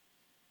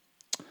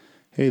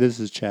Hey, this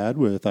is Chad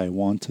with I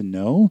Want to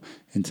Know,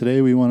 and today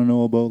we want to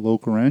know about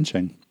local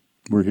ranching.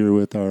 We're here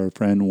with our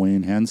friend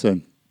Wayne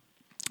Hansen,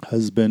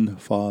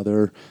 husband,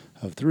 father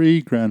of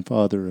three,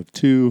 grandfather of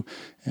two,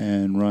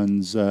 and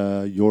runs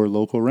Your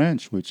Local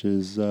Ranch, which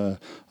is a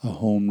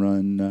home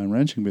run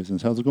ranching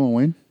business. How's it going,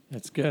 Wayne?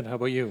 That's good. How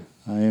about you?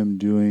 I am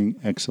doing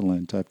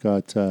excellent. I've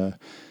got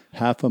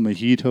half a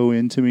mojito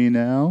into me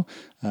now.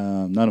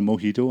 Not a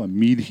mojito, a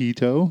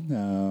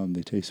mojito.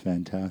 They taste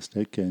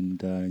fantastic,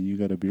 and you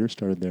got a beer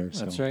started there.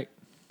 That's So right.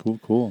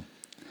 cool.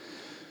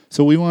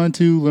 So we want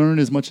to learn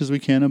as much as we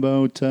can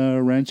about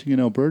ranching in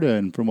Alberta,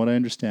 and from what I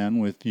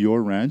understand, with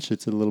your ranch,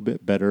 it's a little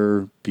bit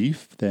better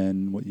beef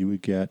than what you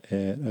would get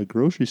at a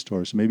grocery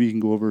store. So maybe you can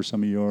go over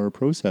some of your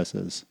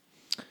processes.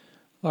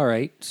 All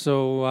right.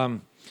 So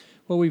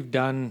what we've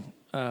done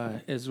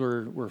is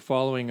we're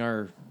following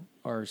our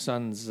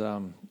son's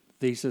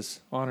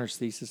honors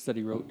thesis that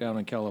he wrote down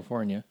in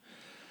California,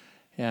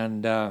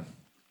 and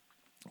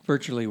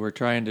virtually we're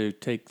trying to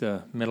take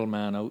the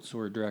middleman out. So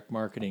we're direct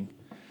marketing.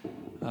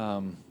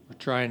 We're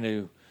trying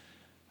to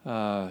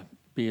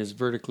be as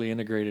vertically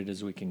integrated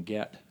as we can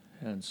get,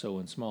 and so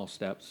in small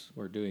steps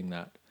we're doing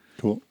that.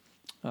 Cool.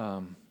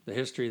 The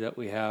history that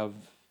we have,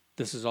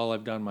 this is all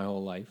I've done my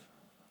whole life.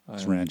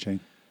 It's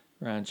ranching.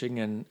 Ranching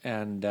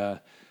and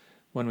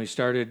when I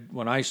started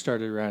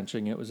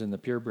ranching, it was in the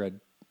purebred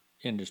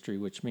industry,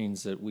 which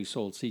means that we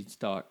sold seed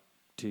stock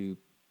to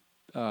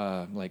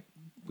like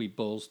wheat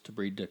bulls to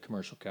breed to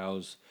commercial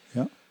cows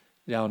Yeah.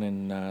 down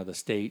in the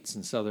States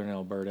in southern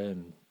Alberta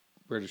and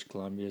British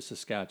Columbia,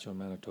 Saskatchewan,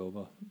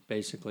 Manitoba,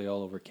 basically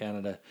all over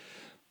Canada.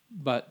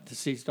 But the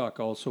seed stock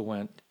also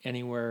went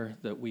anywhere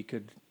that we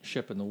could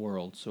ship in the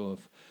world. So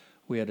if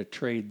we had a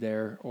trade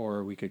there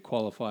or we could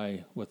qualify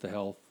with the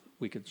health,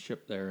 we could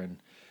ship there.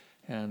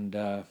 And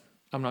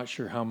I'm not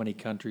sure how many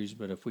countries,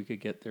 but if we could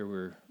get there,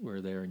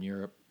 we're there in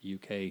Europe,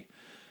 UK,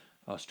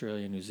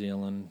 Australia, New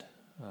Zealand,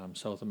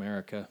 South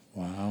America.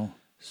 Wow.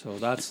 So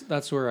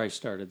that's where I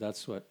started.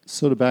 That's what.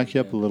 So to back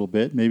you up a little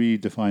bit, maybe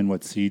define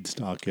what seed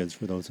stock is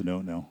for those who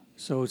don't know.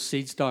 So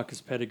seed stock is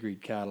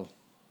pedigreed cattle.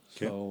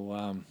 Okay.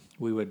 So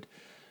we would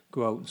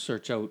go out and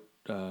search out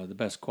the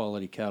best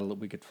quality cattle that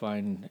we could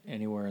find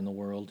anywhere in the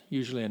world,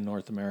 usually in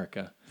North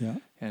America. Yeah.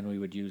 And we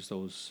would use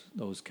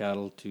those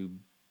cattle to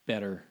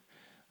better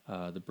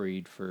the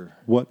breed for.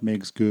 What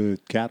makes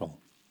good cattle?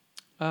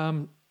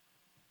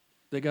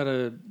 They got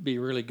to be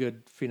really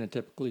good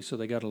phenotypically, so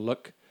they got to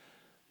look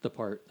the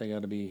part. They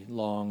got to be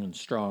long and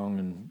strong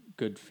and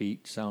good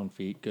feet, sound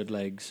feet, good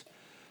legs.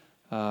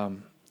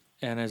 And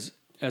as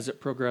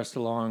it progressed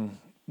along,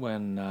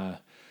 when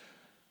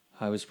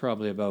I was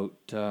probably about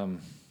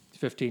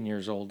 15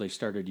 years old, they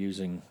started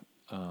using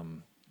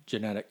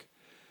genetic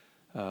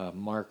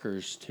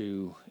markers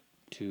to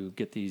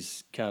get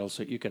these cattle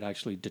so you could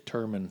actually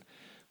determine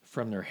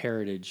from their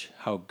heritage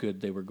how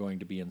good they were going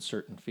to be in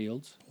certain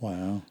fields.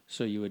 Wow.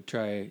 So you would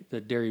try,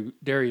 the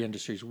dairy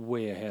industry is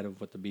way ahead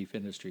of what the beef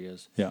industry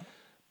is. Yeah.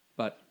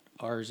 But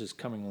ours is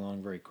coming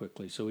along very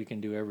quickly. So we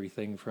can do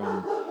everything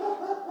from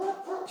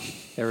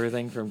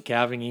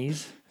calving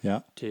ease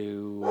Yeah.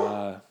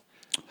 to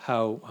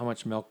how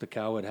much milk the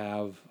cow would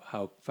have,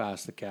 how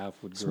fast the calf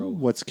would So grow.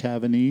 what's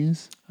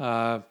Cavanese?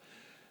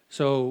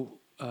 So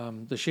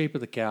the shape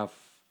of the calf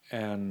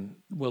and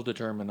will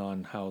determine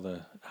on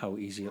how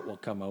easy it will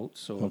come out.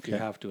 So if you Okay.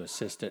 have to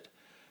assist it,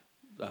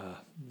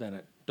 then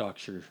it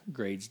docks your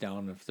grades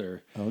down. If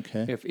they're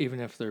Okay. even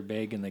if they're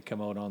big and they come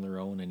out on their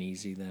own and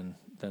easy, then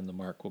the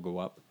mark will go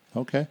up.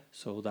 Okay.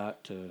 So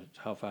that to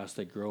how fast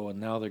they grow, and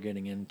now they're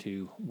getting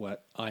into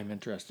what I'm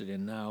interested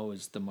in now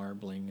is the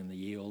marbling and the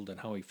yield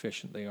and how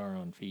efficient they are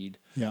on feed.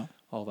 Yeah.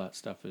 All that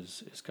stuff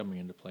is coming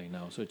into play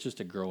now. So it's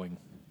just a growing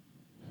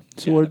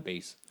So what,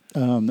 database.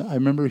 I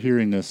remember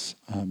hearing this.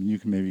 You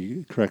can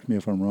maybe correct me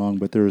if I'm wrong,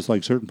 but there's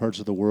like certain parts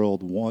of the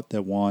world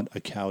that want a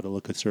cow to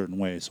look a certain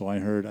way. So I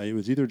heard it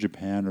was either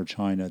Japan or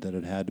China that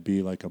it had to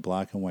be like a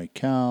black and white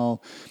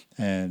cow,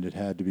 and it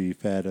had to be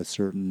fed a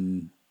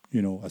certain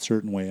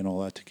way and all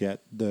that to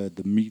get the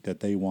meat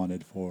that they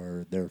wanted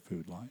for their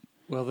food line.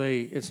 Well,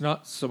 it's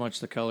not so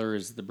much the color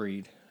as the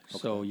breed. Okay.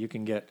 So you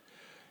can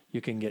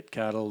get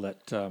cattle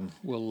that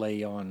will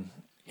lay on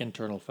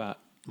internal fat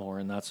more,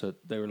 and that's what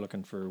they were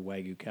looking for,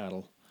 Wagyu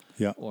cattle.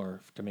 Yeah.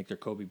 Or to make their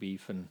Kobe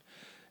beef,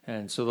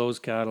 and so those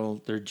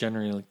cattle, they're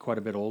generally quite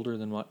a bit older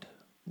than what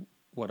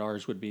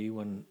ours would be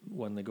when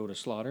they go to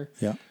slaughter.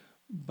 Yeah.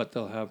 But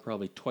they'll have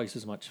probably twice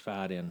as much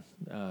fat in,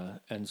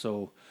 and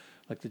so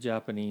like the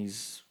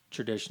Japanese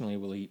traditionally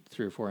will eat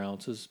 3 or 4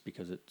 ounces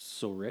because it's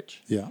so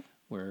rich. Yeah.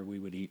 Where we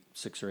would eat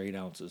 6 or 8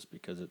 ounces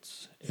because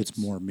it's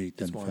more meat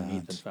than more fat.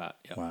 meat than fat.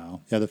 Yeah.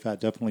 Wow. Yeah, the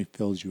fat definitely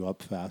fills you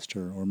up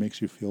faster or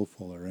makes you feel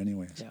fuller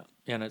anyways. Yeah.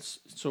 And it's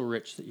so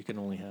rich that you can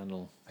only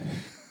handle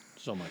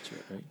so much of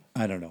it, right?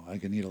 I don't know. I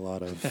can eat a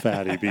lot of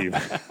fatty beef.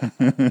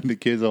 The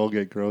kids all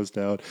get grossed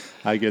out.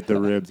 I get the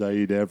ribs. I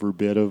eat every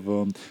bit of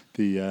them.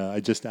 I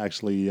just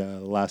actually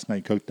last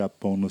night cooked up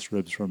boneless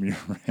ribs from your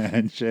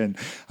ranch, and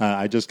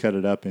I just cut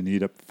it up and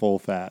eat up full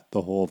fat,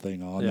 the whole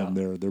thing on them.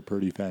 They're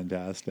pretty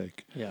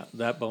fantastic. Yeah,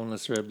 that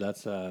boneless rib,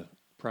 that's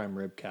prime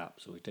rib cap.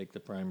 So we take the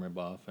prime rib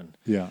off,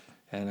 Yeah.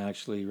 and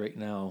actually right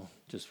now,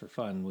 just for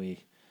fun,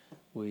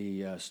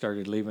 we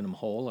started leaving them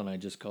whole, and I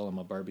just call them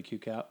a barbecue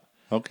cap.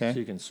 Okay. So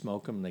you can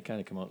smoke them. They kind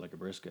of come out like a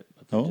brisket,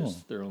 but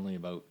they're only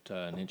about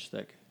an inch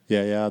thick.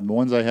 Yeah, yeah. The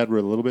ones I had were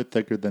a little bit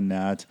thicker than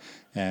that,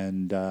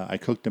 and I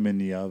cooked them in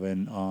the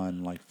oven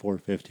on like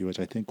 450, which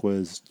I think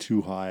was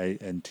too high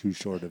and too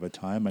short of a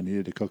time. I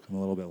needed to cook them a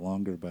little bit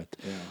longer, but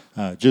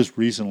just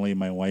recently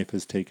my wife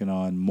has taken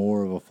on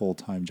more of a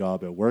full-time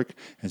job at work,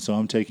 and so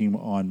I'm taking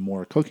on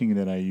more cooking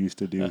than I used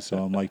to do.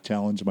 So I'm like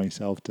challenging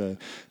myself to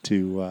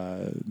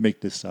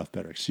make this stuff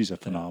better. She's a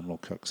phenomenal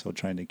cook, so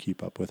trying to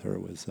keep up with her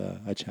was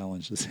a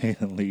challenge to say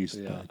the least.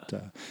 Yeah.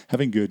 But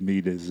having good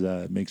meat is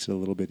makes it a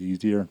little bit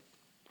easier.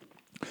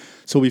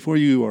 So before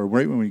you, or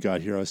right when we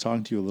got here, I was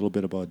talking to you a little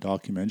bit about a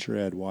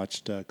documentary I had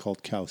watched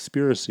called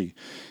Cowspiracy.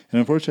 And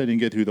unfortunately, I didn't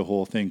get through the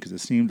whole thing because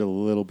it seemed a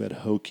little bit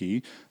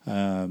hokey.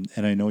 And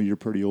I know you're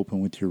pretty open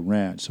with your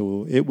ranch.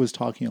 So it was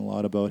talking a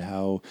lot about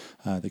how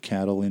the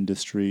cattle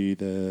industry,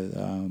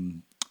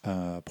 the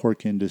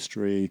pork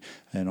industry,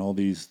 and all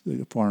these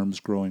farms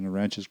growing or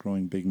ranches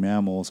growing big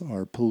mammals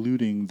are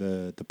polluting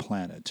the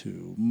planet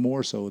too,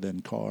 more so than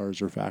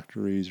cars or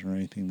factories or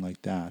anything like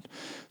that.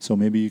 So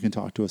maybe you can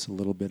talk to us a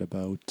little bit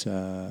about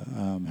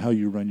how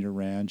you run your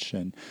ranch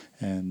and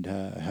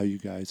how you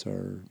guys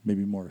are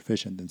maybe more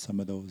efficient than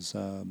some of those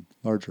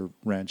larger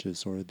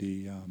ranches or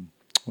the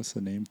what's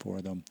the name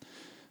for them?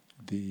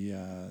 The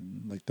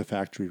like the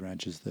factory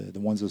ranches, the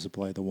ones that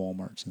supply the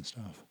Walmarts and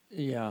stuff.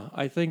 Yeah,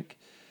 I think,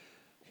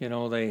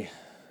 they,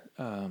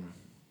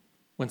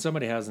 when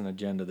somebody has an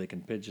agenda, they can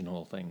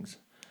pigeonhole things.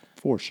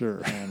 For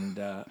sure. And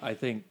I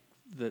think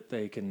that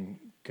they can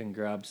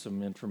grab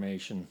some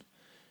information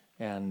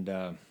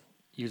and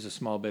use a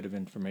small bit of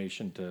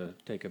information to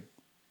take a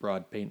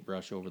broad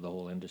paintbrush over the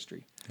whole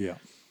industry. Yeah.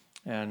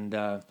 And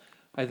I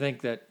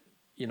think that,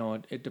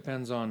 it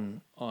depends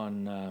on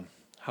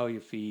how you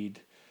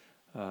feed,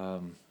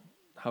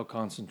 how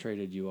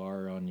concentrated you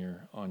are on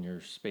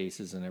your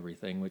spaces and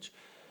everything, which,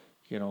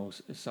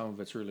 some of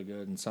it's really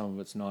good and some of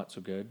it's not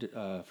so good.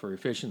 For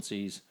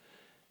efficiencies,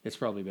 it's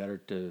probably better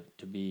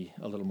to be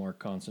a little more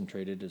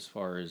concentrated as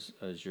far as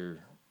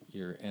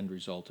your end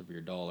result of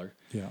your dollar.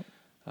 Yeah.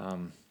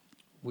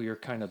 We are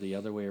kind of the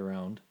other way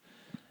around,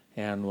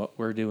 and what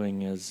we're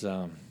doing is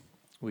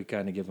we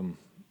kind of give them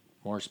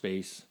more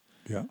space,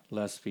 Yeah.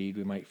 less feed.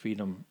 We might feed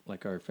them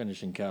like our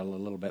finishing cattle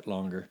a little bit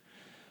longer.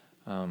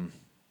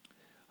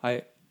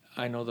 I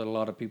know that a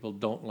lot of people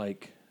don't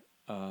like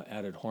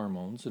added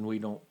hormones, and we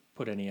don't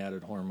put any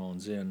added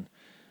hormones in.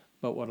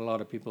 But what a lot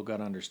of people got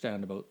to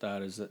understand about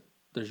that is that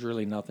there's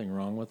really nothing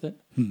wrong with it.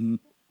 Mm-hmm.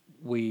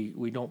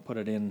 We don't put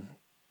it in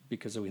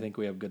because we think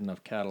we have good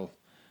enough cattle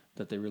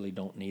that they really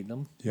don't need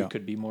them. Yeah. We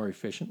could be more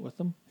efficient with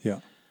them. Yeah.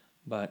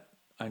 But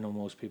I know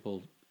most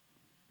people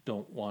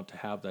don't want to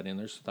have that in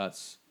there, so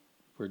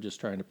we're just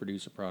trying to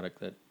produce a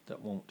product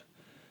that won't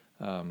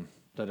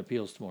that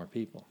appeals to more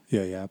people.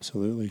 Yeah. Yeah.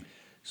 Absolutely.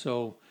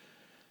 So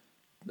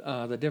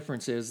the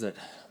difference is that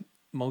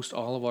most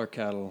all of our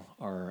cattle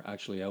are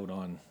actually out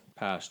on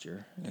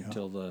pasture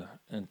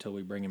until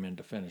we bring them in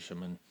to finish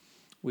them, and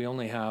we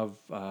only have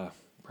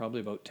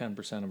probably about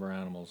 10% of our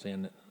animals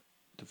in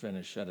to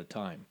finish at a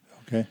time.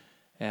 Okay.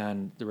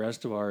 And the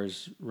rest of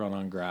ours run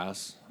on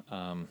grass.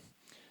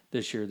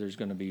 This year there's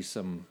going to be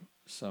some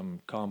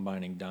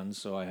combining done,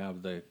 so I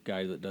have the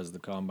guy that does the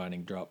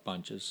combining drop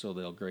bunches, so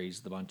they'll graze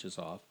the bunches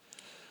off,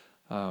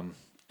 and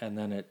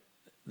then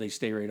they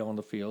stay right on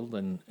the field,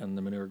 and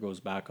the manure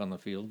goes back on the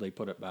field. They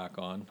put it back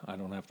on. I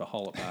don't have to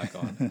haul it back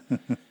on.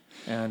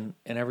 And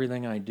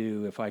everything I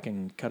do, if I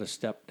can cut a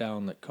step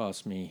down that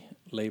costs me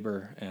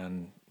labor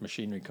and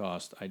machinery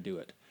cost, I do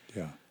it.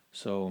 Yeah.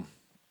 So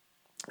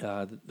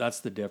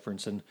that's the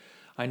difference. And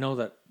I know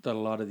that a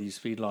lot of these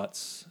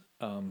feedlots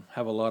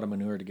have a lot of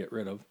manure to get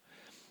rid of.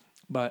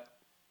 But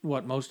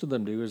what most of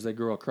them do is they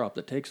grow a crop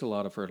that takes a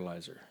lot of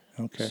fertilizer.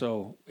 Okay.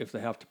 So if they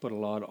have to put a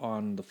lot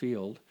on the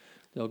field,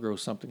 they'll grow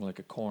something like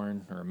a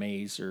corn or a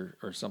maize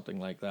or something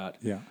like that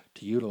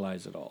to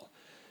utilize it all.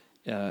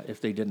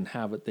 If they didn't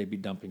have it, they'd be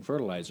dumping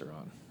fertilizer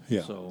on.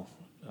 Yeah. So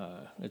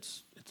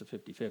it's a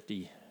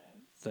 50-50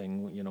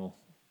 thing,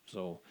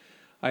 So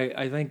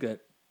I think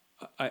that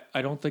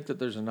I don't think that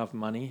there's enough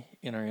money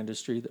in our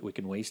industry that we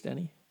can waste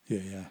any. Yeah.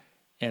 Yeah.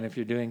 And if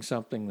you're doing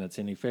something that's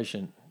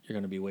inefficient, you're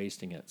going to be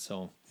wasting it.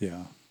 So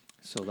Yeah.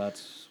 So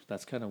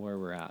that's kind of where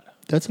we're at.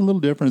 That's a little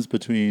difference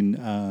between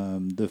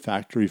the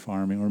factory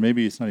farming, or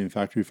maybe it's not even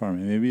factory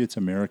farming. Maybe it's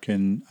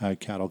American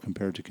cattle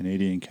compared to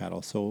Canadian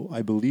cattle. So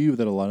I believe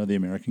that a lot of the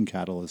American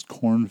cattle is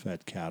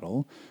corn-fed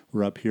cattle.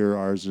 We're up here,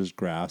 ours is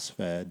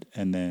grass-fed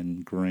and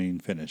then grain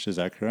finished. Is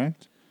that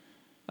correct?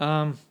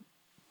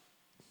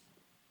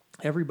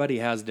 Everybody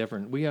has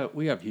different. We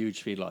have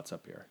huge feedlots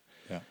up here.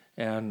 Yeah.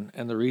 And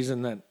the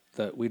reason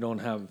that we don't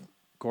have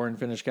corn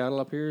finished cattle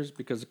up here is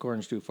because the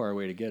corn's too far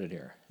away to get it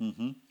here.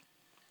 Mm-hmm.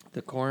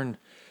 The corn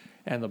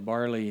and the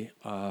barley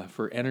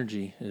for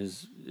energy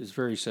is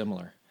very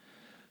similar.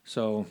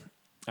 So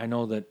I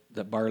know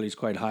that barley's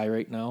quite high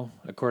right now,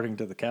 according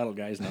to the cattle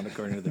guys, not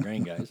according to the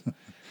grain guys.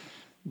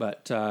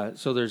 But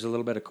so there's a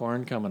little bit of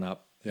corn coming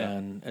up, Yeah.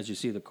 and as you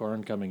see the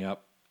corn coming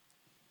up,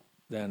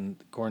 then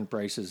the corn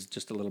price is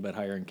just a little bit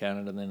higher in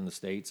Canada than in the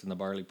States, and the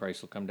barley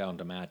price will come down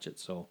to match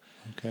it.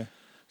 Okay.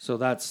 So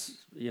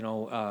that's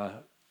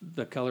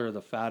the color of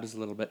the fat is a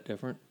little bit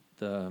different.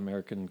 The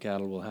American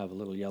cattle will have a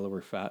little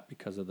yellower fat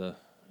because of that.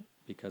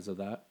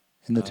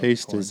 And the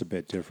taste corn. is a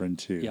bit different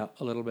too. Yeah,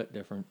 a little bit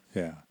different.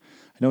 Yeah.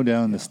 I know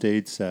down in the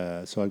States,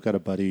 so I've got a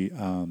buddy,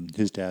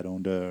 his dad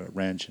owned a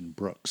ranch in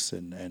Brooks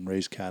and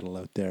raised cattle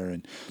out there.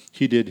 And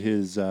he did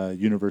his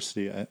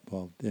university,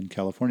 in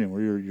California,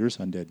 where your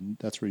son did.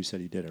 That's where you said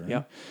he did it, right?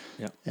 Yeah,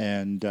 yeah.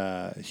 And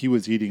he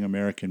was eating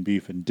American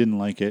beef and didn't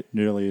like it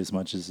nearly as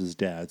much as his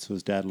dad. So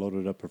his dad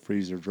loaded up a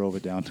freezer, drove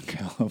it down to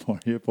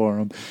California for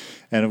him.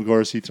 And of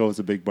course, he throws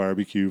a big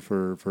barbecue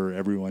for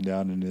everyone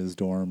down in his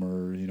dorm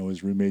or,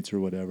 his roommates or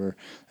whatever.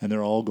 And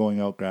they're all going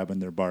out grabbing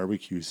their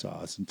barbecue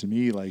sauce. And to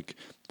me, like,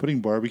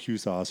 putting barbecue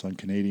sauce on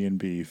Canadian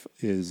beef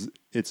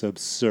it's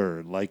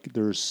absurd. Like,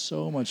 there's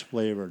so much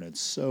flavor and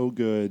it's so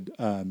good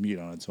meat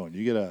on its own.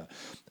 You get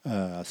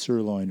a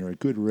sirloin or a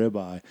good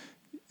ribeye,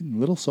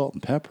 little salt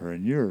and pepper,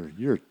 and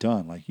you're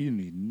done. Like, you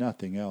need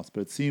nothing else.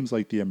 But it seems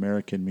like the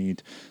American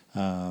meat,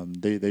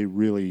 they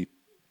really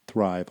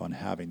thrive on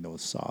having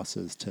those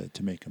sauces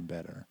to make them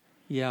better.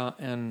 Yeah,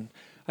 and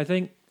I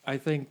think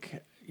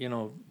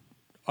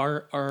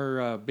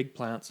our big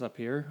plants up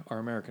here are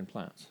American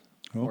plants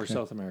or Okay.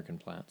 South American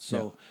plants.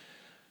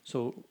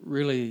 So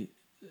really,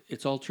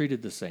 it's all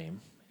treated the same.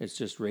 It's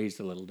just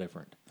raised a little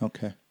different.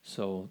 Okay.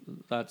 So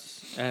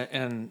that's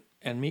and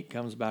meat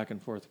comes back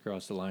and forth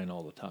across the line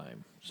all the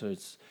time. So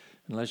it's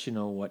unless you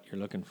know what you're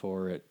looking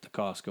for at the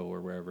Costco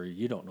or wherever,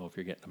 you don't know if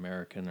you're getting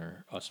American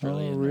or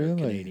Australian really? or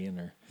Canadian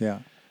or. Yeah.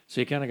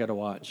 So you kind of got to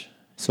watch.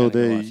 So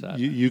Kinda watch that.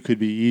 you could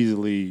be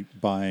easily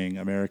buying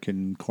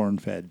American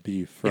corn-fed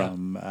beef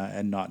from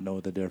and not know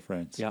the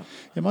difference. Yeah.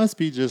 It must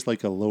be just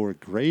like a lower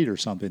grade or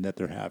something that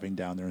they're having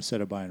down there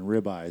instead of buying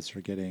ribeyes or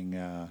getting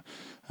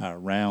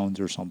rounds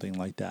or something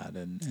like that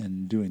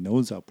and doing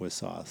those up with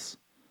sauce.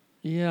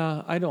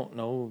 Yeah, I don't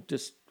know.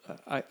 Just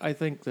I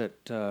think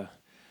that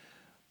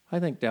I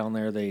think down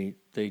there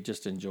they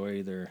just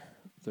enjoy their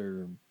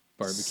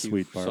barbecue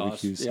Sweet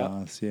barbecue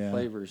sauce, yeah.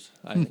 flavors.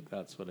 I think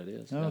that's what it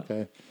is.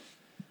 Okay.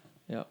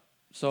 Yeah.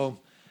 So,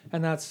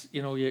 and that's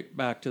you get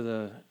back to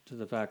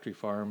the factory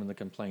farm and the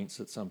complaints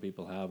that some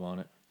people have on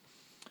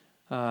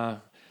it.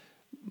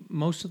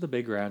 Most of the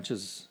big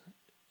ranches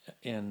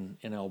in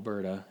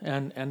Alberta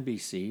and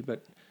BC,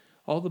 but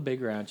all the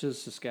big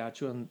ranches,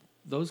 Saskatchewan,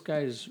 those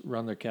guys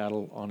run their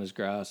cattle on his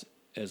grass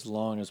as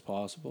long as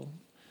possible.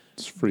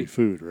 It's free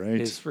food, right?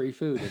 It's free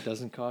food. It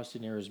doesn't cost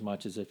you near as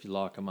much as if you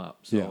lock them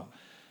up.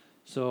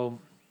 So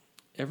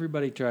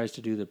everybody tries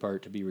to do their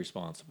part to be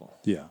responsible.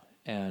 Yeah.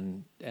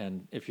 And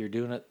if you're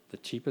doing it the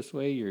cheapest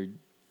way, you're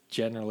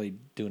generally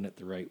doing it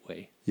the right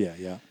way. Yeah,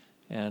 yeah.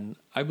 And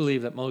I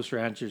believe that most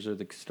ranchers are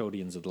the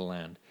custodians of the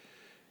land.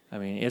 I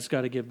mean, it's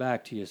got to give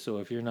back to you. So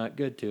if you're not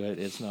good to it,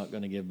 it's not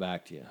going to give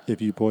back to you.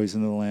 If you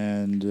poison the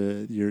land,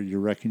 you're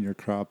wrecking your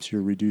crops,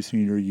 you're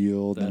reducing your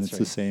yield, and it's right.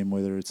 the same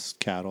whether it's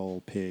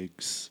cattle,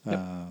 pigs,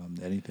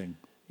 anything.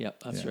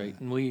 Yep, that's Yeah. right.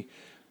 And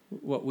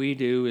what we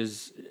do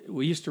is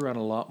we used to run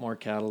a lot more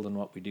cattle than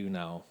what we do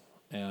now.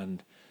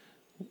 And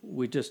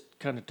we just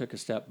kind of took a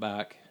step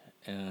back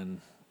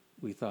and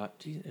we thought,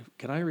 gee,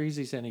 can I raise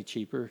these any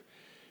cheaper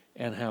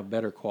and have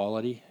better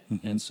quality?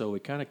 Mm-hmm. And so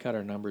we kind of cut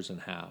our numbers in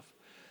half.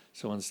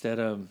 So instead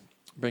of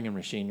bringing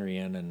machinery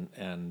in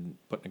and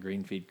putting a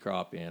green feed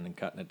crop in and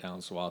cutting it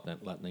down, swathing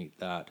it, letting it eat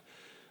that,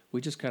 we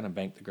just kind of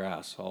bank the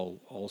grass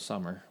all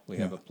summer. We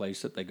have a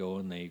place that they go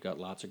and they got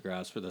lots of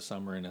grass for the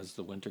summer. And as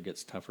the winter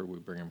gets tougher, we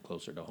bring them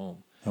closer to home.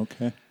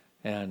 Okay.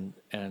 And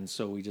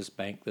so we just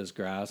bank this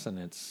grass, and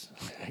it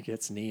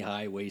gets knee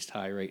high, waist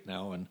high right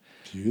now, and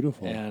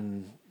Beautiful.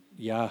 And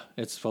yeah,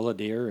 it's full of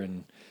deer,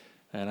 and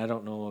I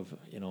don't know if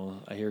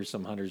I hear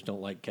some hunters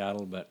don't like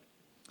cattle, but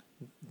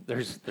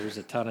there's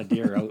a ton of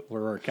deer out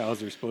where our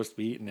cows are supposed to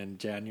be eating in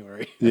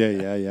January.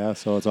 Yeah.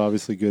 So it's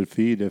obviously good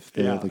feed if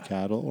the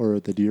cattle or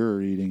the deer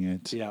are eating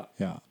it. Yeah.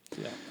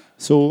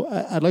 So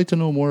I'd like to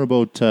know more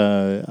about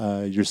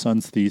your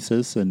son's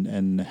thesis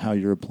and how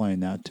you're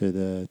applying that to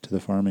the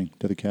farming,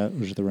 to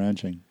the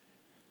ranching.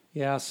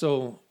 Yeah.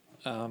 So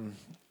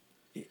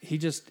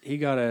he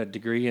got a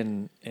degree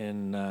in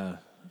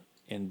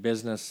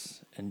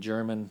business and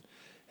German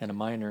and a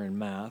minor in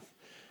math,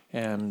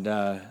 and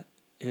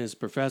his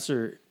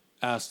professor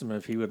asked him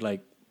if he would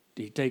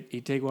he'd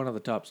take one of the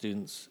top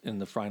students in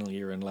the final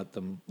year and let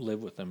them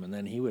live with him, and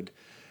then he would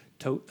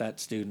tote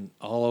that student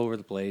all over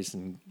the place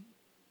and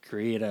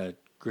create a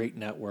great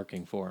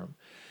networking for him.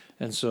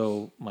 And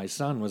so my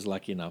son was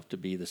lucky enough to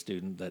be the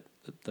student that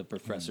the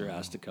professor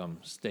asked to come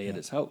stay at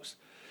his house.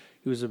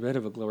 He was a bit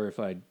of a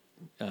glorified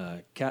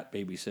cat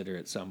babysitter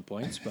at some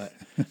points,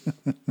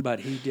 but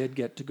he did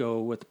get to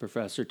go with the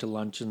professor to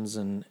luncheons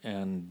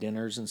and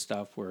dinners and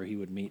stuff where he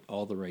would meet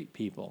all the right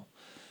people.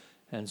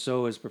 And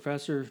so his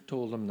professor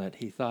told him that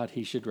he thought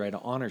he should write an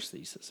honors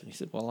thesis. And he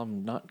said, well,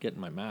 I'm not getting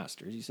my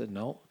master's. He said,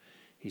 no.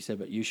 He said,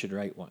 but you should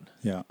write one.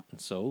 Yeah.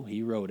 And so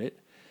he wrote it.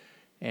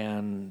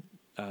 And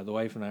the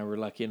wife and I were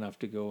lucky enough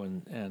to go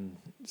and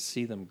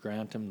see them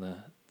grant him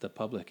the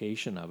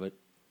publication of it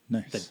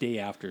Nice. the day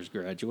after his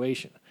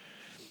graduation.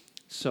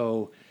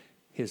 So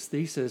his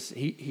thesis,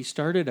 he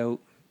started out,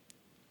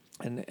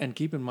 and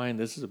keep in mind,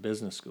 this is a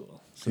business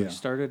school. So Yeah. he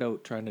started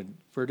out trying to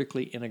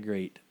vertically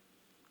integrate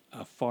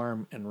a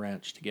farm and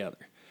ranch together.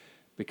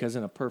 Because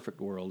in a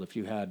perfect world, if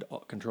you had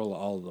control of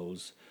all of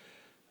those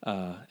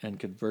and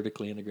could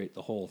vertically integrate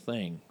the whole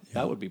thing,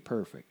 that would be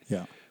perfect.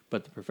 Yeah.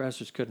 But the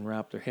professors couldn't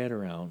wrap their head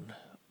around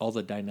all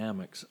the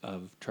dynamics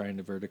of trying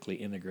to vertically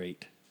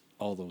integrate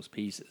all those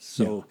pieces.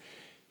 So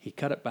he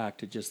cut it back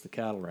to just the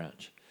cattle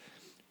ranch,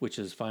 which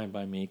is fine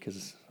by me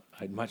because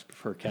I'd much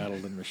prefer cattle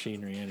than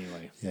machinery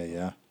anyway. Yeah.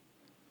 Yeah.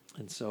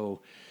 And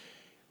so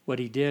what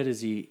he did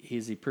is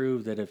he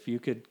proved that if you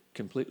could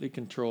completely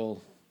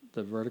control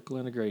the vertical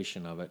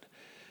integration of it,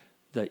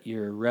 that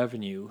your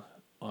revenue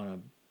on a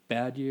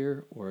bad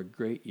year or a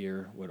great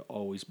year would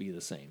always be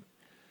the same.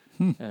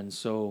 And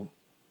so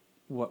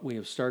what we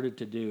have started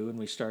to do, and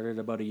we started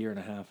about a year and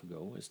a half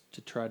ago, is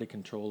to try to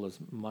control as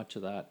much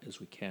of that as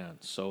we can.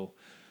 So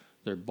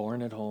they're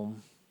born at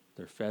home,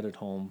 they're fed at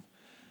home.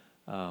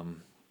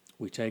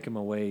 We take them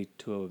away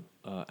to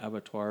a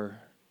abattoir,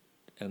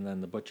 and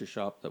then the butcher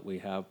shop that we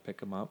have pick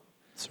them up.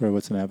 Sorry,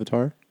 what's an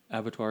avatar?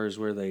 Abattoir is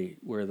where they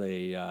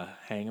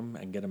hang them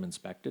and get them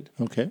inspected.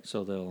 Okay.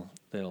 So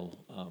they'll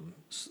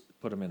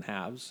put them in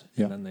halves,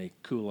 Yeah. and then they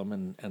cool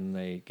them, and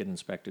they get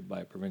inspected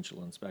by a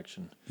provincial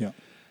inspection. Yeah.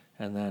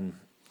 And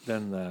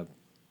then the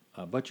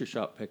butcher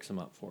shop picks them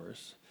up for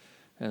us.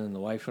 And then the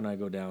wife and I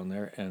go down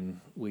there, and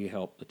we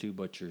help the two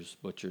butchers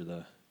butcher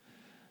the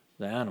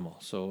animal.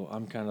 So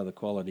I'm kind of the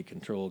quality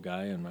control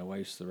guy, and my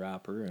wife's the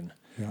wrapper.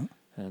 Yeah.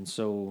 And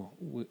so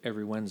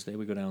every Wednesday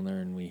we go down there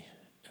and we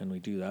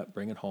do that,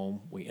 bring it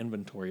home, we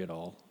inventory it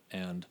all,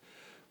 and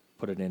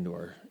put it into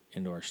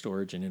our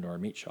storage and into our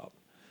meat shop.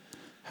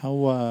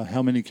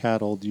 How many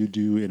cattle do you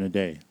do in a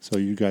day? So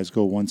you guys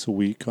go once a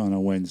week on a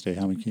Wednesday.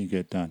 How many can you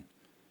get done?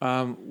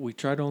 We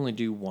try to only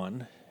do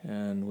one,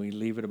 and we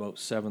leave at about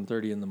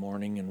 7:30 in the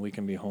morning, and we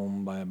can be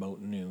home by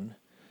about noon.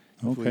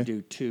 If we Okay.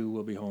 do two,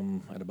 we'll be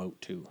home at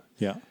about 2.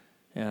 Yeah.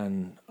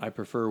 And I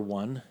prefer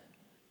one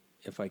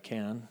if I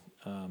can.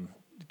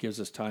 It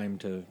gives us time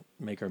to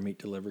make our meat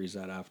deliveries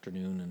that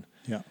afternoon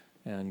Yeah.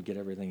 and get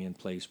everything in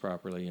place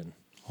properly. And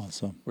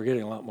Awesome. we're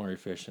getting a lot more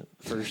efficient.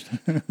 First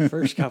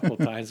couple of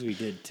times we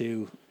did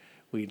two,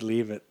 we'd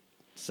leave at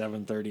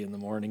 7:30 in the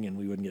morning, and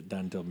we wouldn't get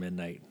done till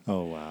midnight.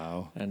 Oh,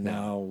 wow. And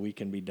now we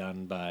can be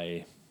done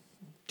by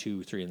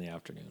 2, 3 in the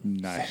afternoon.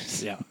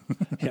 Nice. Yeah,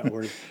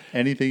 we're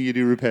Anything you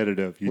do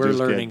repetitive, you we're just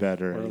learning. get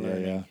better. We're Yeah,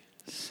 learning. yeah.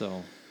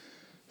 So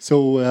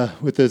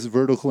With this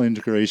vertical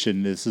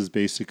integration, this is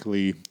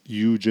basically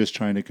you just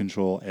trying to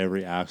control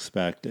every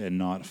aspect and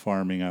not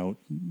farming out,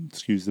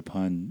 excuse the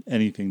pun,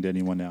 anything to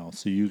anyone else.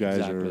 So you guys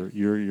Exactly.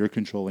 you're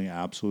controlling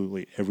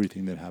absolutely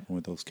everything that happened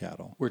with those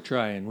cattle. we're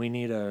trying. We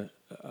need to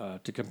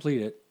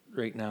complete it.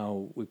 Right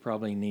now, we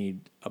probably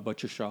need a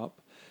butcher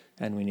shop,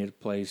 and we need a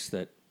place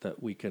that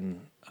we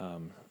can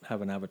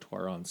have an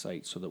abattoir on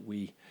site so that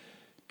we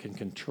can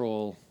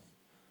control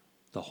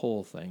the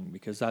whole thing.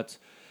 Because that's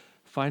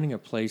finding a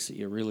place that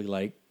you really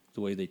like,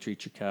 the way they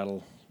treat your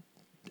cattle,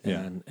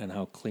 Yeah. and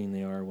how clean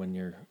they are when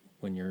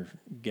you're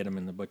get them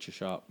in the butcher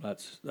shop.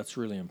 That's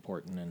really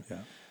important.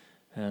 Yeah.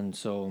 And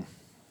so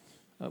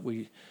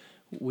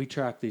we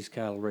track these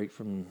cattle right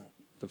from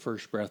the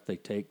first breath they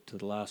take to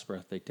the last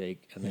breath they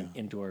take, and then Yeah.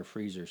 into our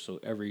freezer. So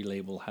every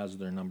label has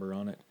their number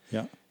on it.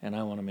 Yeah. And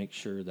I want to make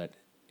sure that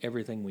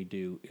everything we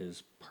do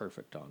is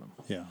perfect on them.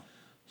 Yeah.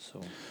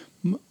 So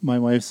My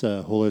wife's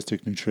a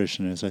holistic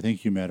nutritionist. I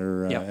think you met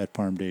her Yeah. at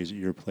Farm Days at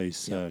your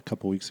place Yeah. a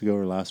couple weeks ago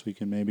or last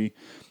weekend maybe.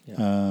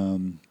 yeah,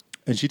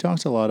 And she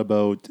talks a lot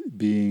about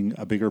being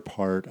a bigger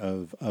part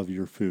of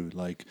your food,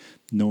 like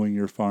knowing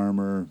your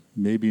farmer,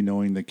 maybe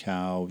knowing the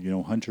cow. You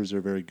know, hunters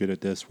are very good at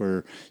this,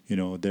 where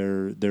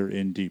they're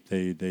in deep.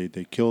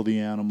 They kill the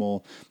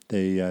animal.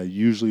 They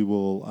usually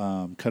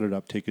will cut it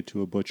up, take it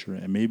to a butcher,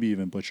 and maybe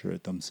even butcher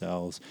it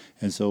themselves.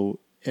 And so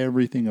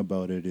everything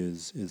about it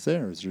is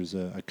theirs. There's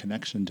a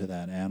connection to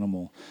that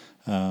animal.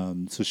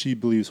 So she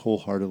believes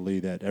wholeheartedly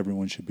that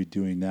everyone should be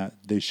doing that.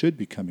 They should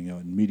be coming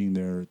out and meeting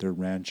their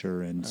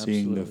rancher and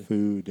seeing the Absolutely.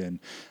 food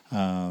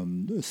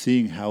and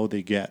seeing how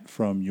they get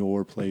from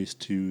your place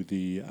to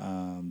the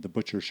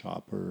butcher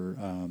shop, or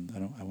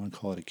I want to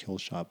call it a kill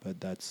shop, but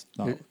that's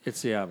not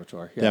it's the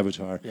abattoir. the Yeah.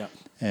 avatar. Yeah.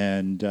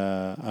 And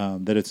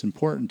that it's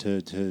important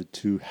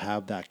to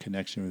have that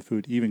connection with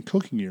food, even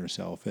cooking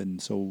yourself.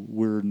 And so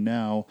we're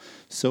now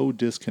so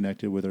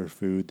disconnected with our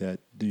food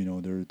that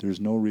there's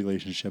no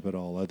relationship at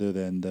all other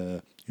than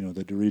the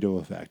Dorito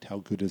effect. How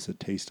good does it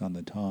taste on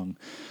the tongue?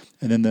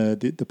 And then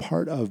the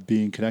part of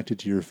being connected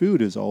to your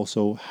food is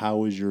also,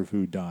 how is your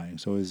food dying?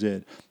 So is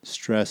it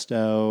stressed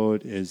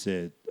out? Is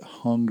it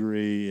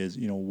hungry? Is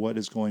what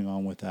is going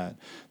on with that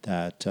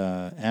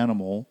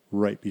animal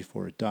right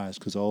before it dies?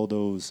 Because all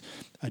those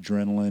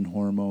adrenaline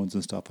hormones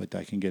and stuff like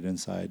that can get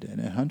inside.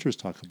 And hunters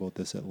talk about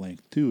this at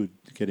length too.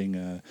 Getting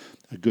a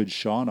good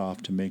shot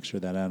off to make sure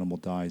that animal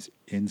dies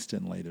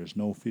instantly. There's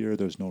no fear.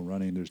 There's no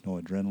running. There's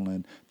no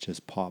adrenaline.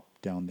 Just pop,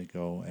 down they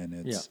go, and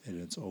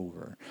it's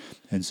over.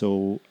 And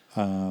so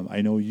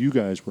I know you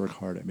guys work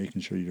hard at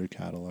making sure your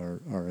cattle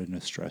are in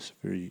a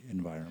stress-free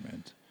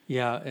environment.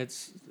 Yeah,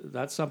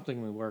 that's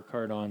something we work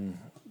hard on,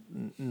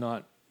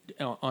 not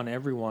on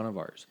every one of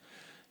ours.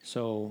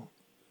 So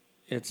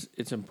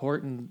it's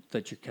important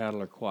that your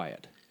cattle are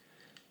quiet,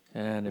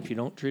 and if you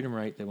don't treat them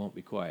right, they won't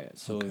be quiet.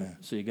 So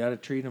you got to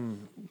treat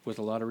them with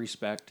a lot of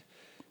respect,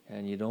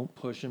 and you don't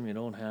push them, you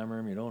don't hammer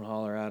them, you don't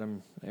holler at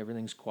them.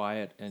 Everything's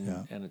quiet,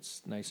 and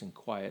it's nice and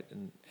quiet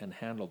and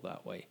handled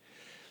that way.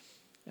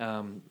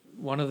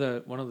 One of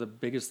the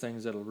biggest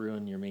things that'll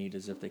ruin your meat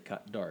is if they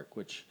cut dark,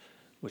 which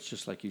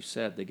just like you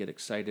said, they get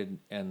excited,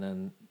 and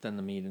then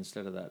the meat,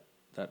 instead of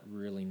that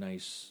really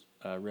nice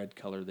red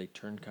color, they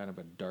turn kind of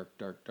a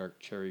dark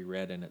cherry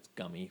red, and it's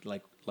gummy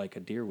like a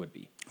deer would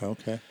be.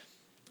 Okay.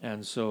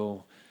 And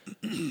so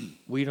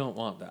we don't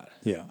want that.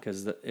 Yeah.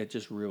 Because it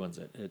just ruins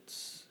it.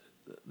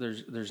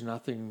 There's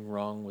nothing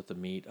wrong with the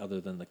meat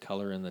other than the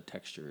color and the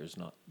texture is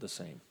not the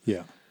same.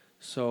 Yeah.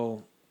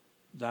 So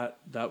that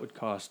would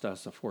cost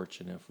us a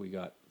fortune if we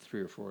got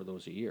 3 or 4 of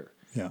those a year.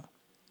 Yeah.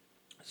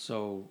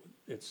 So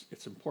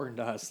it's important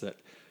to us that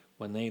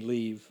when they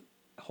leave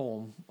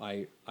home,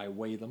 I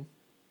weigh them.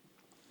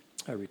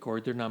 I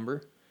record their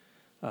number,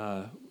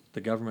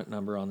 the government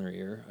number on their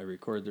ear. I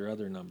record their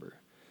other number,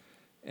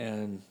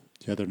 and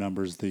the other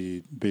number's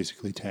the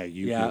basically tag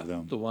you give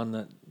them. The one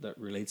that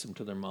relates them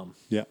to their mom.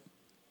 Yeah.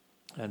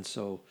 And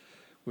so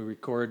we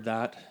record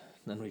that,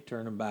 then we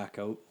turn them back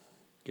out,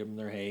 give them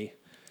their hay,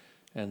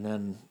 and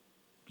then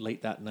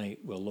late that night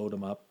we'll load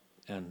them up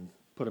and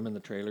put them in the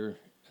trailer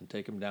and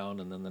take them down,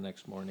 and then the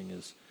next morning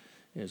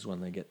is when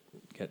they get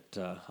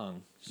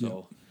hung.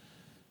 So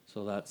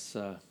that's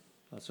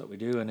what we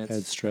do, and it's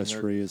as stress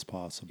free as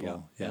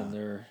possible. Yeah.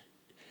 And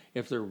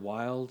if they're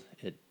wild,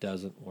 it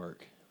doesn't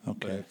work. Okay.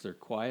 But if they're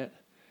quiet,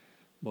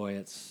 boy,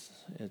 it's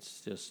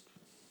just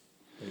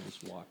they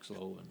just walk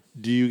slow. And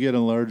do you get a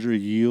larger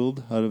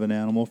yield out of an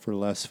animal for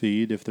less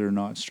feed if they're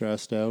not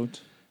stressed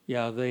out?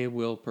 Yeah, they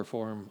will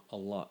perform a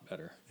lot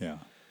better. Yeah.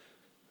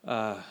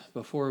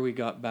 Before we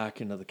got back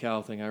into the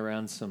cow thing, I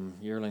ran some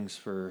yearlings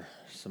for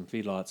some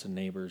feedlots and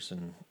neighbors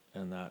and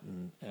that.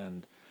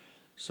 And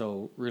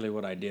so really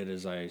what I did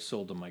is I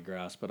sold them my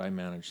grass, but I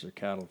managed their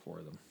cattle for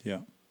them.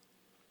 Yeah.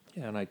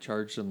 And I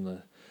charged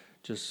them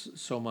just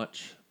so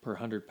much per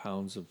 100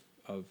 pounds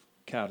of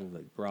cattle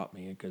they brought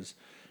me, because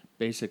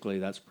basically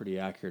that's pretty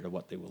accurate of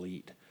what they will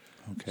eat.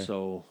 Okay.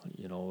 So,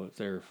 if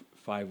they're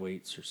 5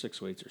 weights or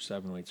 6 weights or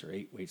 7 weights or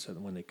 8 weights,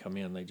 and when they come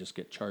in, they just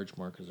get charged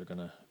more because they're going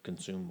to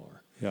consume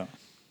more. Yeah.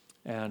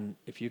 And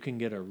if you can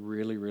get a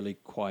really, really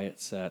quiet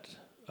set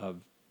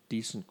of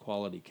decent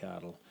quality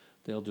cattle,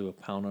 they'll do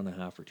 1.5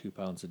 pounds or 2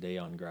 pounds a day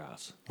on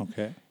grass.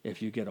 Okay.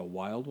 If you get a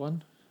wild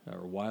one or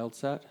a wild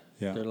set,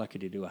 Yeah. they're lucky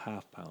to do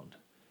 1/2 pound.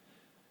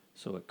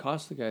 So it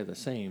costs the guy the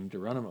same to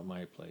run them at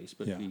my place,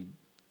 but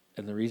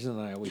and the reason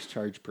I always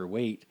charge per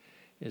weight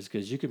is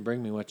because you can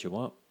bring me what you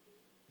want,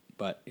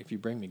 but if you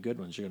bring me good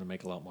ones, you're going to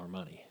make a lot more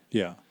money.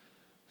 Yeah.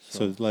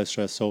 So less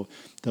stress. So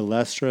the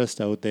less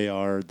stressed out they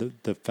are,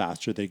 the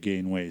faster they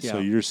gain weight. Yeah. So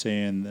you're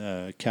saying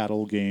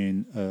cattle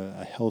gain,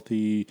 a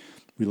healthy,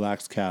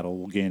 relaxed cattle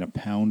will gain 1.5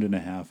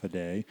 pounds a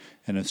day,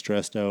 and a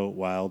stressed out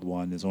wild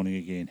one is only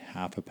going to gain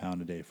 0.5 pound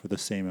a day for the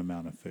same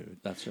amount of food.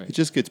 That's right. It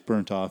just gets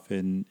burnt off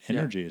in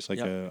energy. It's like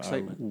a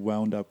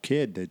wound up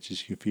kid that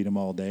just you feed them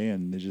all day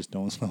and they just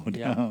don't slow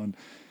down.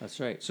 That's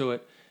right. So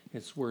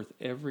it's worth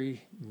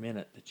every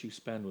minute that you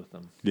spend with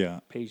them. Yeah.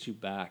 Pays you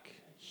back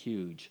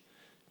huge,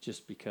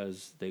 just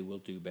because they will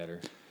do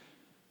better.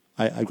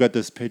 I've got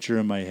this picture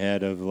in my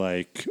head of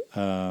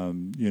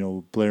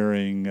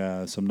blaring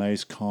some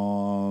nice,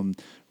 calm,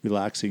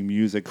 relaxing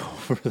music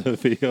over the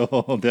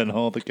field, and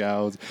all the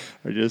cows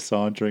are just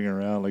sauntering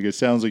around. Like, it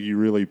sounds like you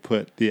really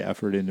put the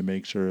effort in to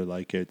make sure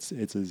it's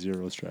a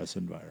zero stress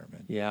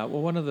environment. Yeah.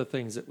 Well, one of the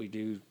things that we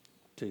do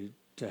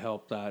to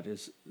help that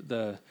is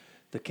the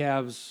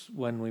calves,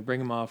 when we bring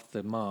them off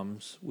the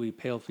moms, we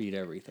pail feed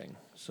everything.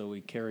 So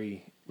we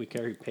carry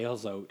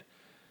pails out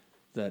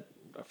that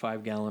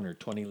 5-gallon or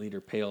 20-liter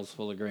pails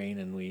full of grain,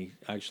 and we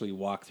actually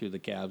walk through the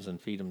calves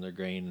and feed them their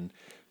grain. And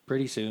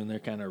pretty soon they're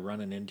kind of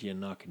running into you and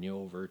knocking you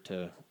over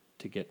to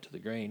get to the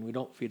grain. We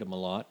don't feed them a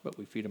lot, but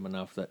we feed them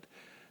enough that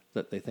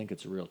they think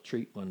it's a real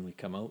treat when we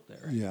come out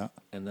there. Yeah.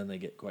 And then they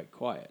get quite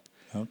quiet.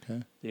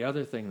 Okay. The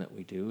other thing that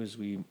we do is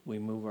we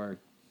move our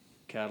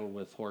cattle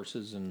with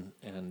horses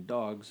and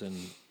dogs,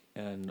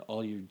 and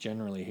all you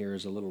generally hear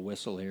is a little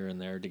whistle here and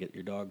there to get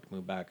your dog to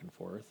move back and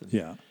forth.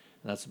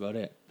 And that's about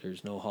it.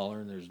 There's no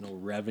hollering. There's no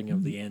revving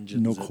of the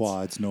engines. No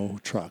quads, no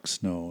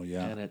trucks, no.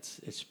 Yeah. And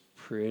it's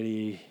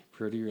pretty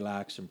pretty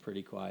relaxed and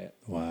pretty quiet,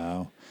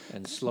 Wow.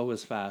 and slow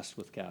is fast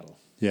with cattle.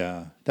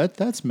 Yeah,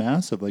 that's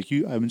massive. Like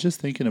I'm just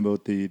thinking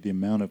about the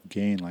amount of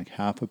gain, like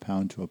half a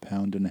pound to a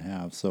pound and a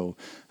half. So,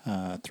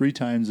 3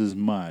 times as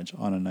much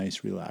on a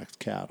nice relaxed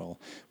cattle.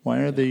 Why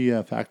are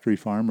the factory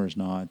farmers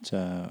not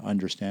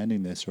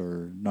understanding this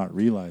or not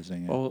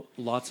realizing it? Oh,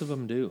 lots of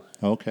them do.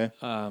 Okay.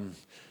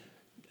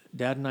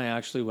 Dad and I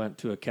actually went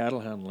to a cattle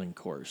handling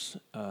course.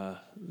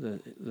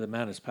 The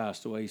man has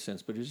passed away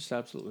since, but he was just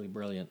absolutely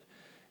brilliant,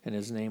 and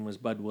his name was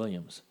Bud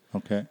Williams.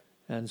 Okay.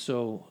 And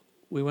so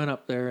we went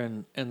up there,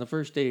 and the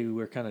first day we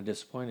were kind of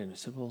disappointed. We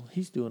said, well,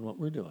 he's doing what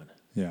we're doing,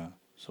 Yeah.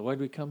 so why'd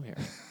we come here?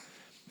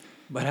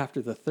 But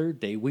after the third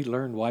day, we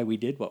learned why we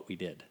did what we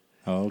did.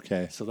 Oh,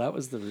 okay. So that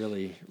was the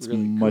really It's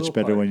much much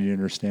better when you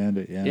understand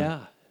it. Yeah. Yeah.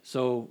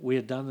 So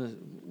we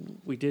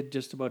did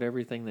just about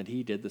everything that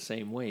he did the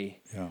same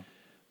way. Yeah.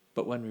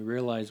 But when we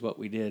realized what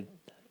we did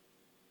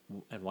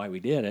and why we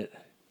did it,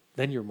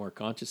 then you're more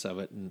conscious of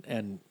it,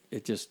 and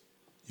it just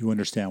You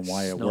understand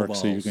why it works,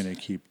 so you're snowballs. going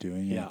to keep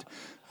doing Yeah. it.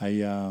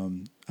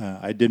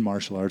 I did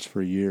martial arts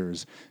for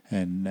years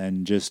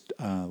and just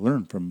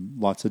learned from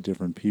lots of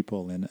different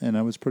people, and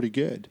I was pretty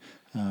good.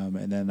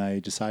 And then I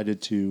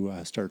decided to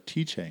start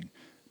teaching.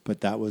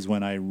 But that was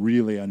when I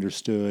really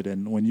understood.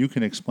 And when you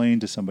can explain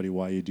to somebody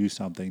why you do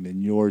something,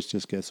 then yours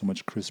just gets so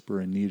much crisper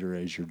and neater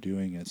as you're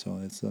doing it. So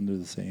it's under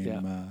the same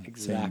same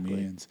exactly.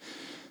 means.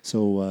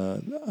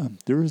 So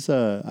there was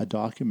a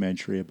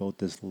documentary about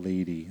this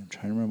lady. I'm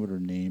trying to remember what her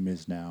name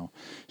is now.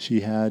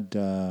 She had,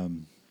 I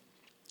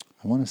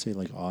want to say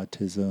like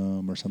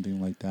autism or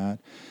something like that.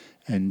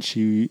 And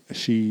she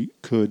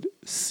could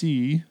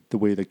see the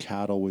way the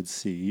cattle would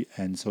see,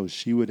 and so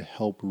she would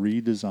help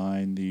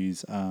redesign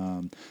these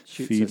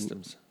shoot feed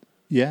systems.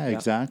 Yeah, Yeah,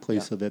 exactly.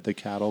 yeah. So that the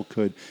cattle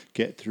could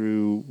get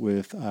through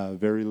with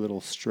very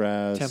little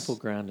stress. Temple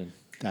Grandin.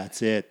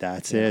 That's it.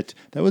 That's Yeah. it.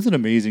 That was an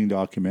amazing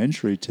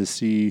documentary to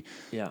see.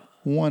 Yeah.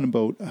 One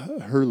about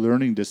her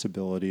learning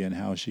disability and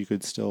how she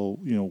could still,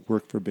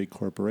 work for big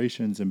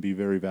corporations and be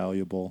very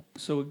valuable.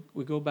 So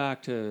we go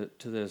back to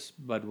this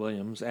Bud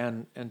Williams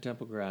and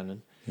Temple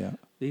Grandin. Yeah.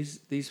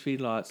 These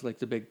feedlots, like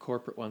the big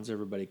corporate ones,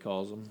 everybody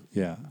calls them.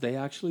 Yeah. They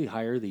actually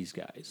hire these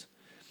guys,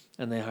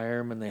 and they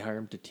hire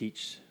them to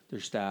teach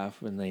their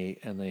staff, and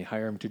they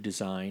hire them to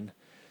design,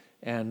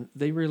 and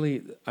they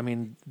really, I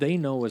mean, they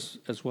know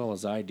as well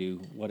as I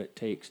do what it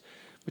takes.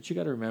 But you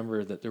got to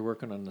remember that they're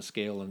working on the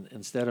scale, and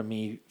instead of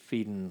me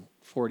feeding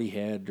 40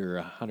 head or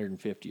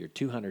 150 or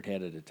 200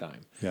 head at a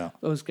time, Yeah.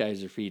 those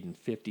guys are feeding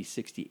 50,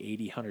 60,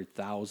 80,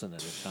 100,000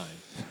 at a time.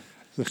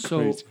 It's a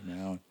So, crazy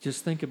amount.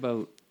 Just think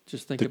about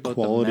The about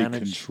quality the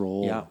managed,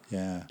 control. Yeah,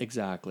 Yeah.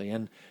 exactly.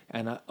 And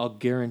I'll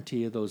guarantee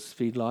you those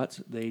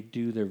feedlots, they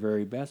do their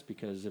very best,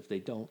 because if they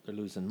don't, they're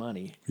losing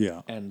money.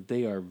 Yeah. And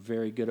they are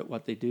very good at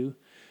what they do.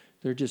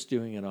 They're just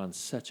doing it on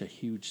such a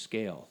huge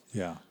scale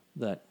Yeah.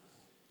 that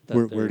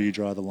Where do you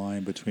draw the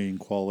line between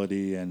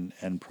quality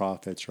and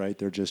profits, right?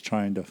 They're just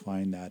trying to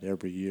find that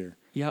every year.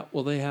 Yeah,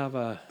 well, they have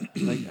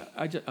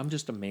I'm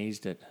just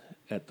amazed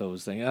at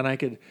those things, and I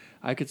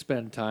could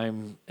spend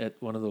time at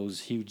one of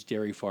those huge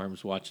dairy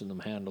farms watching them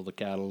handle the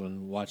cattle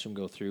and watch them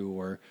go through,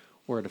 or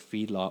at a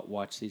feedlot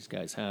watch these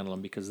guys handle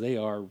them, because they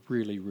are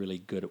really, really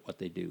good at what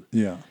they do.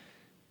 Yeah.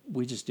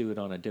 We just do it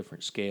on a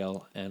different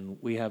scale, and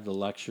we have the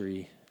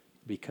luxury,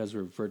 because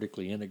we're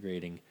vertically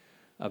integrating,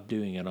 of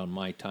doing it on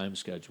my time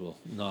schedule,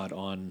 not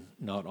on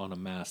a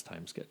mass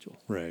time schedule.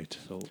 Right.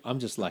 So I'm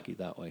just lucky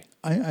that way.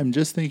 I'm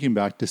just thinking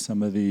back to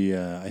some of the,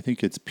 I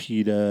think it's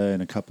PETA and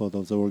a couple of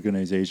those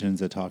organizations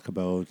that talk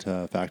about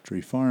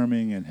factory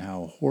farming and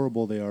how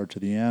horrible they are to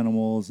the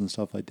animals and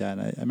stuff like that.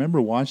 And I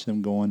remember watching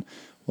them going,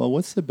 well,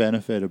 what's the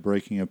benefit of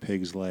breaking a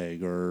pig's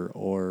leg or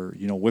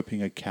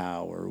whipping a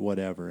cow or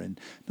whatever? And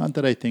not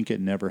that I think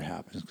it never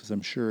happens, because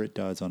I'm sure it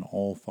does on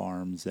all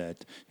farms,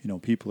 that,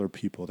 people are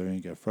people. They're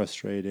going to get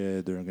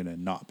frustrated. They're going to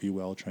not be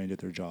well trained at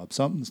their job.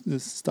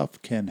 This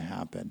stuff can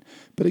happen,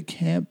 but it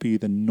can't be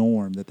the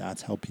norm that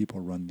that's how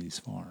people run these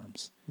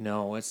farms.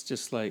 No, it's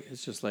just like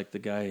the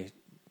guy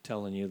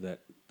telling you that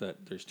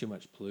there's too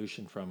much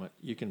pollution from it.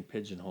 You can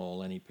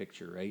pigeonhole any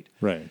picture, right?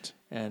 Right.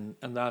 And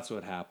that's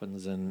what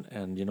happens. And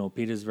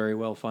PETA is very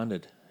well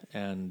funded.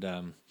 And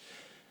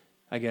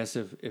I guess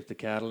if the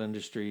cattle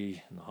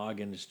industry and the hog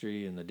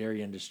industry and the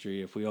dairy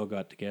industry, if we all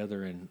got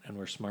together and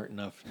were smart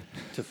enough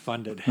to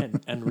fund it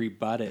and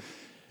rebut it,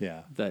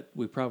 Yeah. that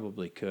we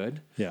probably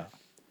could. Yeah.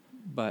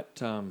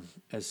 But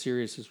as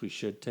serious as we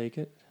should take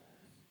it,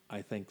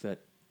 I think that,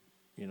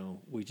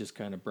 we just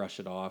kind of brush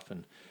it off.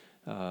 And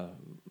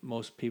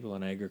most people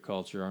in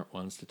agriculture aren't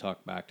ones to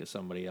talk back to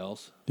somebody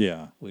else.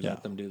 Yeah. We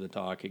let them do the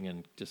talking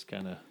and just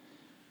kind of.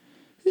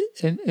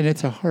 And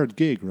it's a hard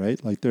gig,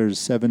 right? Like there's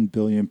 7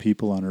 billion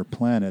people on our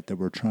planet that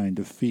we're trying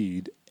to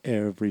feed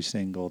every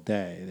single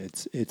day.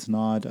 It's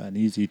not an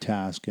easy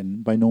task,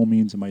 and by no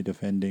means am I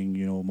defending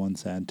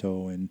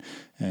Monsanto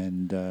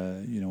and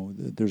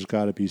there's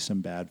got to be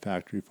some bad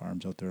factory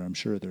farms out there. I'm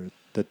sure there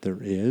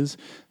is.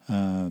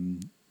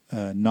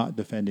 Not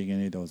defending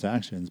any of those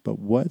actions, but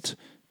what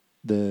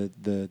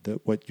the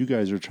what you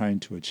guys are trying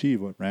to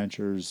achieve, what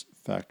ranchers,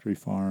 factory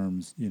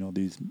farms,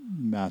 these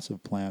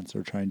massive plants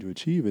are trying to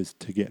achieve is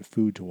to get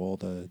food to all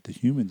the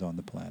humans on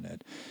the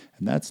planet.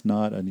 And that's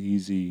not an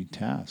easy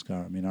task.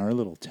 I mean, our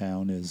little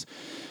town is,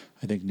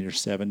 I think, near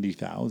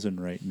 70,000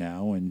 right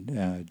now.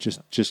 And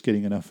just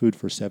getting enough food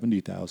for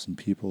 70,000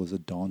 people is a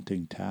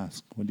daunting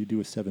task. What do you do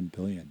with 7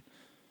 billion?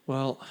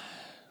 Well,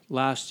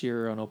 last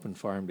year on Open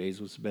Farm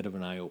Days was a bit of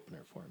an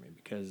eye-opener for me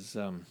because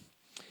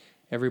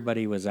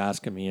everybody was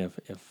asking me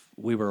if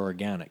we were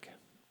organic.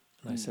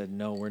 And I said,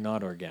 no, we're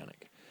not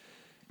organic.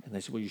 And they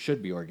said, well, you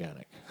should be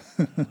organic.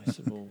 And I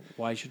said, well,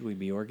 why should we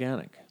be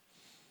organic?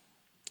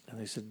 And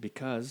they said,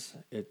 because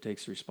it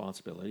takes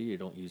responsibility. You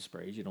don't use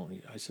sprays. You don't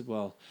need. I said,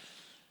 well,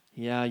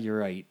 yeah, you're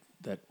right.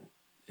 That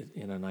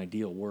in an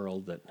ideal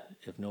world, that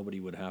if nobody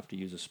would have to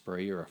use a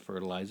spray or a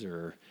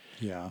fertilizer,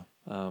 Yeah.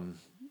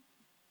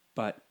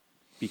 but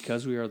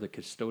because we are the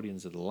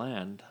custodians of the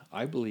land,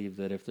 I believe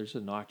that if there's a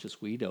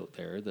noxious weed out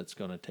there that's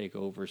going to take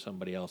over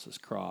somebody else's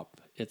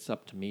crop, it's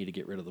up to me to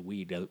get rid of the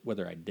weed,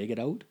 whether I dig it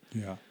out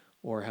Yeah.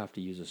 or have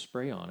to use a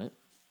spray on it.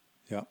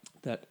 Yeah.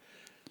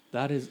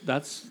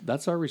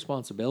 That's our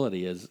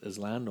responsibility as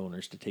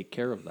landowners to take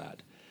care of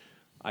that.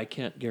 I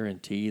can't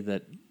guarantee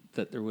that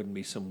there wouldn't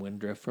be some wind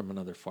drift from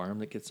another farm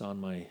that gets on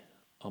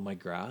my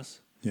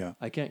grass. Yeah.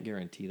 I can't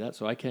guarantee that,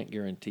 so I can't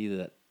guarantee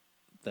that.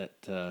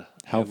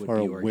 How it would far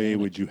be away organic.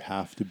 would you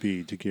have to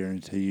be to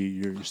guarantee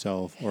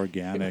yourself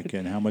organic,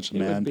 and how much It would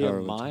be a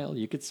manpower? mile.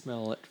 You could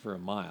smell it for a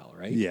mile,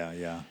 right? Yeah,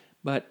 yeah,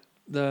 But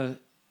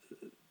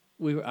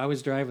I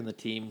was driving the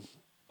team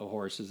of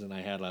horses, and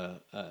I had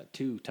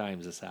 2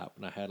 times this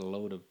happened. I had a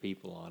load of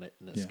people on it,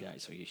 and this Yeah. guy.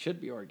 So you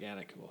should be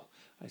organic. Well,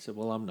 I said,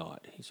 well, I'm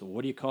not. He said,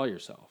 what do you call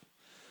yourself?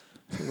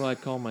 I said, well, I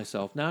call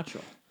myself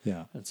natural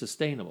yeah, and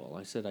sustainable.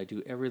 I said, I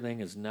do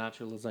everything as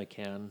natural as I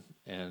can,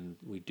 and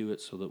we do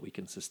it so that we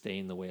can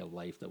sustain the way of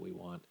life that we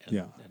want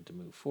and to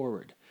move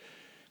forward.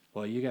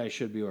 Well, you guys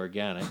should be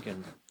organic,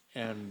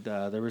 and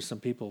there were some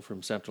people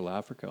from Central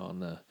Africa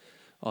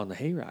on the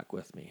hay rack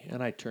with me,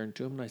 and I turned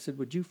to them and I said,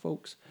 would you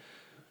folks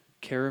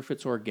care if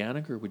it's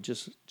organic, or would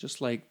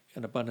just like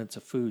an abundance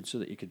of food so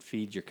that you could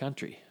feed your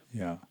country?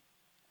 yeah.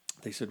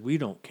 They said, we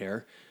don't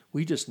care.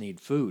 We just need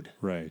food.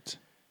 Right.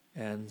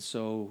 And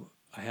so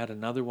I had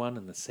another one,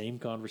 and the same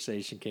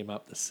conversation came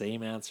up. The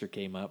same answer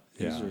came up.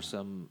 These Yeah. are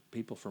some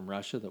people from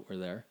Russia that were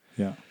there.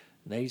 Yeah.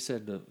 And they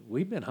said,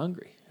 we've been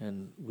hungry,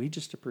 and we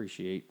just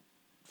appreciate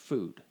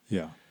food.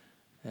 Yeah.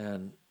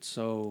 And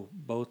so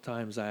both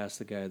times I asked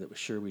the guy that was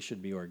sure we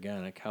should be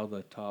organic how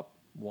the top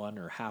 1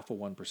 or half of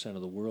 1%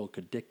 of the world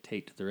could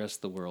dictate to the rest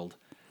of the world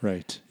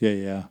Right. Yeah.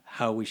 Yeah.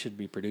 how we should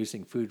be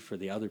producing food for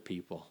the other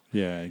people.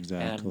 Yeah.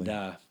 Exactly.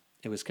 And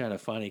it was kind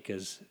of funny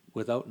because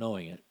without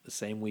knowing it, the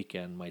same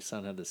weekend, my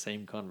son had the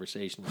same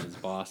conversation with his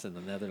boss in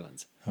the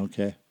Netherlands.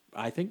 Okay.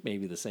 I think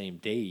maybe the same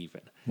day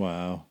even.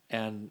 Wow.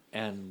 And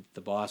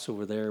the boss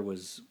over there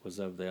was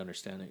of the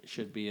understanding it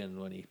should be.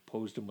 And when he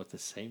posed him with the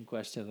same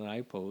question that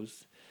I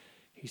posed,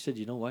 he said,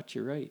 you know what,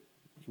 you're right.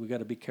 We got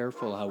to be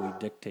careful how we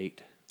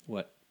dictate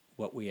what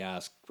we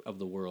ask of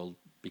the world,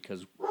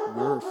 because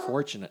we're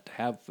fortunate to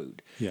have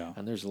food. Yeah.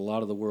 And there's a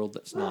lot of the world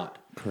that's not.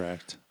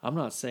 Correct. I'm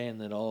not saying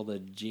that all the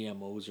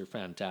GMOs are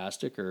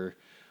fantastic or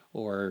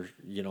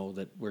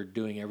that we're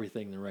doing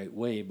everything the right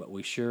way, but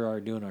we sure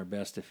are doing our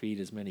best to feed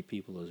as many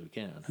people as we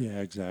can. Yeah.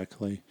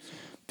 Exactly.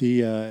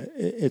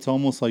 It's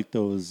almost like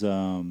those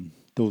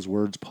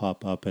words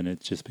pop up and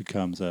it just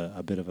becomes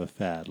a bit of a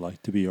fad,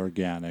 like to be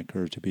organic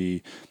or to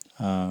be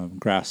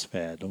grass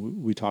fed.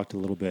 We talked a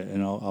little bit,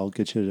 and I'll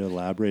get you to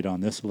elaborate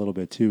on this a little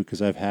bit too, because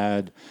I've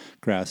had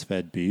grass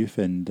fed beef,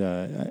 and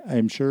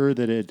I'm sure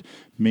that it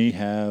may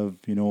have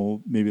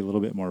maybe a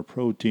little bit more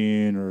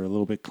protein or a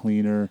little bit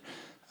cleaner,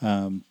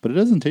 but it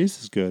doesn't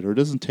taste as good, or it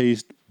doesn't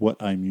taste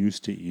what I'm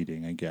used to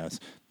eating, I guess.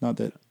 Not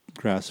that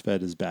grass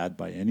fed is bad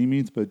by any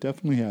means, but it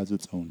definitely has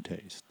its own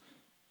taste.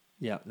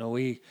 Yeah, no,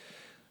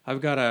 I've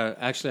got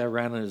I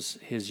ran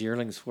his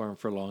yearlings for him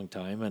for a long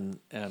time,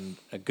 and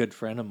a good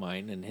friend of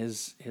mine and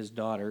his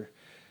daughter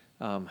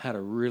had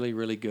a really,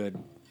 really good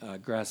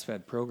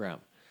grass-fed program.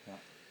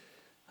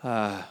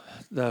 Yeah.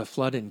 The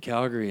flood in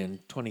Calgary in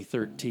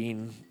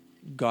 2013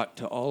 got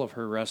to all of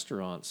her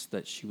restaurants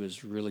that she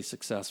was really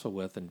successful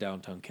with in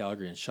downtown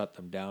Calgary and shut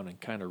them down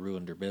and kind of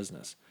ruined her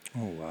business.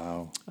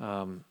 Oh,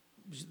 wow.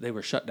 They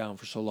were shut down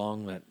for so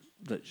long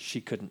that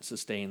she couldn't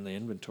sustain the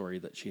inventory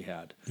that she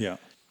had. Yeah.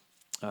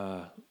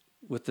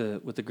 With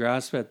the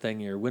grass-fed thing,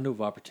 your window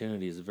of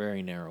opportunity is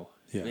very narrow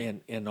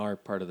in our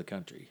part of the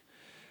country.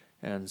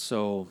 And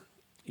so,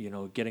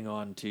 getting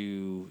on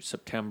to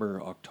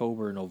September,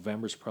 October,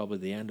 November is probably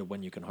the end of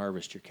when you can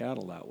harvest your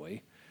cattle that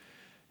way.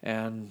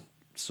 And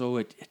so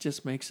it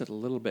just makes it a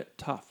little bit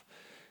tough.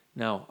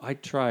 Now, I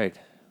tried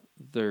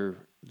their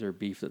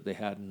beef that they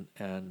had,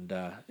 and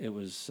it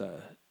was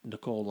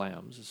Nicole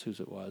Lambs is whose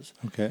it was.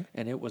 Okay.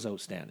 And it was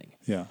outstanding.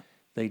 Yeah.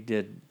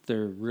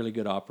 They're really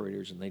good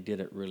operators, and they did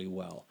it really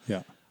well.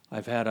 Yeah.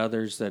 I've had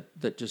others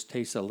that just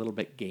taste a little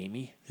bit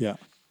gamey. Yeah.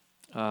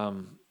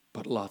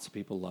 but lots of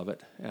people love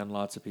it, and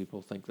lots of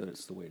people think that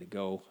it's the way to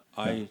go.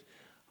 Yeah.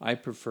 I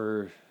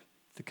prefer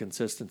the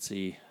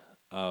consistency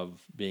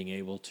of being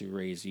able to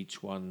raise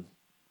each one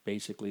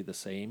basically the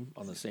same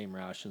on the same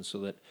ration, so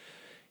that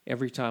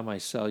every time I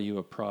sell you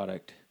a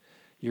product,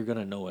 you're going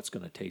to know it's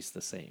going to taste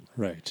the same.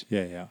 Right.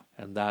 Yeah. Yeah.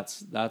 And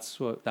that's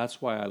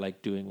why I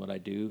like doing what I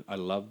do. I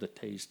love the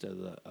taste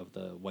of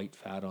the white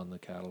fat on the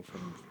cattle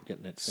from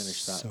getting it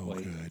finished that So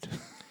way. good.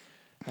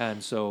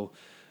 And so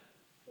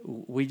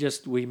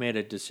we made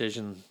a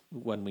decision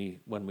when we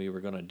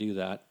were going to do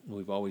that.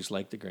 We've always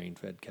liked the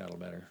grain-fed cattle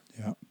better.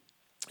 Yeah.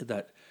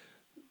 That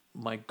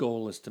my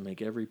goal is to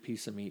make every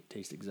piece of meat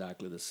taste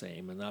exactly the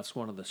same, and that's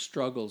one of the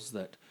struggles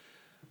that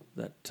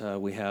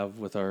we have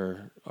with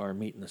our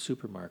meat in the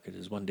supermarket.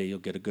 Is one day you'll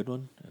get a good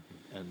one,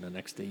 and the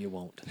next day you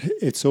won't.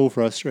 It's so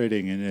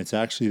frustrating, and it's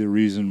actually the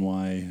reason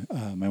why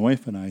my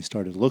wife and I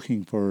started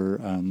looking for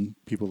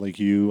people like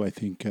you. I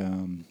think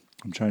I'm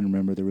trying to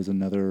remember, there was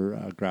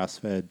another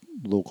grass-fed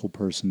local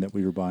person that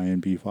we were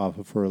buying beef off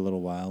of for a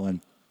little while,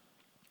 and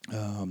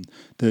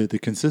the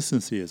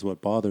consistency is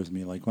what bothers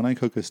me. Like when I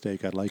cook a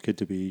steak, I'd like it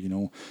to be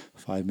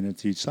 5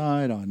 minutes each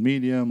side on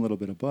medium, a little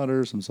bit of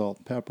butter, some salt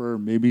and pepper,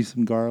 maybe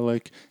some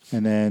garlic,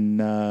 and then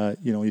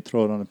you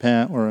throw it on a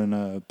pan or in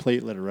a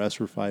plate, let it rest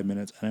for 5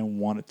 minutes. And I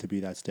want it to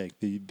be that steak.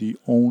 The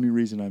only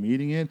reason I'm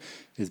eating it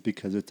is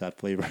because it's that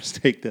flavor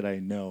steak that I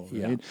know,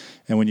 right? Yeah.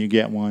 And when you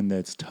get one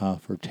that's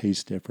tough or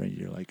tastes different,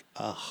 you're like,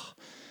 ugh.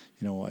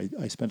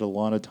 I spent a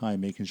lot of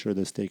time making sure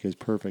the steak is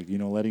perfect.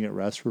 Letting it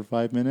rest for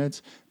 5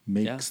 minutes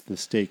makes the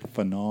steak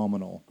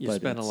phenomenal. You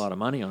spend a lot of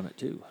money on it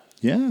too.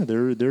 Yeah,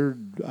 they're.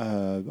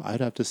 I'd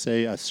have to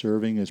say a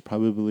serving is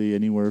probably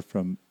anywhere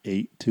from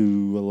 $8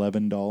 to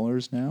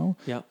 $11 now.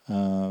 Yeah.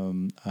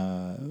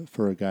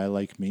 For a guy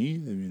like me, I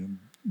mean,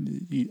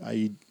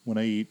 when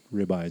I eat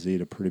ribeyes, I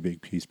eat a pretty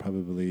big piece,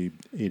 probably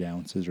 8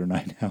 ounces or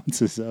 9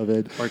 ounces of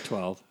it, Or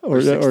 12,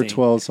 or 16.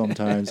 12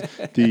 sometimes.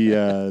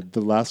 The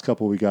last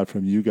couple we got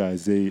from you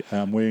guys,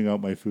 I'm weighing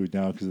out my food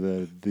now because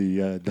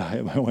the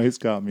diet my wife's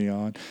got me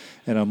on,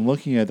 and I'm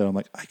looking at that. I'm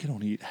like, I can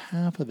only eat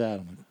half of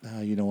that. I'm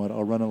like, you know what?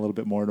 I'll run a little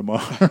bit more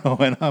tomorrow,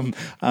 and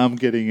I'm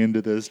getting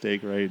into this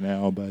steak right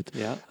now. But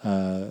Yeah.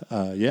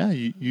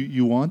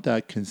 you want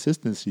that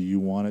consistency. You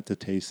want it to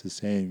taste the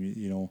same.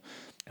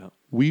 Yeah.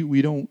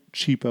 We don't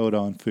cheap out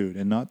on food,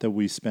 and not that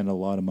we spend a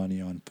lot of money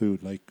on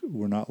food. Like,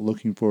 we're not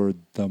looking for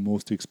the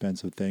most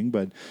expensive thing,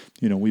 but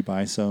we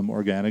buy some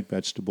organic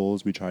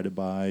vegetables. We try to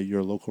buy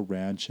your local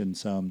ranch and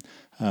some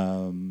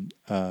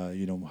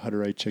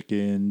Hutterite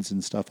chickens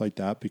and stuff like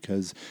that,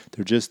 because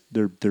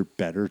they're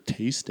better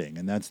tasting,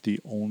 and that's the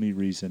only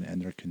reason.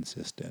 And they're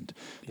consistent.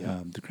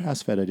 Yeah. The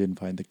grass fed, I didn't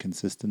find the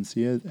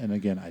consistency, and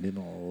again, I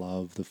didn't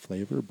love the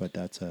flavor, but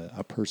that's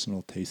a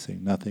personal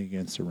tasting. Nothing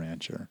against a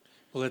rancher.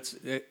 Well,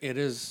 it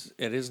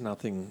is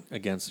nothing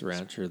against the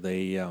rancher.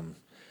 They are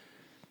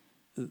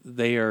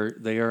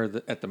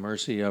at the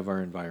mercy of our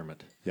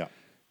environment. Yeah.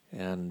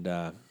 And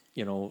I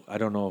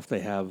don't know if they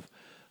have.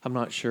 I'm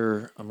not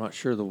sure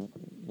the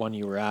one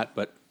you were at,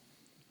 but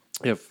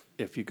if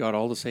you got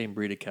all the same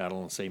breed of cattle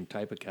and the same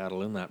type of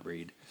cattle in that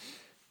breed,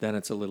 then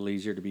it's a little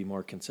easier to be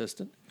more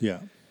consistent. Yeah.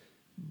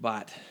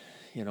 But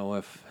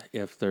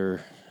if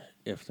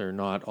they're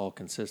not all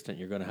consistent,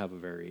 you're going to have a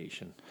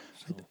variation.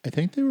 So. I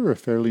think they were a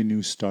fairly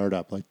new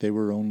startup. Like, they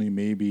were only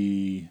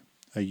maybe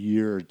a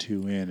year or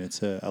two in.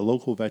 It's a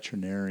local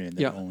veterinarian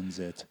that owns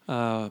it.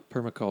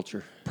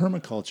 Permaculture.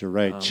 Permaculture,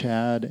 right.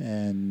 Chad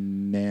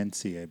and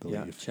Nancy, I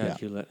believe. Yeah, Chad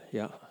Hewlett,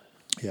 yeah.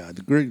 Yeah,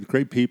 the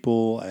great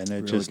people, and it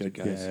Really just good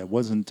guys. it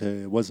wasn't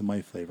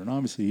my flavor. And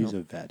obviously he's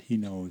a vet. He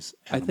knows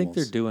animals. I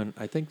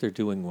think they're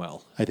doing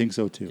well. I think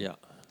so too. Yeah.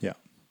 Yeah.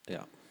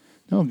 Yeah.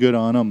 No, good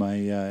on them.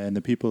 And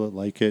the people that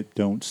like it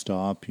don't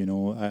stop.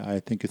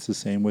 I think it's the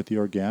same with the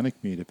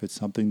organic meat. If it's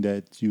something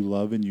that you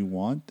love and you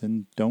want,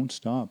 then don't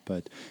stop.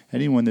 But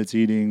anyone that's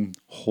eating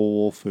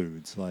whole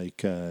foods,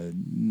 like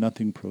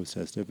nothing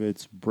processed, if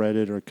it's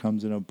breaded or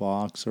comes in a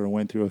box or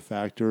went through a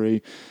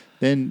factory,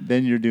 then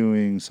you're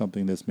doing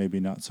something that's maybe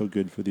not so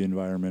good for the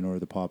environment or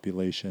the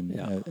population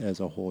as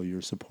a whole.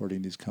 You're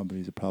supporting these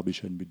companies that probably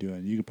shouldn't be doing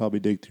it. You can probably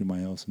dig through my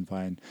house and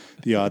find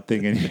the odd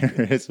thing in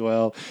here as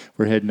well.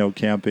 We're heading out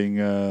camping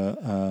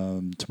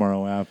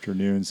tomorrow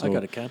afternoon. So I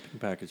got a camping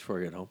package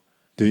for you at home.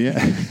 do you?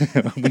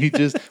 we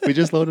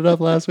just loaded up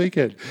last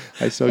weekend.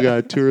 I still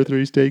got 2 or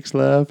 3 steaks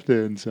left,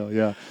 and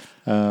so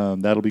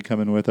that'll be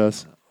coming with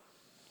us.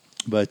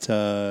 But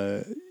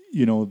as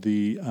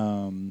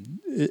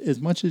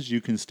much as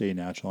you can stay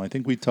natural, I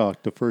think we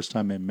talked the first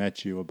time I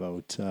met you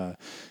about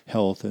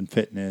health and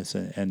fitness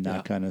and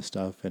that kind of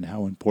stuff, and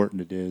how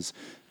important it is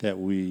that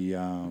we.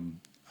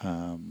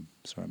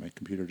 Sorry, my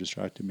computer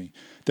distracted me.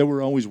 That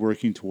we're always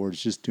working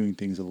towards just doing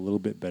things a little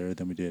bit better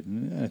than we did,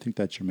 and I think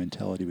that's your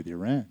mentality with your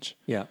ranch.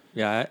 Yeah.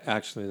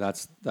 Actually,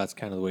 that's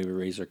kind of the way we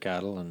raise our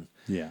cattle and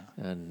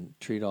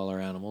treat all our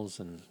animals,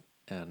 and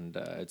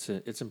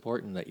it's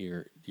important that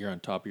you're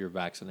on top of your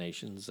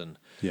vaccinations. And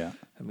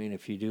I mean,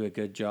 if you do a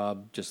good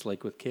job, just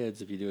like with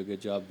kids, if you do a good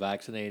job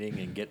vaccinating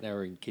and getting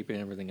and keeping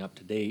everything up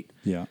to date,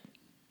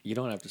 you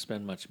don't have to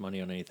spend much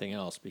money on anything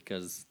else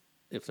because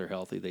if they're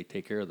healthy, they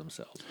take care of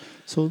themselves.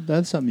 So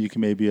that's something you can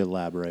maybe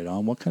elaborate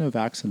on. What kind of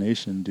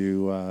vaccination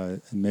do,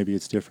 and maybe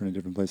it's different in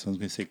different places, I was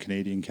going to say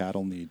Canadian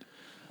cattle need?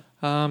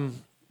 I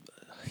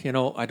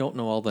don't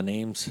know all the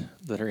names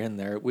that are in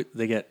there.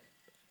 They get,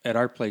 at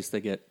our place, they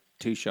get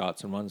 2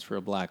 shots, and one's for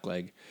a black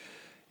leg.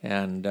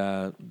 And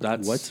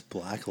that's... What's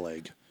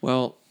blackleg?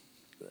 Well,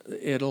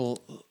 it'll...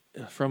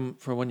 From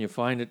when you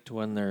find it to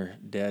when they're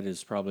dead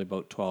is probably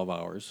about 12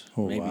 hours,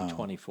 maybe wow.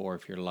 24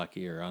 if you're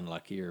lucky or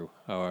unlucky or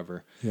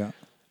however. Yeah.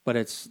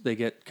 But they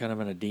get kind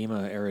of an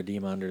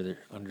erythema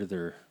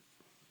under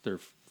their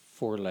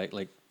foreleg,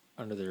 like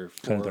under their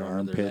Kind of forearm, their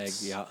under their leg,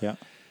 armpits. yeah.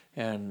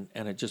 And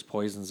it just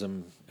poisons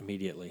them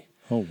immediately.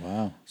 Oh,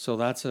 wow. So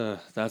that's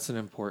an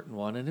important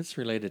one, and it's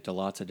related to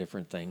lots of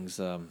different things.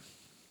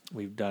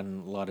 We've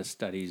done a lot of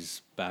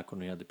studies back when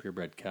we had the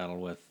purebred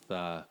cattle with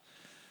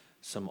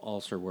some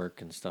ulcer work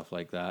and stuff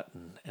like that,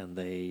 and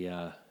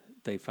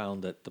they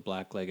found that the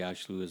blackleg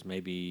actually was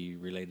maybe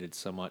related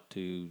somewhat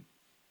to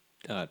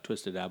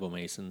twisted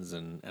abomasons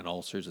and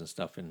ulcers and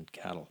stuff in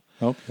cattle.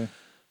 Okay.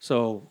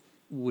 So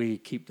we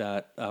keep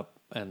that up,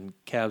 and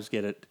calves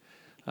get it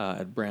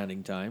at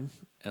branding time,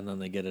 and then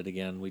they get it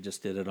again. We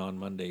just did it on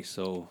Monday,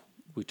 so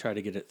we try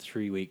to get it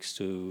 3 weeks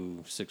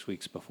to 6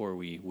 weeks before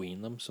we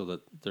wean them so that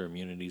their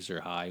immunities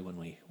are high when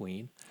we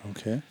wean.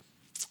 Okay.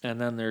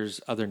 And then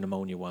there's other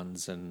pneumonia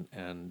ones, and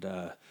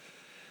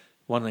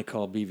one they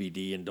call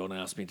BVD, and don't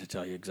ask me to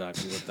tell you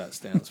exactly what that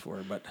stands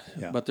for, but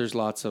Yeah. but there's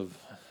lots of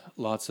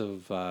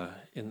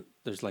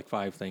there's like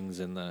 5 things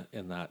in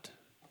that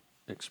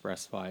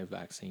Express 5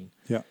 vaccine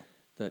Yeah.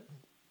 that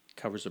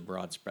covers a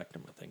broad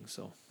spectrum of things.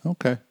 So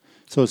Okay.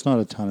 So it's not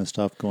a ton of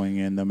stuff going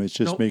in them. It's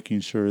just Nope. making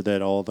sure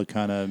that all the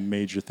kind of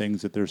major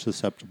things that they're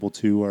susceptible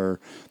to are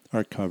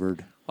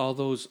covered. all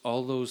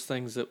those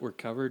things that were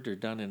covered are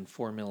done in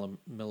 4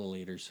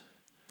 milliliters.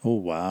 Oh,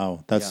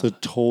 wow. That's Yeah. the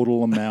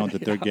total amount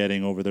that they're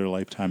getting over their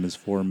lifetime is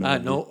 4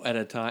 milliliters. No, at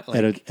a time,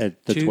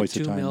 At the twice a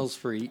two time. mils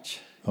for each.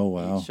 Oh,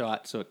 wow. Each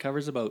shot, so it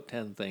covers about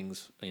 10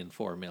 things in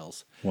 4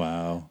 mils.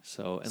 Wow.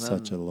 So and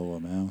Such then, a low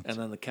amount. and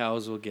then the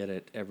cows will get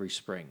it every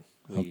spring.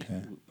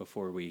 Okay.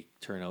 Before we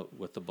turn out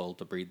with the bull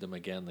to breed them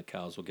again, the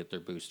cows will get their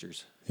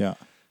boosters, Yeah.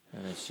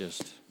 and it's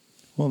just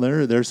Well,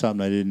 there's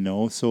something I didn't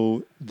know.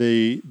 So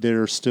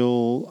they're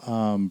still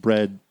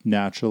bred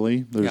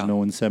naturally. There's Yeah.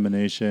 no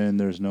insemination.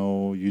 There's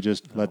no. You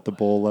just let the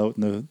bull out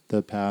in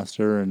the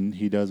pasture, and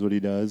he does what he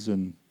does.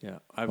 And yeah.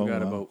 I've Oh,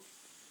 got wow. about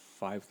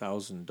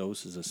 5,000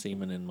 doses of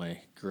semen in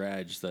my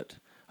garage that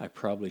I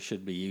probably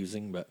should be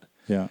using, but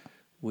yeah,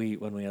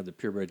 when we had the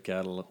purebred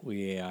cattle,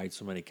 we AI'd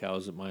so many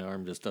cows that my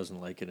arm just doesn't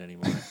like it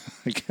anymore.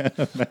 I can't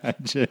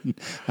imagine.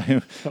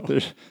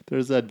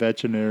 There's that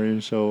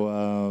veterinarian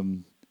show.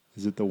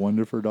 Is it the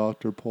Wonderful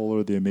Dr. Pol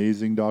or the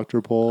Amazing Dr.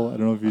 Pol? I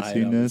don't know if you've I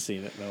seen haven't this.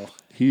 seen it, no.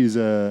 He's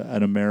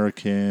an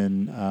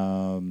American,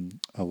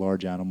 a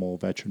large animal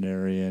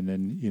veterinarian,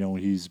 and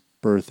he's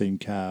birthing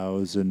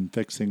cows and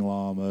fixing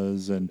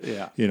llamas, and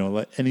Yeah.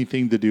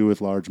 anything to do with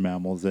large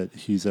mammals. That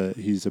he's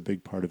a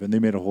big part of it. And they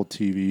made a whole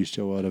TV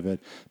show out of it.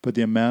 But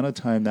the amount of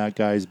time that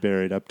guy's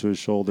buried up to his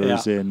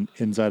shoulders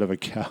inside of a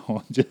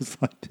cow,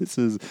 just like it's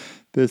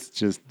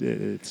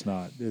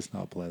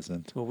not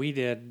pleasant. Well, we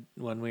did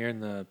when we were in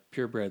the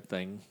purebred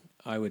thing.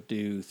 I would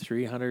do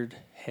 300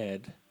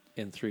 head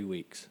in 3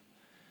 weeks,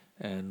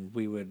 and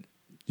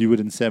You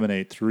would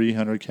inseminate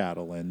 300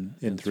 cattle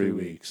in 3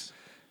 weeks.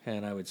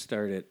 And I would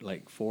start at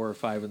like 4 or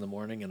 5 in the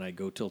morning, and I'd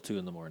go till 2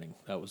 in the morning.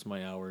 That was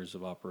my hours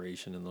of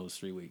operation in those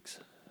 3 weeks.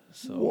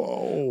 So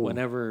Whoa.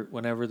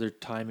 whenever their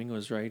timing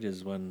was right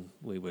is when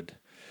we would.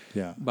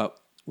 Yeah. But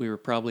we were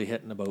probably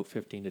hitting about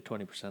 15 to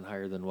 20%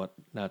 higher than what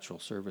natural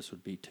service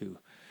would be too.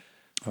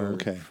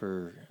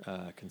 For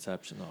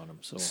conception on them.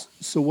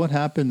 So what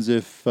happens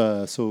if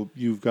so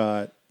you've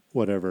got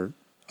whatever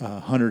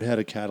 100 head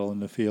of cattle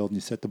in the field and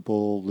you set the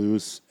bull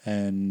loose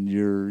and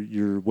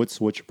what's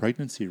your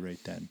pregnancy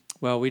rate then?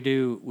 Well, we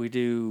do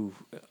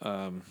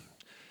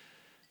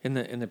in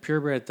the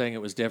purebred thing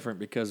it was different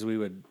because we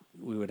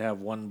would have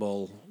one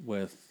bull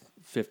with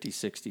 50,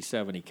 60,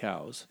 70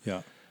 cows.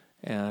 Yeah.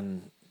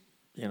 And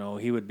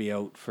he would be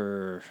out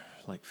for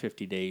like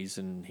 50 days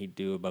and he'd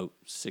do about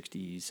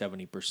 60,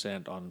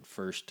 70% on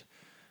first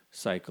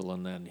cycle,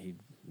 and then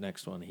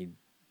next one he'd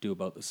do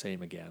about the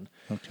same again.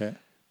 Okay.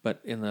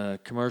 But in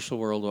the commercial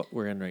world, what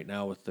we're in right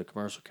now with the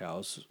commercial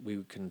cows,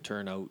 we can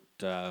turn out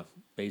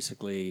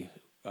basically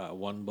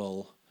one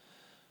bull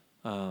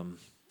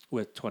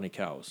with 20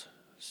 cows.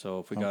 So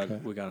if we got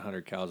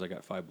 100 cows, I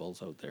got 5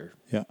 bulls out there.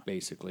 Yeah.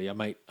 Basically, I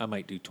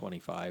might do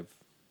 25,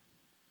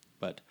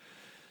 but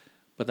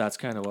that's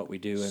kind of what we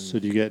do. And so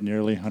do you get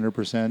nearly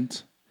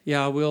 100%?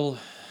 yeah, we'll.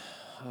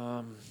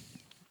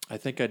 I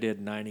think I did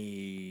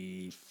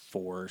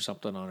 94 or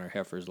something on our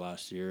heifers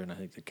last year, and I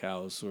think the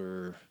cows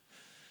were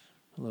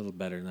a little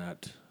better than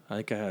that. I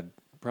think I had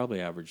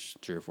probably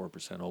averaged 3 or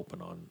 4%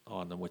 open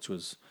on them, which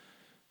was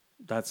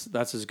that's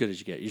as good as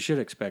you get. You should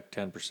expect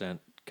 10%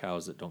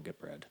 cows that don't get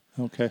bred.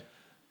 Okay.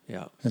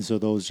 Yeah. And so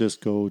those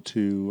just go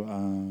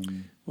to,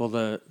 Well,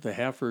 the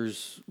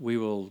heifers, we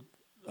will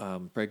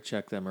brake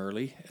check them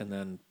early and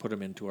then put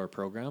them into our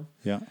program.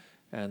 yeah.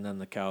 And then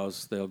the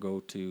cows, they'll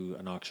go to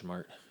an auction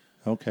mart.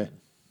 Okay.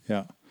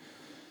 Yeah.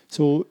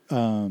 So,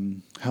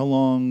 how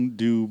long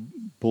do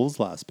bulls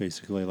last,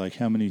 basically? Like,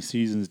 how many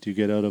seasons do you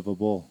get out of a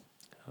bull?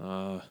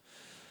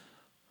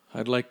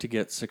 I'd like to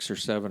get 6 or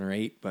 7 or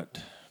 8,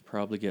 but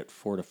probably get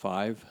 4 to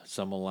 5.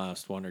 Some will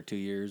last 1 or 2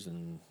 years,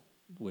 and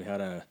we had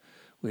a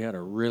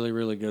really,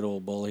 really good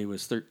old bull. He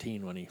was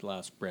 13 when he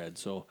last bred.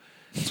 So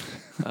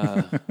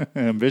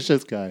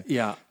Ambitious guy.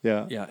 yeah,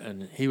 Yeah. yeah,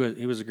 and he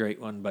was a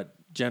great one. But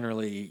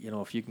generally,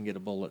 if you can get a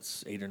bull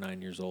that's 8 or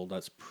 9 years old,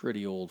 that's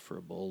pretty old for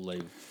a bull.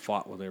 They've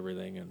fought with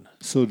everything, and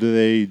So do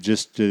they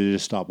just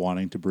stop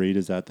wanting to breed?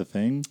 Is that the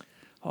thing?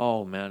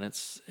 oh man,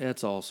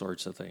 it's all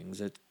sorts of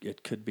things.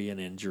 It could be an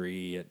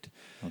injury.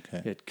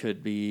 Okay. It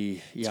could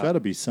be It's got to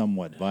be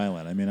somewhat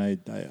violent. I mean,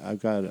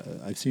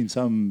 I've seen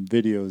some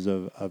videos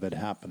of it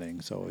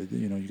happening. So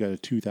you got a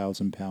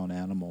 2,000-pound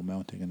animal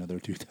mounting another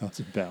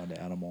 2,000-pound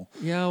animal.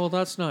 Yeah, well,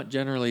 that's not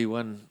generally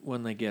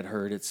when they get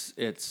hurt.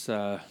 It's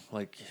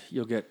like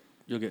you'll get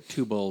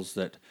 2 bulls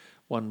that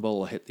one bull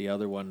will hit the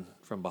other one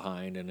from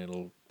behind, and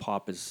it'll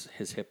pop his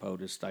hip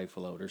out, his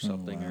stifle out, or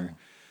something, or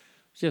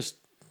just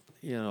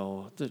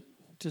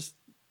just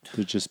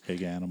They're just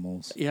big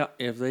animals. yeah.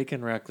 If they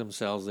can wreck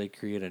themselves, they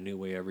create a new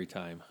way every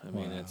time. I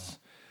mean, it's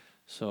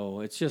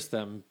just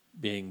them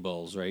being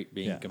bulls, right?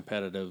 Being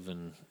competitive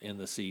and in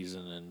the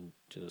season and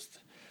just.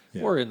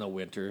 Yeah. Or in the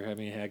winter. I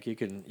mean, heck, you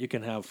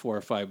can have 4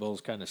 or 5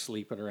 bulls kind of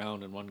sleeping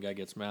around, and one guy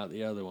gets mad at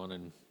the other one,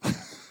 and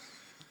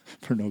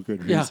For no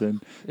good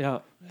reason. yeah.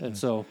 And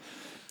so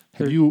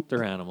Have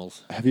they're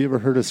animals. Have you ever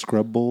heard of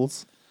scrub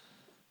bulls?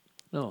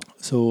 No.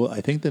 So I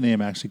think the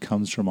name actually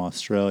comes from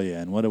Australia,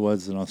 and what it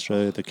was in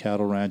Australia, the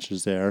cattle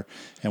ranches there,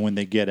 and when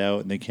they get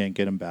out and they can't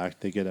get them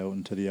back, they get out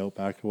into the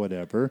outback or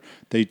whatever,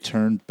 they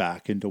turn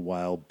back into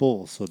wild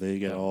bulls. So they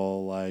get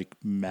all like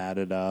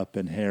matted up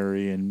and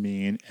hairy and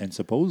mean, and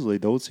supposedly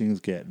those things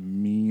get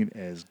mean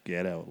as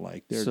get out.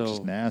 Like they're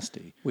just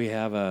nasty. We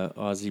have a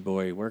Aussie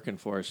boy working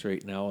for us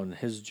right now, and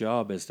his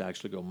job is to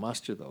actually go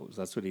muster those.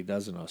 That's what he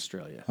does in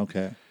Australia.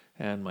 Okay.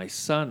 And my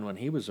son, when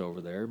he was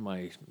over there,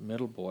 my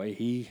middle boy,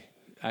 he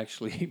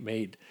actually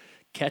made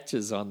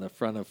catches on the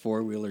front of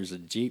 4-wheelers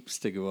and Jeeps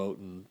to go out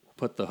and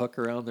put the hook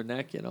around their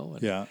neck,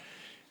 and, Yeah.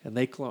 and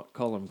they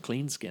call them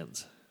clean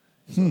skins.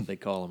 Is what they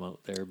call them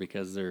out there,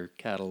 because they're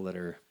cattle that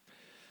are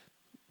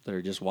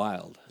just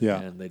wild.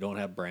 Yeah. And they don't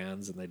have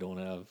brands, and they don't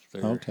have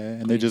their Okay.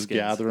 And they clean just skins.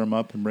 gather them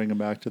up and bring them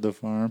back to the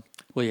farm.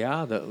 Well,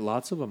 yeah,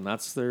 lots of them.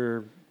 That's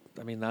the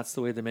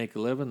way they make a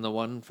living. The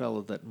one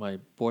fellow that my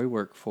boy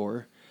worked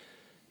for,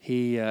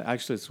 he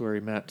actually, it's where he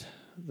met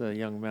the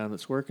young man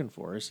that's working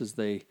for us. Is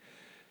he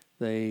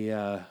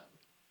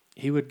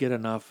would get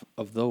enough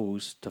of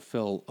those to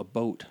fill a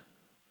boat.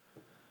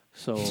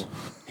 So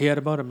he had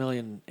about 1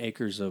 million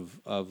acres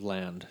of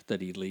land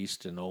that he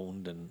leased and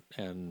owned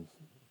and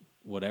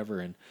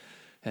whatever,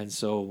 and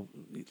so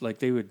like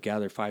they would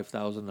gather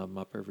 5,000 of them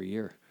up every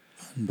year.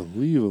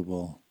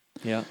 Unbelievable.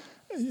 Yeah.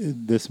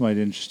 This might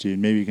interest you.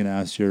 Maybe you can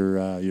ask your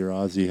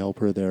Aussie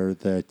helper there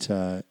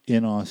that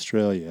in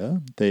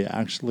Australia they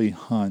actually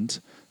hunt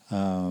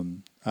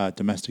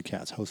domestic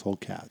cats, household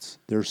cats.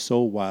 They're so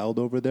wild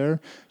over there.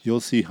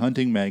 You'll see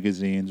hunting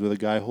magazines with a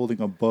guy holding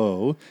a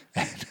bow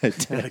and a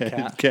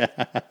dead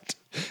cat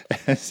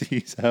as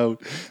he's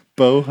out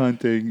bow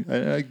hunting.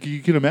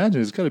 You can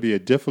imagine it's got to be a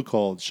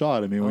difficult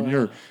shot. I mean,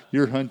 when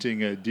you're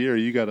hunting a deer,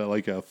 you got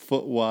a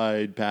foot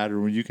wide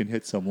pattern where you can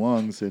hit some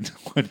lungs, and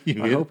when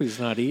you I hope he's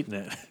not eating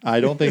it. I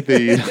don't think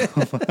they.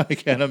 I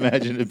can't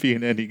imagine it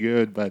being any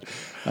good, but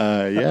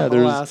I'll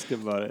there's ask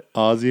him about it.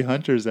 Aussie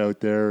hunters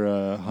out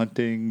there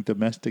hunting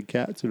domestic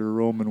cats that are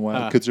roaming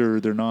wild because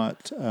they're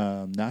not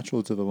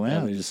natural to the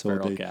land. They're just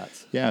feral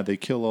cats. Yeah, they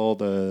kill all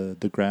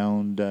the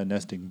ground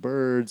nesting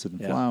birds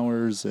and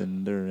flowers,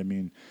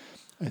 and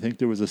I think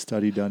there was a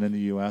study done in the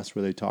U.S.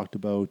 where they talked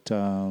about.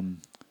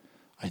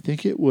 I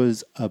think it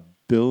was 1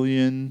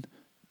 billion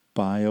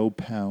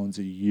biopounds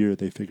a year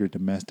they figured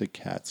domestic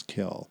cats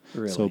kill.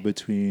 Really? So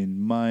between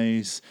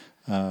mice,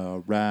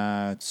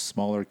 rats,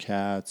 smaller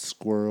cats,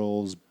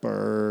 squirrels,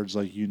 birds,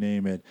 like you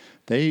name it,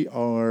 they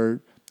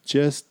are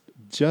just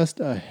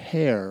a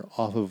hair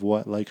off of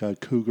what like a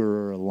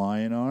cougar or a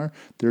lion are.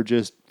 They're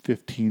just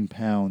 15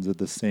 pounds of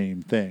the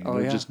same thing.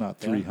 They're just not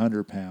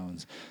 300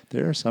 pounds.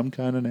 They're some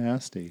kind of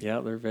nasty. Yeah,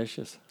 they're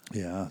vicious.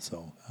 Yeah,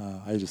 so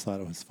I just thought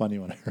it was funny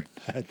when I heard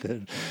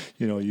that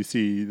you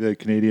see the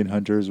Canadian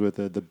hunters with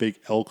the big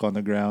elk on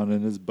the ground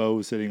and his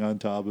bow sitting on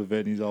top of it,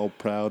 and he's all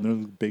proud, and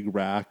there's a big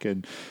rack,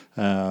 and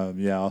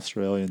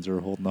Australians are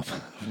holding up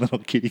a little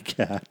kitty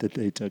cat that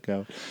they took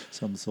out,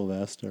 some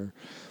Sylvester.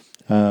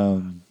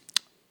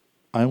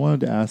 I wanted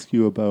to ask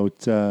you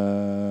about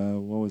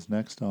what was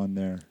next on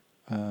there.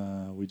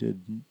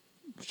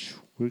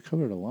 We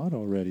covered a lot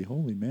already.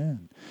 Holy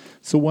man!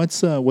 So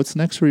what's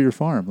next for your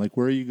farm? Like,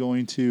 where are you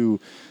going to?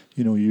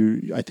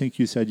 I think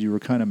you said you were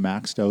kind of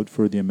maxed out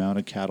for the amount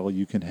of cattle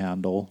you can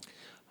handle.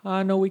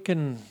 No, we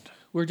can.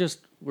 We're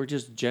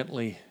just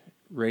gently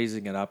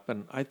raising it up,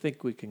 and I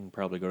think we can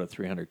probably go to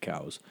 300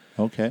 cows,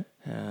 Okay.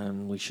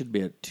 and we should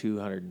be at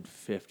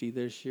 250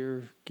 this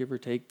year, give or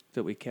take,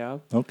 that we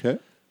calve. Okay.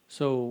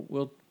 So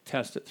we'll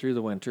test it through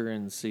the winter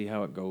and see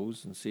how it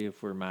goes, and see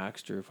if we're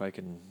maxed or if I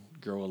can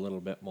grow a little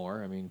bit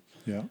more. I mean,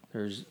 Yeah.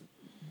 there's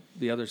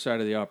the other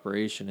side of the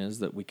operation is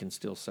that we can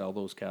still sell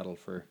those cattle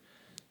for,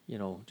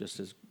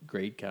 just as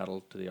grade cattle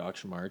to the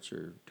auction marts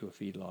or to a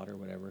feedlot or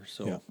whatever.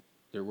 So Yeah.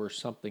 they're worth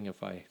something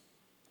if I.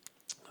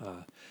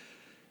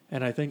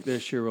 And I think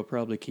this year we'll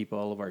probably keep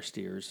all of our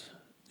steers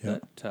Yeah.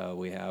 that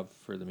we have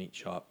for the meat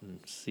shop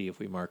and see if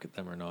we market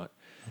them or not.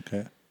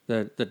 Okay.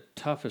 The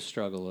toughest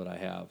struggle that I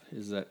have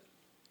is that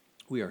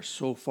we are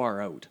so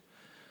far out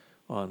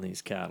on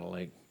these cattle.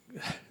 Like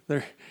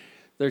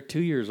they're 2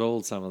 years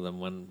old, some of them,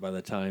 when by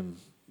the time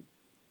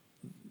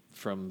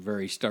from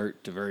very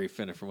start to very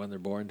finish, from when they're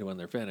born to when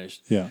they're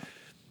finished. Yeah.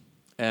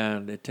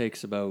 And it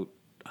takes about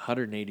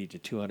 180 to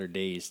 200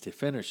 days to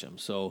finish them.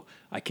 So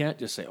I can't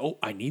just say, oh,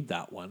 I need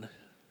that one.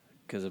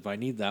 Because if I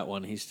need that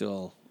one, he's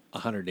still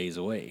 100 days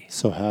away.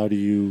 So how do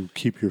you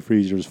keep your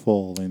freezers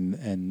full?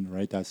 And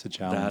right, that's the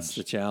challenge. That's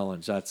the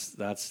challenge.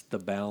 That's the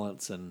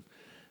balance. And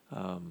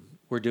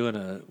we're doing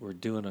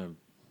an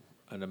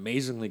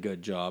amazingly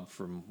good job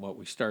from what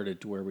we started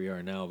to where we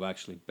are now of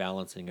actually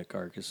balancing a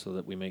carcass so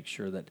that we make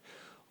sure that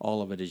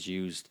all of it is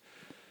used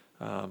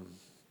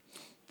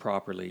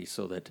properly,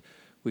 so that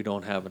we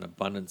don't have an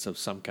abundance of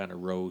some kind of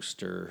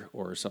roast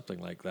or something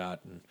like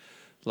that. And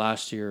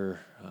last year,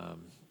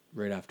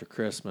 right after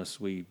Christmas,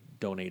 we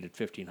donated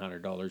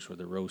 $1,500 worth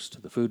of roast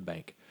to the food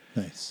bank.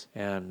 Nice.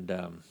 And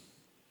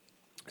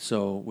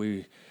so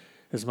we,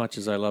 as much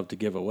as I love to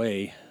give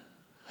away,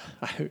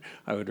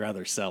 I would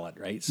rather sell it,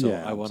 right? So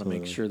Yeah, I want to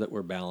make absolutely. sure that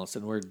we're balanced,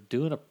 and we're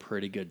doing a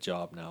pretty good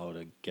job now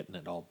to getting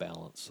it all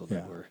balanced so that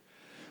Yeah. we're.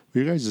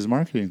 Well, your guys'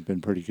 marketing's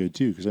been pretty good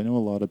too, because I know a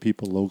lot of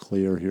people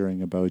locally are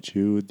hearing about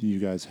you. You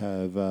guys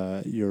have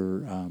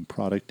your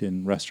product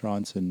in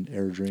restaurants in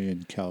Airdrie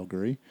and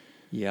Calgary.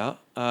 Yeah.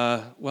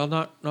 Well,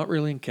 not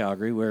really in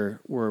Calgary. We're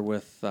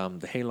with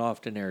the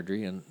Hayloft in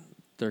Airdrie, and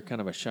they're kind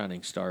of a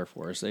shining star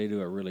for us. They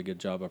do a really good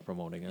job of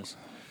promoting us.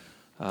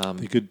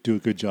 They could do a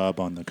good job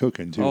on the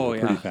cooking too. Oh, They're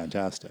pretty yeah.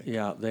 fantastic.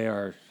 Yeah, they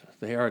are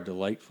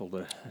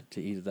delightful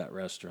to eat at that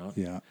restaurant.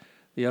 Yeah.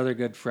 The other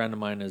good friend of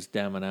mine is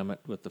Damon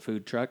Emmett with the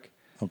food truck,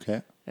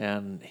 Okay.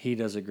 and he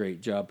does a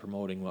great job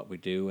promoting what we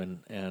do,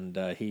 and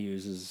he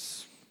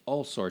uses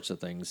all sorts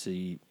of things.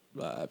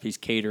 If he's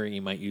catering,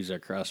 he might use our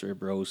cross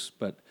rib roast,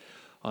 but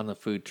on the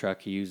food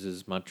truck, he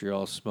uses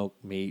Montreal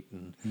smoked meat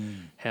and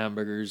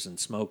hamburgers and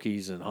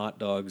smokies and hot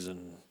dogs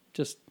and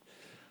just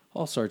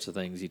all sorts of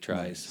things he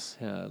tries.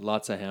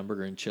 Lots of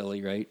hamburger and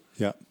chili, right?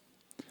 Yeah.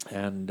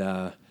 And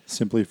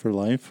Simply for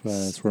Life.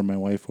 That's where my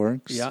wife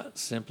works. yeah,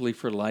 Simply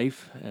for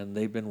Life, and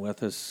they've been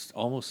with us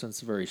almost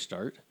since the very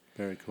start.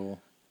 Very cool.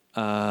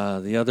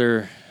 The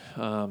other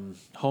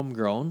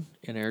Homegrown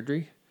in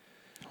Airdrie.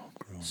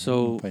 Homegrown. So- I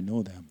don't know if I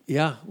know them.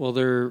 Yeah, well,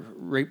 they're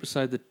right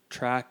beside the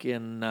track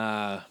in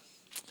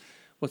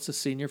what's the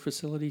senior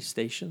facility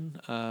station?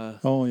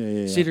 Oh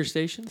yeah. Cedar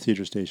Station.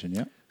 Cedar Station.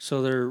 Yeah.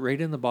 So they're right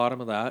in the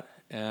bottom of that,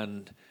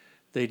 and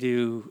they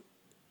do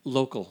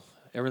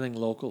everything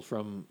local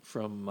from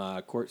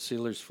quart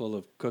sealers full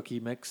of cookie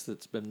mix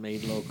that's been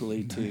made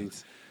locally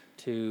Nice.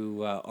 to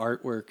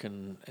artwork,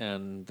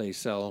 and they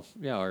sell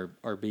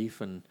our beef,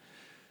 and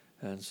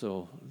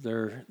so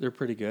they're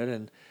pretty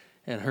good,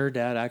 and her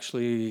dad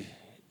actually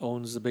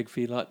owns the big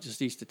feedlot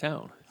just east of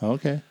town.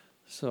 Okay.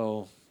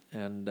 So,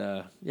 and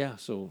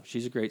so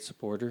she's a great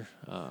supporter.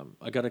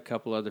 I got a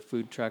couple other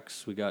food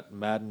trucks. We got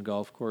Madden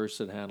Golf Course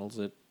that handles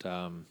it.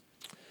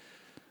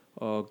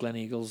 Glen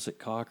Eagles at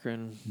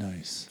Cochrane.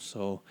 Nice.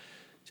 So,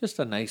 just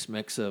a nice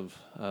mix of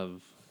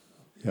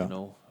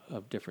Yeah.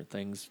 of different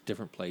things,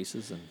 different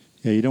places, and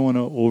Yeah, you don't want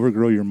to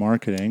overgrow your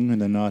marketing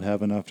and then not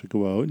have enough to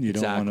go out. And you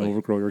don't want to Exactly.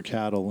 overgrow your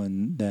cattle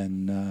and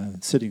then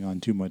sitting on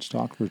too much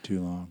stock for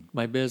too long.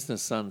 my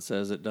business son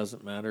says it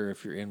doesn't matter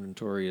if your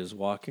inventory is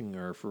walking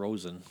or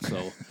frozen.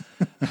 So,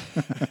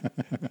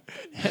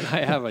 and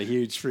I have a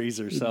huge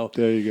freezer, so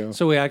There you go.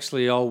 So we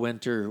actually all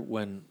winter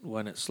when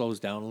it slows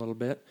down a little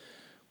bit,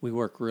 we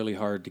work really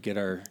hard to get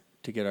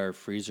our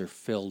freezer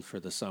filled for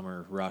the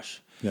summer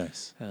rush.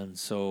 Nice. And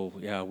so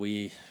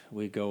we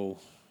go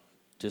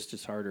just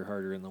as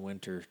harder in the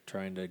winter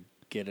trying to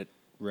get it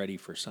ready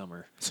for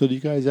summer. So do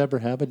you guys ever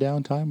have a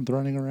downtime with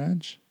running a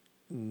ranch?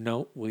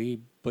 No,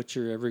 we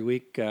butcher every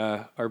week.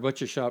 Our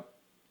butcher shop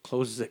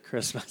closes at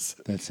Christmas,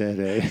 That's it,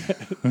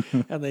 eh?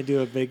 and they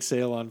do a big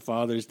sale on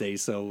Father's Day.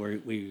 So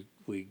we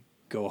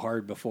go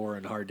hard before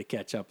and hard to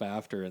catch up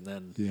after, and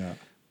then. Yeah.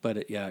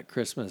 But at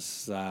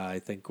Christmas, I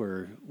think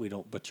we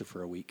don't butcher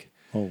for a week,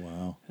 Oh,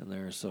 wow. and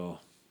there. So,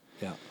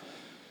 yeah,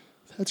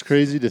 That's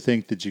crazy to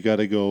think that you got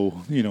to go,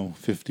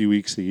 50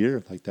 weeks a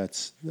year. Like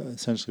that's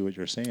essentially what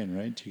you're saying,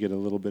 right? You get a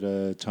little bit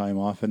of time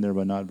off in there,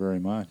 but not very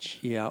much.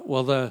 yeah.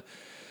 Well, the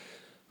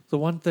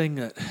one thing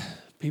that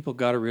people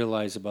got to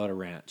realize about a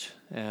ranch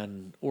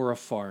or a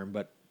farm,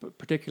 but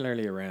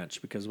particularly a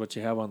ranch, because what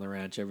you have on the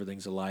ranch,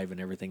 everything's alive and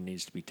everything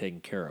needs to be taken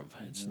care of.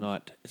 It's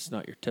not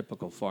your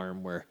typical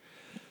farm where,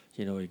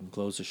 you know, you can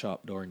close the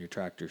shop door and your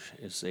tractor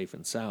is safe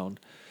and sound.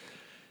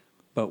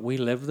 But we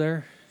live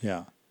there,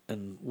 Yeah.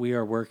 and we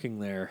are working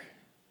there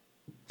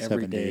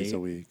every 7 day, days a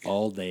week.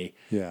 all day,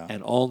 Yeah.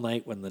 and all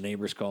night when the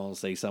neighbors call and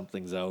say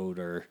something's out,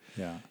 or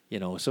Yeah. you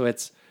know. So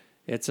it's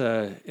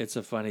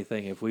a funny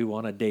thing. If we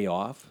want a day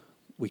off,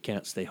 we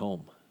can't stay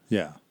home.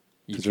 Yeah.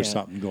 You Because there's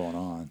can't- something going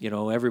on. You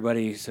know,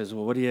 everybody says,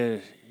 "Well, what are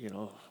you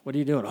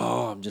doing?"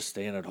 "Oh, I'm just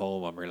staying at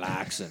home. I'm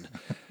relaxing."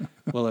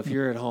 Well, if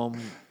you're at home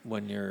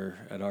when you're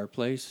at our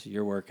place,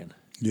 you're working.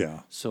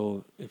 Yeah.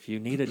 So if you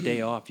need a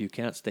day off, you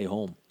can't stay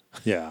home.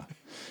 Yeah.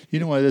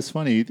 You know what? It's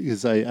funny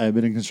because I've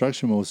been in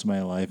construction most of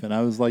my life, and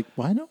I was like,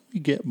 why don't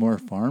we get more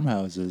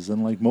farmhouses?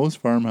 And like most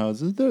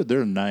farmhouses,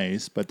 they're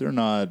nice, but they're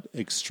not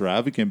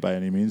extravagant by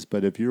any means.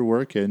 But if you're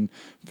working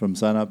from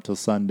sun up till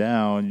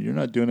sundown, you're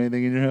not doing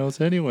anything in your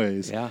house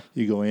anyways. Yeah.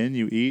 You go in,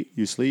 you eat,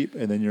 you sleep,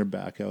 and then you're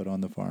back out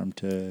on the farm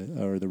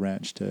or the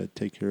ranch to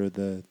take care of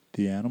the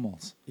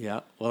animals.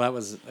 Yeah. Well, that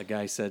was a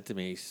guy said to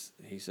me.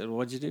 He said, well,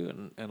 "What'd you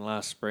do?" And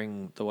last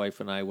spring, the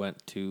wife and I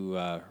went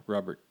to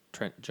Robert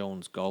Trent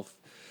Jones Golf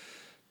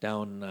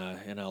down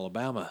in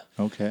Alabama.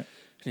 Okay. And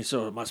he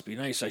said, "It must be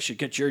nice. I should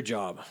get your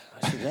job."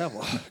 I said, "Yeah,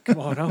 well, come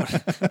on out.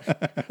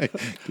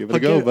 Give it a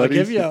go, buddy.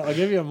 I'll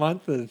give you a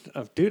month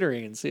of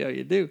tutoring and see how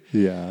you do."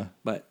 Yeah.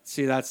 But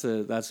see, that's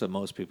what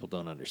most people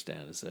don't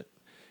understand, is that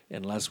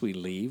unless we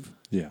leave,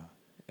 Yeah.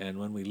 and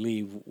when we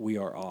leave, we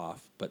are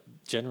off. But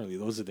generally,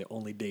 those are the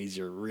only days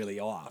you're really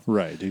off.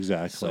 Right,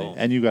 exactly. So-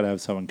 And you got to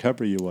have someone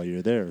cover you while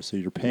you're there. So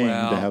you're paying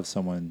Well, to have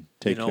someone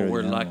take care of the we're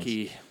animals.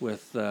 lucky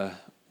with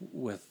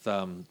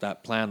that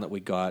plan that we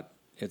got.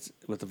 It's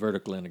with the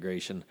vertical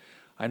integration.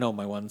 I know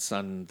my one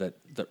son that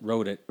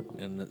wrote it,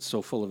 and it's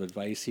so full of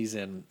advice. He's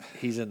in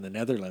the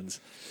Netherlands,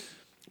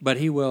 but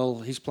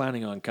he's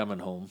planning on coming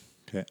home,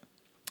 Okay.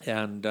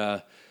 and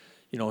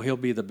he'll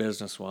be the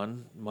business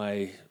one.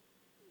 My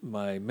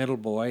middle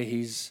boy,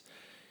 he's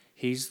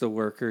the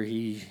worker.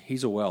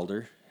 He's a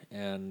welder,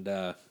 and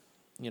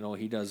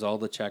he does all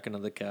the checking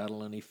of the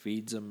cattle, and he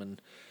feeds them, and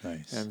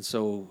Nice.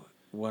 so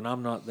when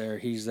I'm not there,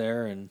 he's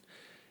there, and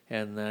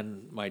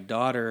then my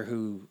daughter,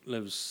 who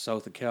lives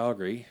south of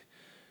Calgary,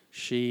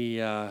 she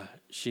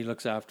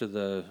looks after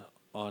the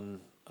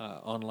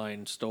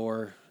online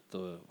store,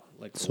 the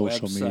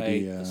Social website,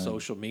 media. the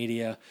social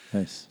media.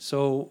 Nice.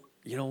 So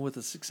with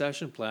the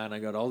succession plan, I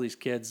got all these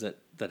kids that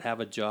have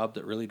a job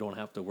that really don't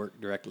have to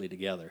work directly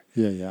together.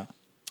 Yeah, yeah.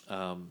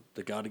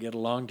 They got to get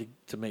along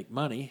to make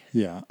money,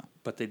 Yeah.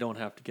 but they don't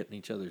have to get in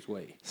each other's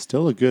way.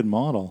 Still a good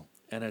model.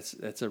 And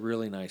it's a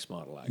really nice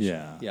model, actually.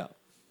 Yeah. Yeah.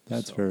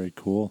 That's So- very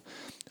cool.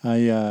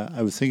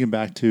 I was thinking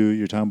back to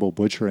your time about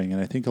butchering,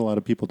 and I think a lot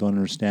of people don't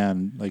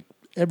understand, like,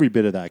 every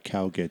bit of that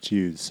cow gets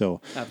used.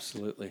 So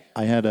Absolutely.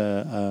 I had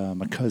a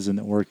cousin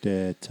that worked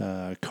at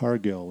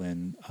Cargill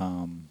in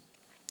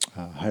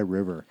High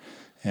River,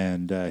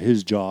 and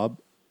his job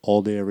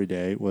all day, every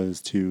day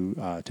was to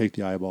take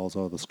the eyeballs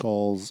out of the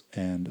skulls,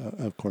 and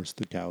of course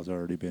the cow's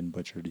already been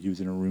butchered. He was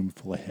in a room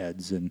full of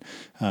heads, and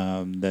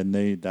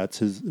then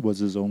was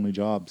his only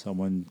job.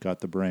 Someone got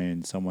the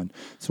brain. So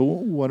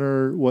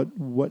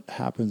what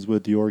happens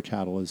with your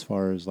cattle as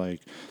far as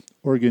like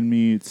organ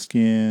meat,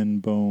 skin,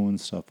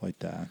 bones, stuff like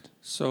that?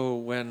 So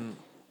when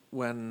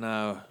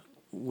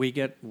we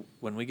get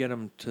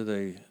them to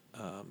the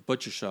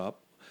butcher shop,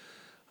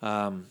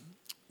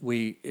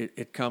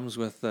 it comes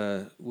with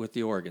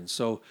the organs.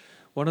 So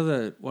one of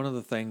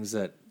the things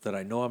that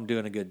I know I'm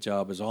doing a good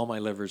job is all my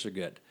livers are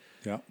good.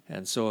 Yeah.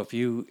 And so if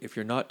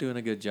you're not doing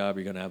a good job,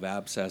 you're going to have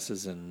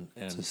abscesses and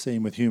It's the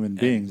same with human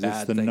beings. It's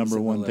bad the things number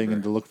in the one thing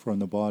liver. to look for in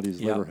the body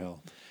is Yeah. liver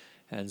health.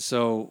 And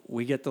so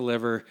we get the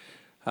liver,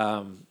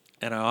 and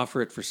I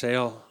offer it for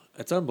sale.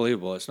 It's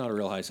unbelievable. It's not a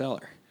real high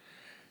seller.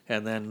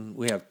 And then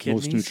we have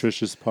kidneys. Most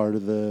nutritious part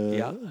of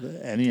Yeah.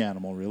 any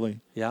animal, really.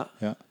 Yeah.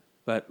 Yeah.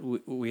 But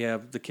we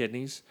have the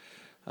kidneys,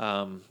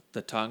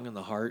 the tongue, and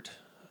the heart.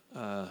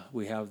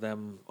 We have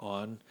them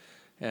on.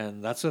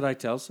 And that's what I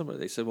tell somebody.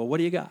 They said, "Well, what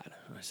do you got?"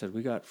 I said,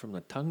 "We got from the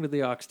tongue to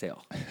the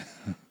oxtail."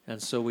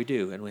 And so we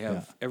do. And we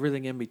have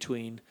everything in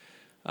between.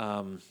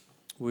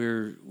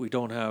 We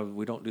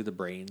don't do the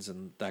brains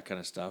and that kind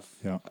of stuff.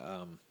 Yeah.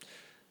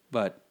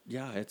 But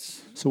yeah,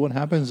 it's So what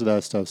happens to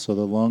that stuff? So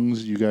the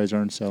lungs, you guys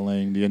aren't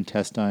selling. The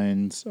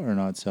intestines are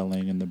not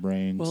selling, and the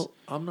brains. well,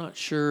 I'm not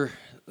sure.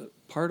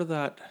 Part of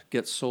that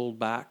gets sold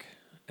back,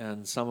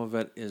 and some of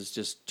it is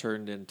just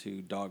turned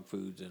into dog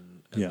foods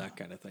and Yeah. that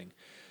kind of thing.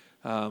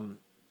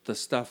 The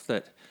stuff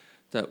that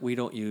we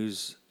don't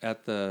use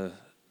at the,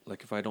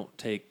 like if I don't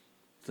take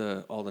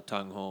all the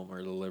tongue home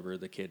or the liver,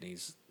 the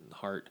kidneys, the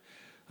heart,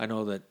 I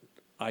know that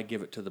I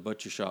give it to the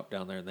butcher shop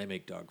down there and they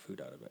make dog food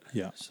out of it.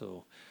 Yeah.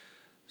 So,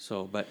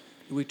 but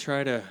I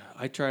try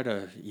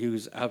to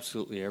use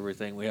absolutely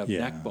everything. We have Yeah.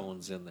 neck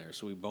bones in there,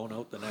 so we bone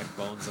out the neck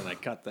bones and I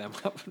cut them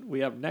up. We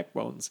have neck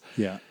bones.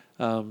 yeah.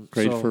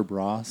 Great So- for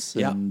broths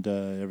Yeah. and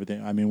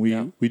everything. I mean, we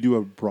Yeah. we do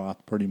a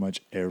broth pretty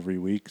much every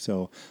week.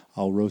 So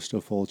I'll roast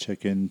a full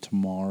chicken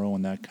tomorrow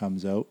when that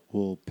comes out.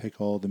 We'll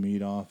pick all the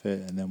meat off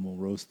it, and then we'll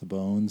roast the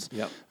bones.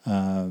 Yep.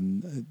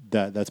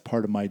 That's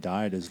part of my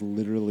diet. Is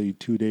literally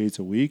 2 days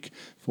a week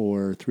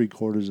for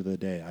 3/4 of the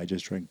day. I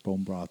just drink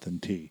bone broth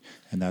and tea,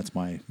 and that's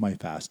my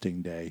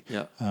fasting day.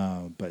 Yeah.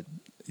 But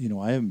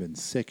I haven't been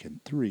sick in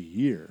 3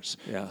 years.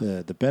 Yeah.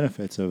 The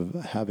benefits of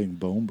having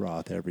bone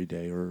broth every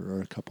day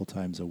or a couple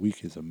times a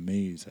week is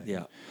amazing.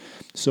 Yeah.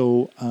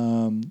 So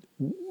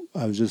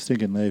I was just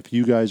thinking, like, if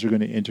you guys are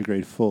going to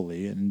integrate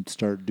fully and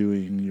start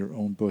doing your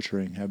own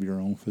butchering, have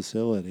your own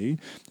facility,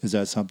 is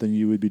that something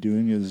you would be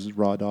doing? Is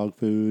raw dog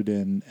food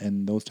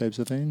and those types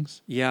of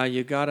things? Yeah,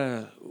 you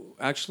gotta.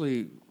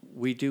 Actually,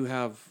 we do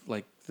have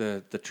like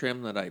the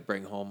trim that I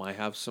bring home. I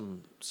have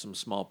some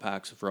small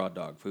packs of raw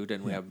dog food,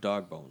 and we have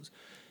dog bones.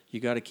 You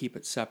got to keep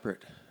it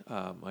separate.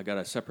 I got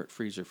a separate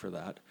freezer for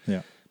that.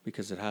 Yeah.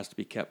 Because it has to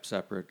be kept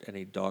separate.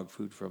 Any dog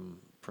food from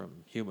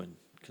human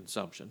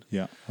consumption.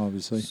 Yeah,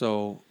 obviously.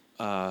 So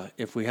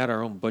if we had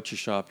our own butcher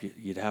shop,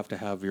 you'd have to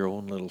have your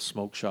own little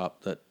smoke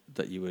shop that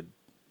you would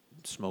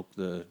smoke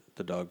the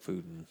dog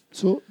food and.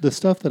 So the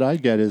stuff that I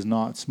get is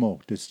not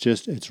smoked.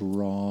 It's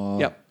raw.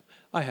 Yep,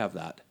 I have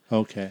that.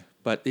 Okay.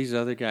 But these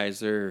other guys,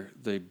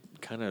 they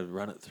kind of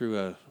run it through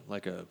a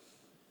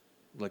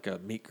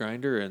meat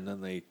grinder, and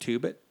then they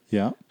tube it,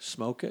 Yeah.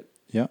 smoke it,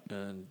 Yeah.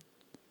 and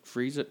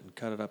freeze it and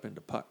cut it up into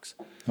pucks.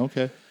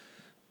 Okay.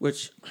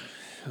 Which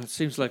it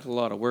seems like a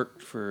lot of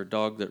work for a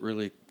dog that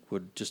really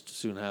would just as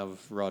soon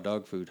have raw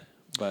dog food.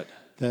 But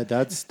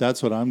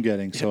That's what I'm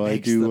getting. So I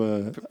makes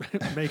do.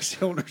 it makes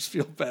the owners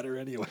feel better,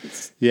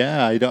 anyways.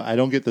 Yeah, I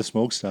don't get the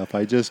smoke stuff.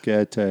 I just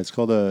get it's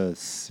called a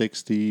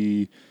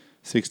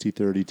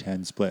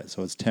 60/30/10 split.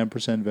 So it's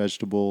 10%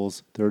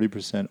 vegetables,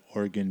 30%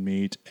 organ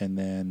meat, and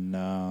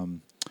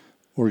then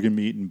organ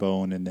meat and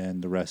bone, and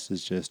then the rest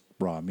is just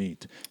raw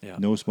meat. Yeah.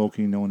 No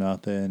smoking, no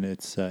nothing.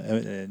 It's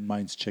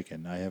mine's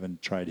chicken. I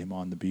haven't tried him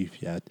on the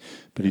beef yet,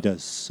 but he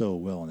does so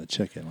well on the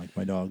chicken. Like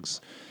my dog's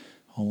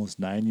almost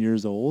 9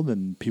 years old,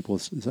 and people,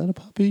 is that a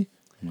puppy?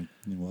 I'm like,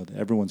 well,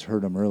 everyone's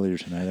heard him earlier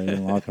tonight. I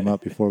didn't lock him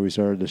up before we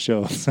started the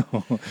show. So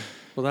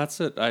Well,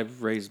 that's it.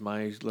 I've raised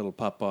my little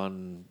pup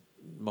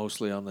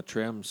mostly on the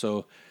trim,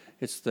 so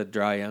it's the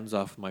dry ends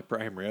off my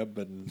prime rib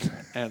and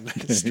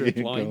strip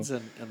you go. loins,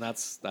 and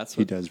that's what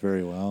he does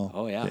very well.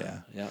 Oh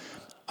yeah.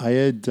 I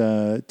had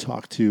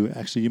talked to,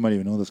 actually, you might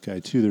even know this guy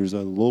too. There's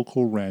a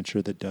local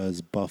rancher that does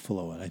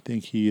buffalo, and I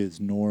think he is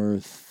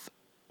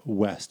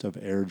northwest of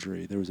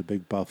Airdrie. There was a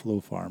big buffalo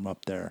farm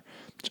up there.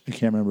 I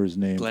can't remember his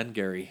name.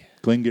 Glengarry.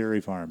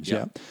 Glengarry Farms,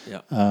 yeah.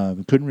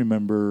 Couldn't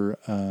remember.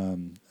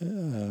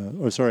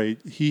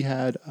 He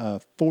had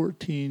a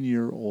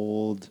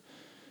 14-year-old,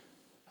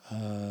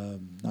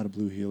 not a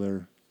blue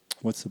heeler.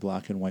 What's the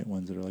black and white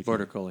ones that are like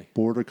Border Collie?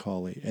 Border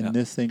Collie. And Yeah.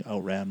 this thing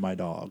outran my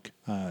dog.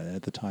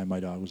 At the time, my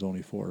dog was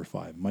only 4 or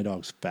 5. My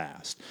dog's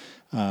fast.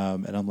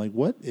 And I'm like,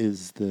 what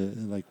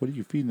are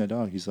you feeding the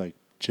dog? He's like,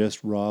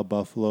 just raw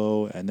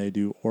buffalo, and they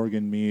do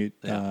organ meat,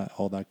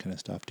 all that kind of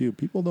stuff too.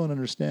 People don't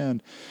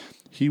understand.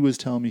 He was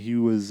telling me he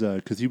was,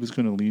 because he was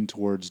going to lean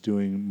towards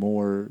doing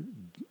more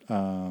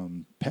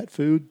pet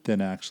food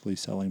than actually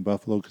selling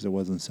buffalo because it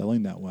wasn't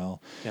selling that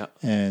well. Yeah.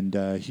 And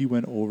he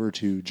went over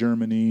to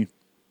Germany,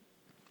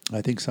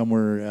 I think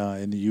somewhere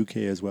in the UK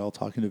as well,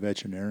 talking to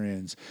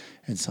veterinarians,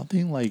 and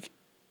something like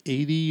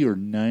 80 or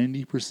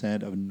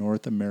 90% of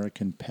North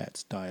American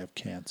pets die of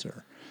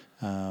cancer.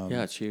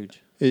 Yeah, it's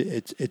huge.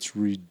 It's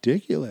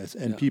ridiculous,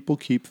 and people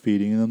keep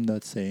feeding them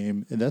that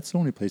same, and that's the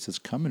only place it's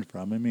coming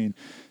from. I mean,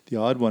 the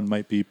odd one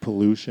might be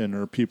pollution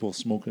or people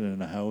smoking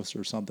in a house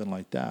or something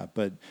like that,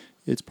 but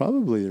it's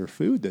probably their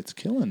food that's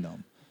killing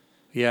them.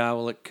 Yeah,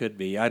 well, it could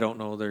be. I don't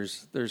know.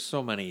 There's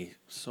so many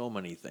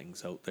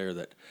things out there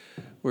that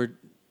we're.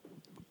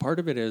 Part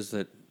of it is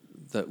that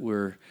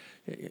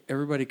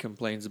everybody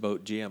complains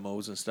about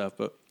GMOs and stuff,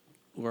 but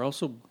we're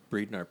also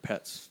breeding our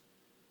pets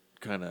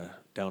kind of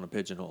down a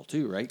pigeonhole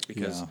too, right?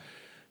 Because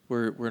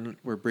we're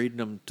breeding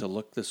them to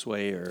look this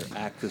way or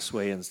act this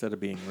way instead of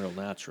being real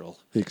natural.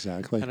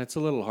 Exactly. And it's a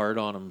little hard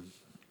on them,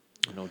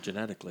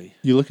 genetically.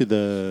 You look at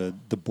the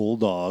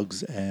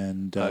bulldogs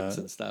and Bugs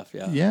and stuff,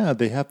 yeah,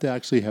 they have to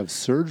actually have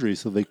surgery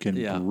so they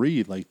can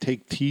breed, like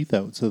take teeth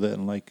out. So that,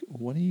 like,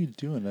 what are you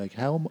doing? Like,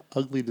 how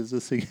ugly does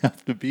this thing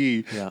have to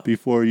be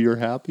before you're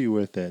happy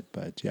with it?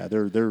 But yeah,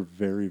 they're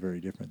very,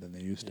 very different than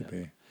they used to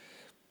be.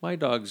 My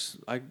dogs,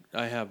 I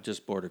have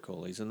just Border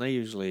Collies, and they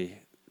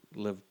usually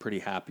live pretty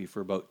happy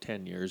for about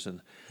 10 years, and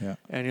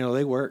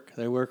they work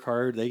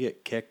hard, they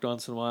get kicked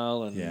once in a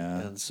while,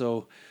 and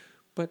so,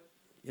 but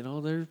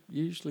they're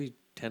usually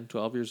 10,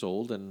 12 years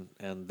old, and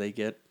they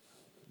get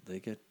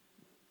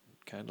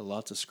kind of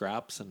lots of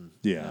scraps, and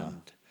this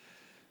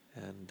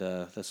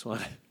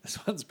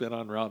one's been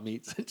on raw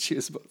meat since she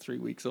was about 3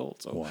 weeks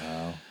old. So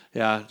wow,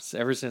 yeah, it's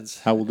ever since.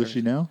 How old is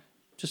she now?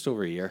 Just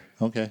over a year.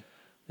 Okay.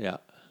 Yeah.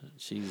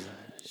 She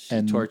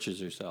And tortures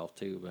herself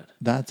too, but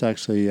that's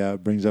actually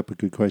brings up a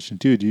good question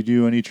too. Do you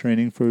do any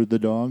training for the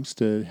dogs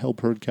to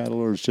help herd cattle,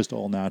 or is just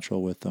all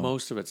natural with them?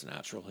 most of it's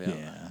natural. Yeah.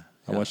 Yeah.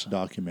 I Yeah. watched a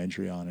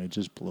documentary on it. It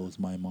just blows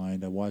my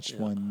mind. I watched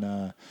Yeah.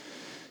 one,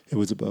 it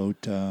was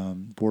about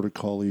border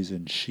collies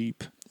and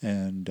sheep.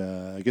 And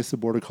I guess the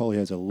border collie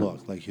has a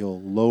look. Like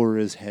he'll lower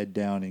his head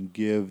down and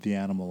give the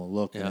animal a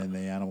look. Yeah. And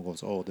then the animal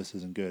goes, oh, this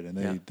isn't good. And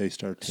Yeah. they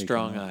start taking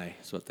Strong off. eye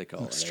is what they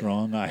call it.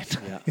 Strong eye.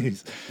 Yeah.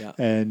 Nice. Yeah.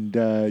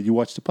 And you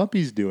watch the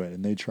puppies do it,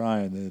 and they try,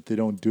 and if they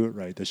don't do it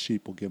right, the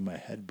sheep will give them a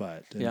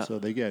headbutt. And Yeah. so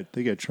they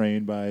get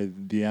trained by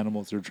the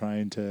animals they're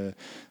trying to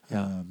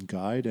Yeah.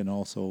 guide, and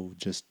also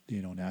just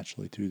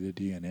naturally through the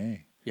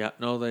DNA. Yeah,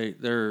 no,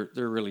 they're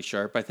really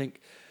sharp. I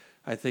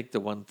think the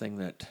one thing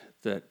that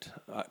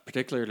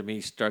particular to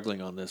me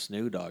struggling on this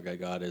new dog I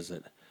got is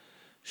that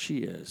she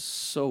is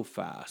so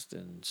fast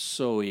and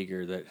so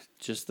eager that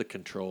just the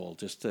control,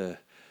 just to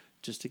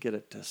get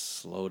it to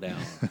slow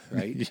down,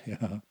 right?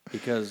 Yeah.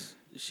 Because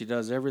she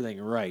does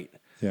everything right,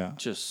 Yeah.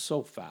 just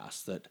so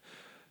fast that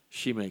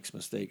she makes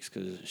mistakes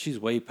because she's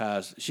way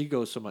past. She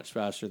goes so much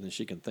faster than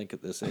she can think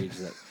at this age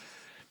that.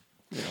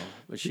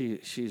 But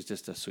she's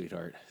just a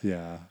sweetheart.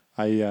 Yeah.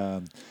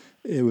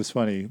 It was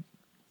funny.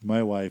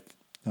 My wife,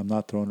 I'm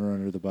not throwing her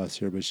under the bus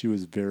here, but she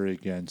was very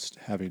against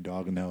having a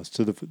dog in the house.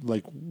 So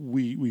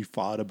we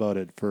fought about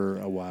it for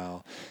a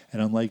while,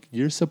 and I'm like,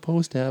 you're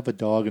supposed to have a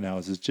dog in the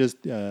house. It's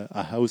just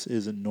a house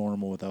isn't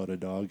normal without a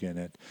dog in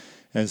it.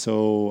 And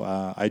so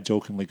I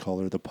jokingly call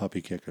her the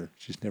puppy kicker.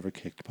 She's never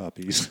kicked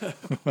puppies.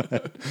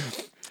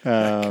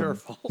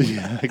 Careful.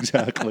 Yeah,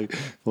 exactly.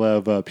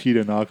 We'll have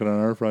PETA knocking on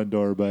our front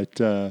door, but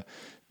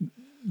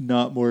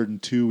not more than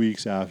 2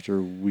 weeks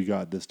after we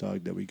got this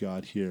dog that we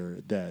got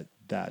here,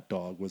 that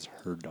dog was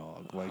her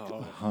dog, like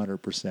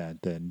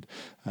 100%.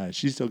 And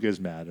she still gets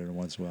mad at her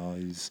once in a while.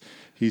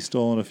 He's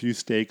stolen a few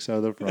steaks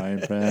out of the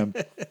frying pan,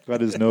 got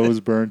his nose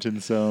burnt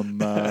in some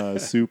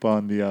soup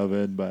on the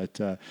oven,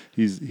 but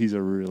he's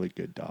a really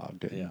good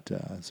dog.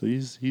 And so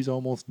he's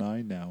almost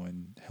 9 now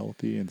and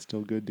healthy and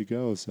still good to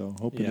go. So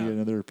hoping to get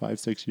another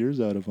 5-6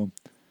 years out of him.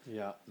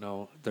 Yeah,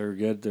 no, they're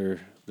good.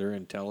 They're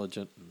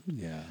intelligent.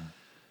 Yeah.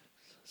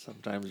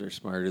 Sometimes they're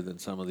smarter than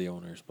some of the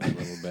owners by a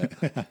little bit.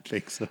 I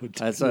think so too.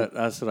 That's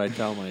what I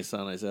tell my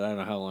son. I said, I don't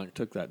know how long it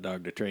took that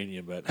dog to train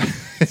you, but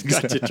it's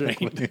got you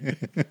trained.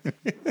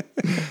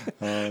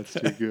 Oh, that's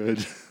too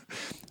good.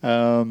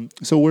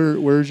 So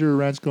where's your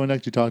ranch going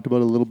next? You talked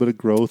about a little bit of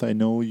growth. I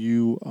know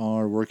you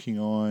are working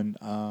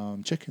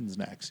on chickens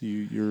next.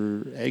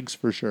 Your eggs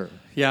for sure.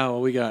 Yeah, well,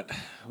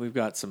 we've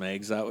got some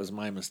eggs. That was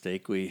my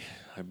mistake.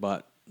 I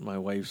bought my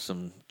wife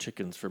some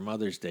chickens for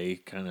Mother's Day.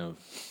 Kind of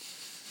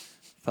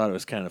thought it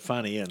was kind of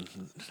funny, and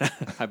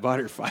I bought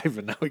her 5,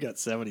 and now we got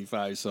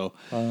 75. So,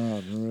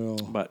 unreal.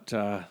 But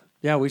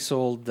we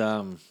sold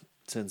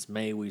since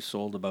May. We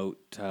sold about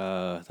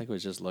I think it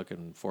was just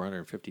looking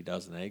 450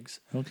 dozen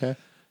eggs. Okay.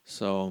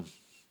 So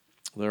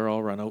they're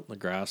all run out in the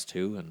grass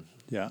too,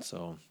 and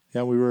so.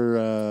 Yeah, we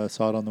were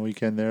saw it on the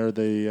weekend there.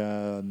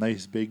 The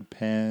nice big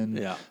pen.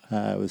 Yeah.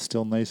 It was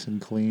still nice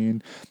and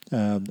clean.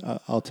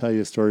 I'll tell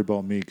you a story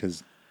about me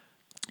because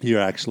you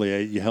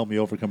helped me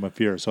overcome a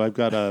fear. So I've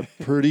got a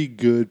pretty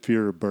good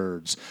fear of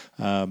birds.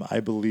 I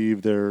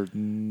believe they're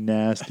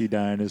nasty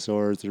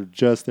dinosaurs. They're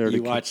just there.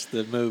 You watched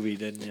the movie,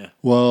 didn't you?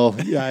 Well,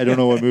 yeah, I don't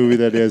know what movie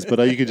that is, but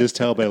you could just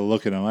tell by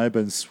looking at them. I've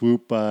been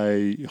swooped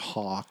by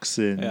hawks,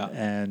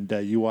 and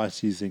you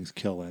watch these things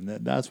kill, and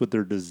that's what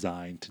they're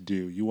designed to do.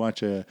 You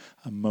watch a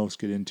mouse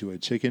get into a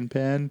chicken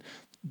pen.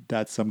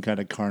 That's some kind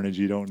of carnage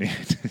you don't need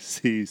to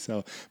see.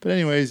 So, but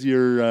anyways,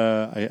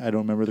 I don't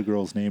remember the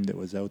girl's name that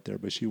was out there,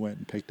 but she went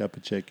and picked up a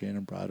chicken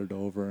and brought it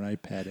over, and I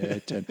pet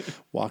it and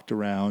walked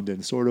around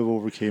and sort of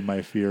overcame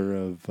my fear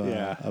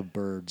of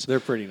birds. They're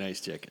pretty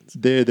nice chickens.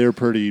 They're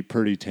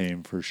pretty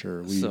tame for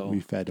sure. We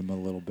fed them a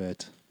little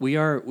bit. We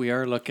are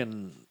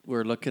looking.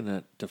 We're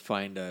looking to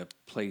find a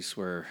place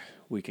where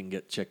we can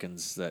get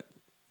chickens that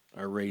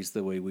are raised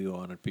the way we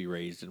want to be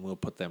raised, and we'll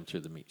put them through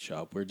the meat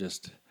shop. We're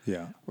just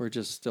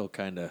still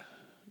kind of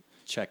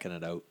checking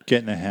it out,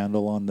 getting a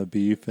handle on the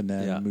beef, and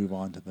then move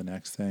on to the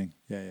next thing.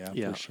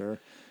 Yeah, for sure.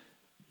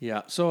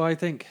 Yeah, so I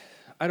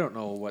don't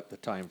know what the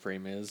time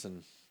frame is,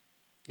 and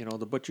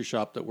the butcher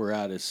shop that we're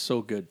at is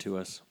so good to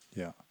us.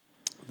 Yeah,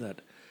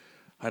 that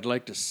I'd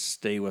like to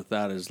stay with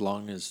that as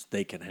long as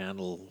they can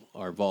handle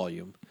our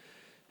volume,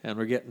 and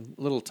we're getting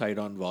a little tight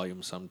on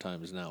volume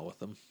sometimes now with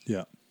them.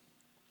 Yeah.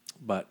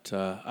 But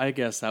I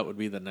guess that would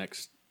be the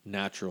next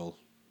natural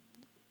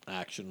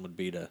action would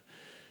be to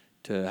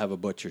have a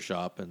butcher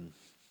shop. And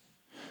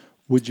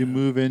would you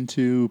move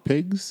into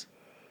pigs,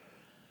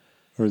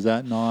 or is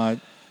that not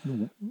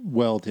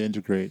well to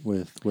integrate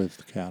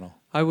with cattle?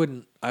 I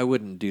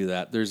wouldn't do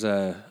that. There's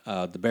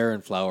the Bear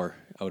and Flower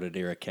out at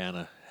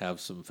Irricana have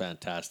some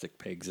fantastic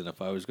pigs, and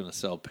if I was going to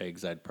sell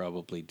pigs, I'd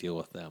probably deal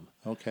with them.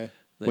 Okay.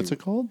 What's it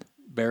called?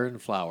 Bear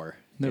and Flower.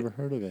 Never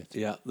heard of it.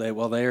 Yeah,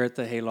 they're at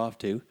the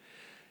hayloft too.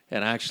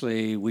 And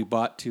actually, we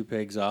bought 2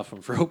 pigs off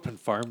them for open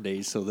farm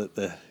days so that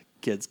the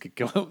kids could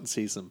come out and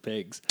see some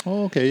pigs.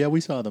 Oh, okay. Yeah,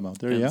 we saw them out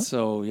there. And Yeah.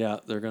 so, yeah,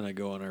 they're going to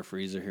go in our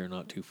freezer here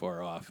not too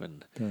far off.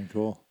 And Very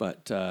cool.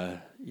 But,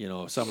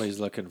 if somebody's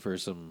looking for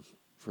some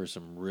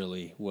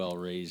really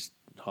well-raised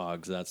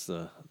hogs, that's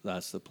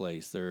the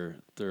place. They're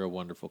a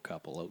wonderful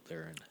couple out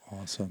there, and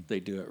Awesome. they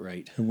do it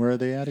right. And where are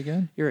they at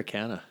again?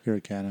 Irricana.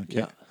 Irricana. Okay.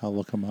 Yeah. I'll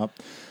look them up.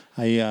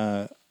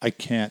 I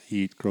can't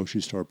eat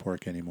grocery store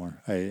pork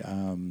anymore.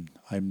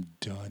 I'm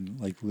done.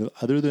 Like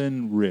other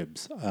than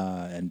ribs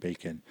and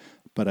bacon,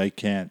 but I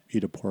can't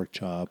eat a pork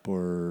chop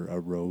or a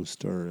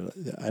roast, or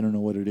I don't know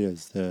what it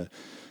is. The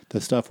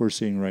stuff we're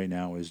seeing right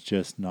now is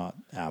just not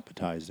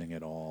appetizing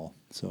at all.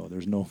 So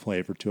there's no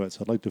flavor to it.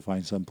 So I'd like to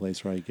find some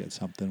place where I get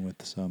something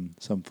with some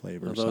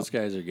flavor. Well, those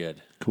guys are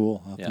good.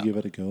 Cool. I'll have Yeah. to give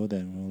it a go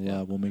then.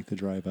 We'll make the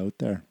drive out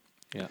there.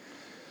 Yeah.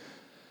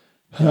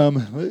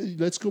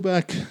 Let's go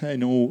back. I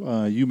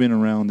know you've been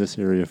around this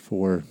area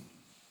for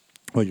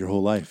your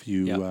whole life.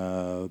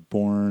 You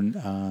born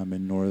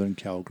in northern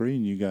Calgary,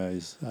 and you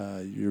guys,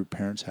 your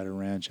parents had a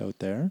ranch out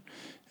there,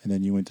 and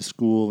then you went to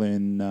school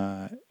in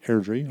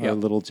Airdrie, our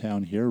little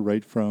town here,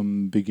 right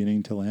from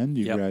beginning to end.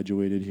 You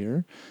graduated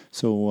here.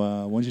 So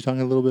why don't you talk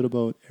a little bit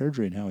about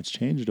Airdrie and how it's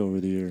changed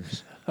over the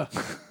years?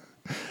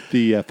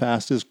 The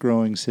fastest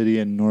growing city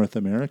in North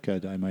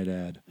America, I might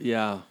add.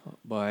 Yeah,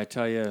 boy, I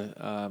tell you,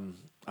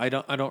 I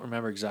don't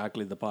remember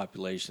exactly the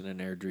population in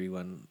Airdrie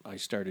when I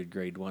started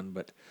grade 1,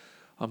 but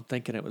I'm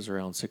thinking it was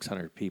around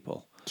 600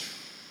 people.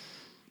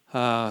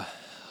 I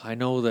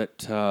know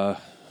that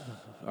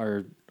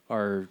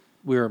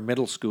we were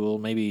middle school,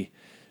 maybe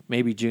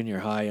junior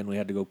high, and we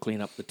had to go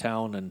clean up the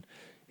town, and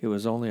it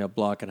was only a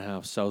block and a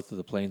half south of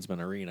the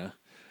Plainsman Arena.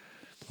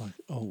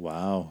 Oh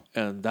wow!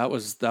 And that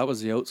was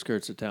the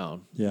outskirts of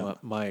town. Yeah.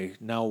 My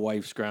now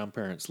wife's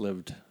grandparents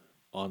lived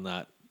on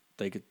that.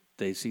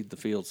 They seed the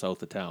field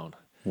south of town.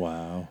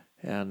 Wow.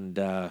 And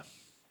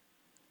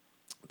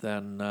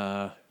then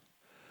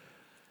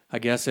I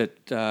guess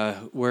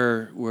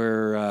where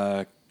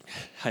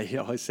I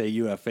always say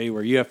UFA,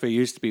 where UFA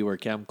used to be, where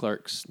Cam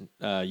Clark's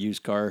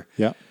used car.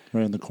 Yeah,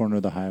 right on the corner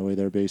of the highway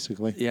there,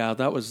 basically. Yeah,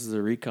 that was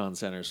the recon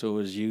center. So it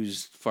was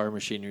used farm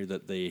machinery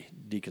that they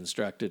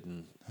deconstructed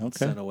and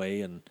sent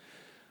away. And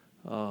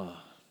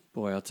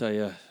boy, I'll tell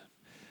you,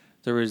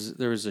 there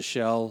was a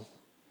Shell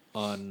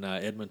on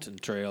Edmonton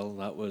Trail, and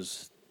that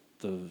was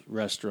the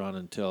restaurant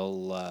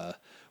until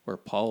where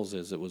Paul's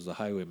is. It was the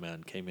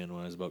Highwayman came in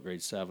when I was about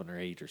grade 7 or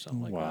 8 or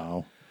something like that.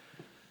 Wow.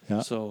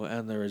 Yeah. So,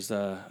 and there was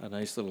a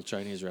nice little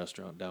Chinese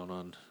restaurant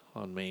down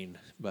on Main,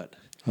 but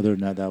Other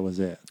than that was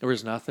it. there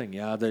was nothing.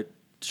 Yeah, that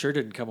sure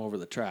didn't come over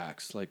the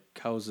tracks. Like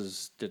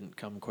houses didn't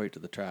come quite to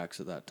the tracks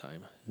at that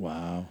time.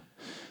 Wow.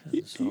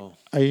 And so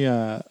I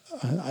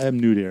am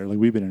new to Air. Like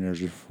we've been in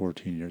Airdrie for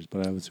 14 years,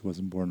 but I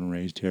wasn't born and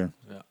raised here.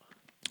 yeah,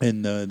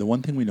 And the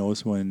one thing we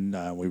noticed when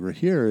we were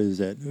here is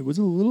that it was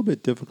a little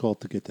bit difficult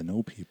to get to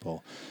know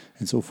people.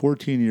 And so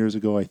 14 years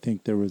ago, I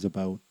think there was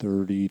about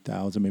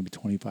 30,000, maybe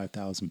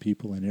 25,000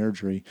 people in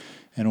Airdrie.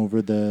 And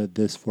over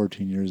this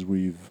 14 years,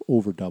 we've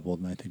over doubled,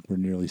 and I think we're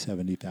nearly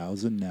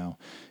 70,000 now.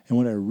 And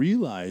what I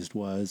realized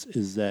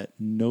is that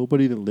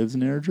nobody that lives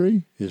in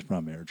Airdrie is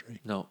from Airdrie.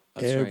 no,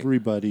 that's right.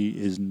 Everybody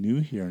is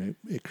new here, and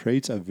it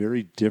creates a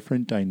very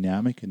different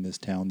dynamic in this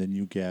town than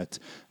you get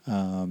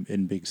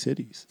in big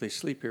cities. They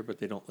sleep here, but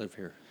they don't live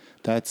here.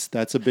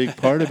 That's a big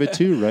part of it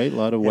too, right? A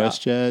lot of Yeah.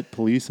 WestJet,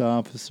 police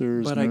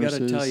officers, But nurses. I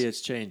got to tell you,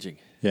 it's changing.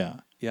 Yeah,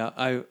 Yeah,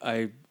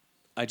 I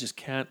just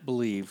can't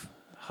believe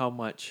how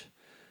much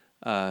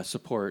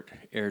support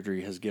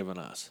Airdrie has given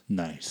us.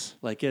 nice.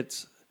 Like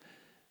it's,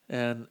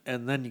 and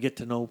then you get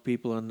to know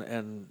people,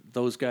 and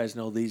those guys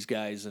know these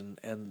guys,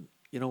 and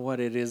you know what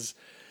it is.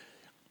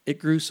 It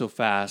grew so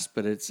fast,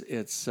 but it's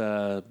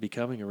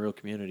becoming a real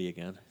community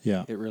again.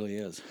 Yeah. It really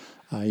is.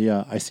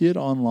 I see it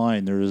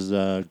online. There's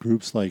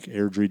groups like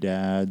Airdrie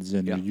Dads,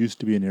 and Yeah. there used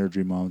to be an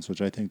Airdrie Moms,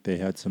 which I think they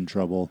had some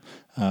trouble.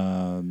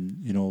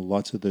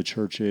 Lots of the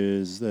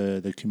churches,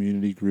 the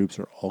community groups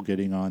are all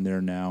getting on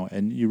there now,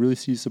 and you really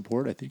see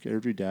support. I think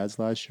Airdrie Dads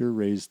last year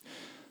raised,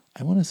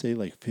 I want to say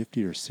like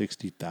 $50,000 or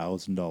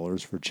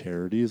 $60,000 for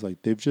charities.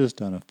 Like they've just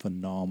done a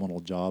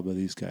phenomenal job of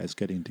these guys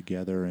getting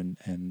together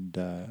and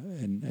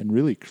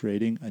really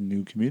creating a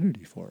new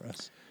community for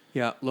us.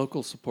 Yeah,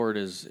 local support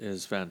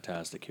is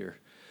fantastic here.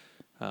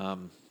 I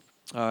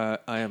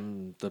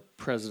am the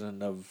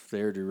president of the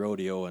Airdrie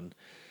Rodeo,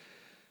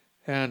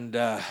 and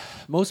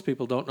most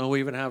people don't know we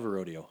even have a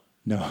rodeo.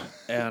 No,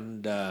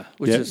 And yeah,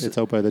 it's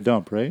out by the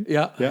dump, right?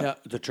 yeah,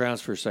 the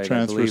transfer site. I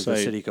Transfer believe site.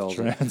 the city calls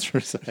it. Transfer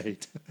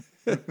site.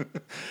 Don't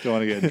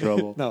want to get in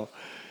trouble. No,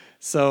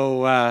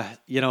 so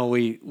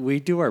we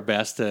do our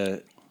best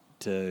to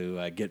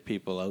get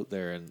people out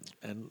there,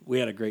 and we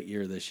had a great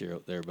year this year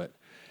out there.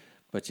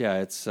 But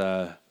yeah, it's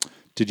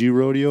Did you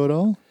rodeo at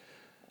all?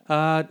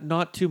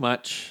 not too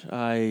much.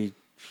 I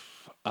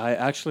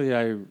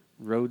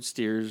rode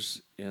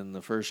steers in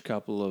the first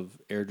couple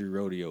of Airdrie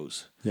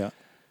rodeos. Yeah.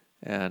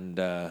 And,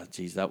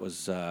 that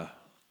was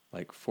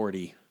like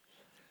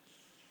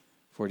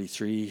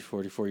 43,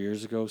 44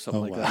 years ago,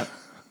 something like that.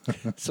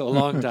 So a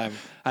long time.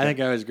 I think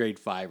I was grade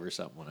 5 or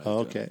something when I was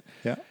Oh, doing okay. it.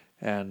 Yeah.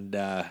 And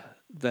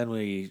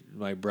then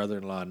my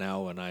brother-in-law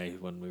now and I,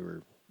 when we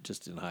were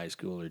just in high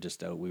school or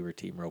just out, we were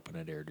team roping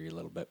at Airdrie a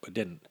little bit, but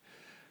didn't,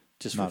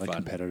 just Not for a fun.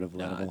 competitive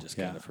level. Just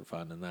Yeah. kind of for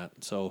fun and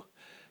that. So,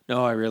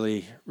 no, I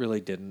really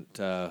didn't.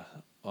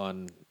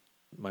 On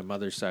my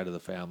mother's side of the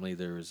family,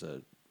 there was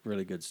a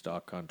really good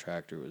stock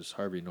contractor. It was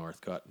Harvey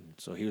Northcott, and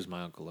so he was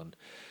my uncle, and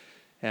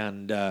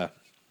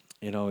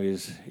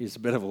he's a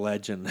bit of a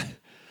legend,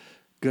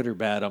 good or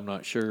bad, I'm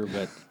not sure,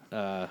 but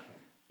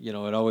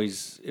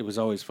it was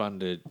always fun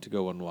to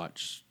go and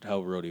watch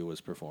how rodeo was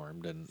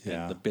performed and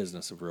the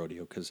business of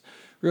rodeo, because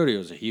rodeo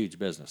is a huge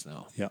business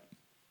now. Yeah.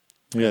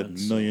 We had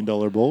 $1 million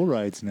bull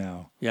rides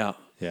now. Yeah.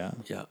 Yeah.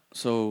 Yeah.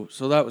 So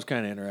that was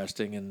kind of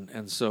interesting.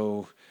 And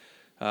so,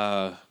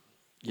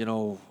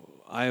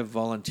 I have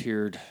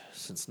volunteered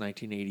since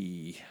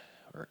 1980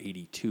 or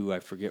 82.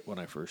 I forget when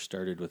I first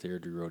started with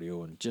Airdrie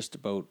Rodeo, and just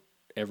about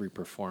every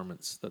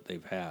performance that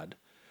they've had.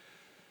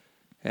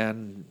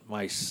 And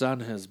my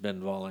son has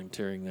been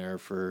volunteering there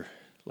for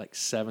like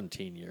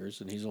 17 years,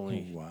 and he's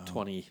only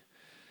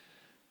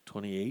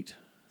 28.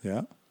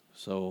 Yeah.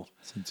 So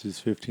since he's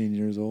 15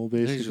 years old,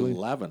 basically. He's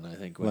 11, I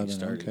think, when he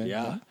started. Okay.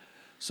 Yeah.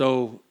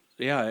 So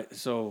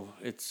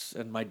it's,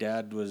 and my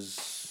dad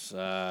was,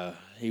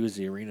 he was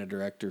the arena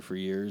director for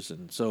years,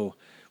 and so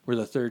we're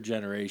the third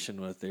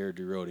generation with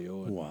Airdrie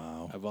Rodeo. And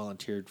wow. I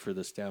volunteered for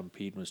the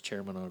Stampede and was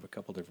chairman of a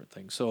couple different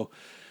things. So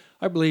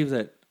I believe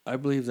that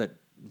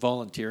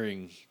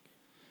volunteering,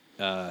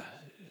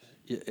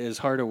 as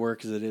hard a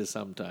work as it is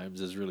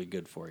sometimes, is really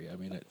good for you. I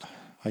mean, it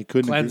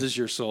cleanses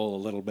your soul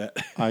a little bit.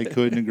 I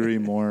couldn't agree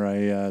more.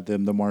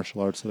 The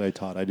martial arts that I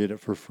taught, I did it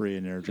for free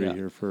in Airdrie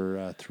here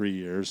for 3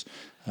 years.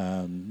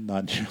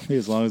 Not nearly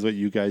as long as what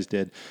you guys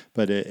did,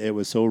 but it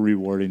was so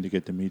rewarding to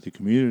get to meet the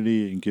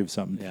community and give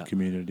something to the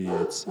community.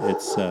 It's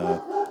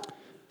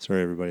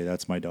sorry everybody,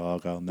 that's my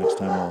dog. Next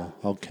time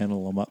I'll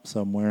kennel him up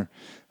somewhere.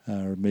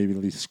 Or maybe at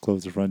least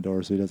close the front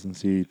door so he doesn't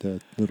see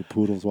the little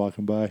poodles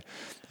walking by.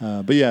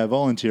 But yeah,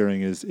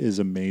 volunteering is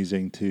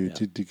amazing to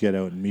get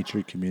out and meet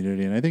your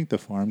community. And I think the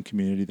farm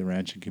community, the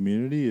ranching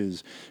community,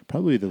 is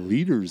probably the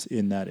leaders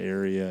in that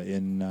area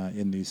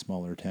in these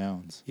smaller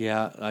towns.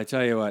 Yeah, I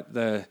tell you what,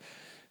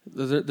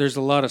 there's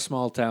a lot of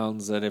small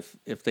towns that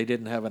if they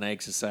didn't have an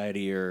ag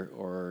society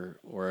or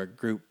a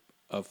group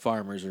of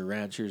farmers or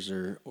ranchers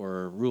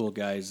or rural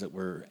guys that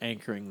were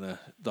anchoring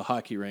the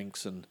hockey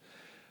rinks and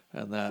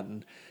that.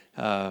 And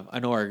I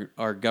know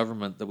our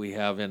government that we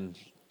have in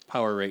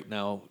power right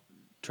now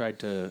tried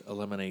to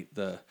eliminate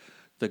the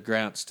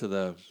grants to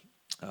the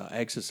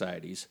ag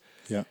societies.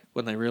 Yeah.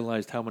 When they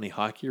realized how many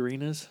hockey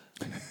arenas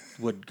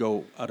would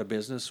go out of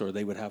business or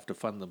they would have to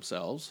fund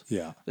themselves.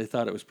 Yeah. They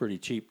thought it was pretty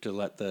cheap to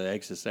let the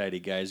ag society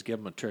guys give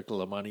them a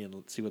trickle of money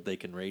and see what they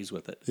can raise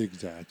with it.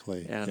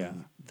 Exactly.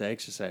 And the ag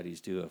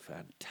societies do a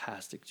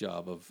fantastic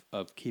job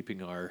of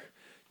keeping our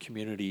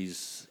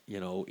communities,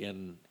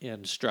 in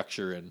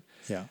structure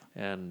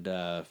and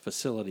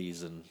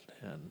facilities and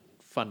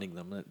funding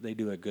them. They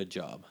do a good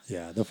job.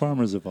 Yeah, the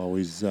farmers have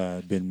always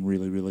been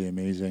really, really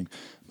amazing.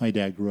 My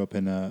dad grew up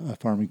in a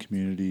farming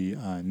community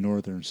in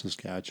northern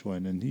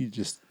Saskatchewan, and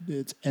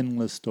it's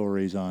endless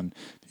stories on,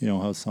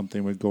 how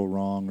something would go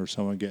wrong or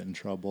someone get in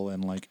trouble,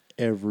 and like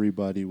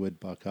everybody would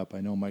buck up.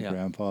 I know my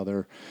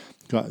grandfather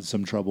got in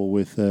some trouble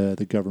with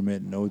the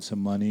government and owed some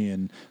money,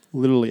 and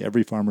literally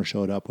every farmer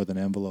showed up with an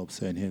envelope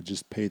saying, "Hey,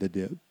 just pay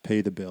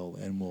the bill,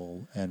 and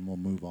we'll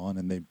move on."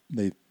 And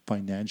they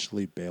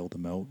financially bailed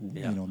them out.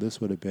 Yeah. This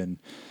would have been,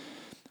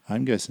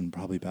 I'm guessing,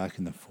 probably back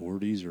in the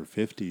 40s or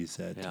 50s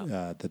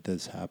that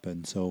this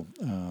happened. So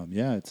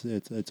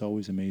it's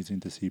always amazing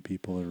to see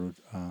people are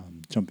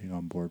jumping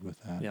on board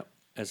with that. Yep.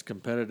 As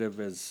competitive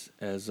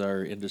as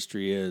our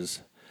industry is,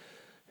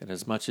 and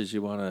as much as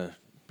you want to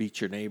beat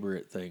your neighbor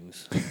at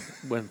things,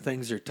 when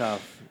things are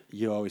tough,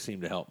 you always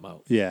seem to help them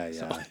out. Yeah.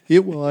 So.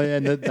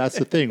 And that's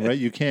the thing, right?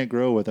 You can't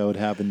grow without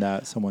having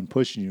someone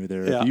pushing you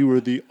there. Yeah. If you were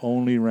the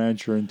only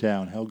rancher in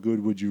town, how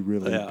good would you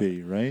really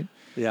be, right?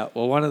 Yeah.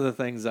 Well, one of the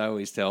things I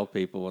always tell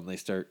people when they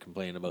start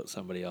complaining about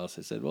somebody else,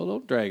 I said, well,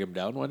 don't drag them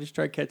down. Why don't you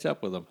try to catch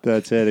up with them?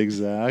 That's it.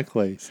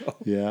 Exactly. So.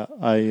 Yeah.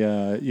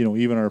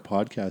 Even our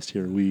podcast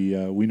here,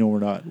 we know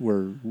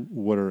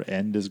what our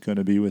end is going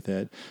to be with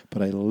it,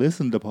 but I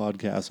listen to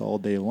podcasts all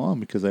day long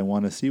because I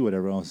want to see what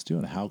everyone else is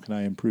doing. How can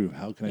I improve?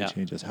 How can I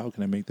change this? How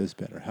can I make this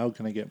better? How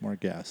can I get more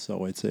gas?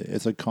 So it's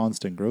a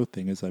constant growth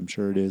thing, as I'm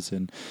sure it is.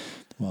 And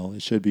well,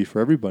 it should be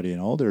for everybody in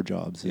all their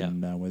jobs,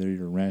 and whether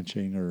you're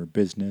ranching or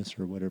business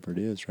or whatever it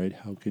is, right?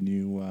 How can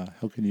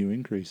you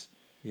increase?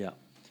 Yeah.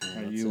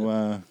 Are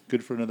you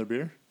good for another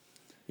beer?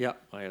 Yeah,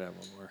 I could have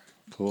one more.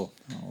 Cool.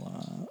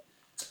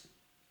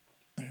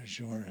 There's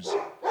yours.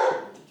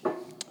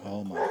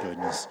 Oh my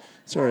goodness.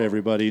 Sorry,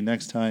 everybody.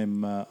 Next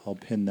time I'll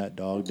pin that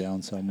dog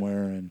down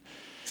somewhere, and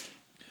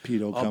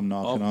Pete will come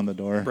knocking on the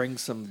door. Bring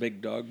some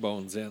big dog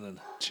bones in, and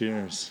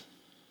cheers.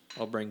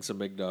 I'll bring some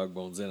big dog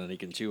bones in, and he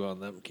can chew on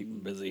them and keep him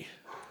busy.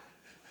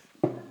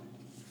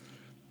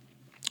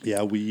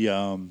 Yeah, we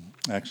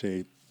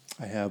actually,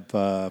 I have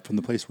from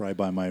the place where I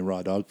buy my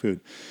raw dog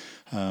food.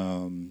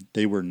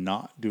 They were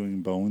not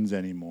doing bones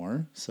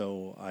anymore,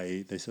 so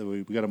they said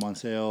we got them on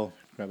sale.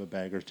 Grab a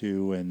bag or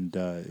two, and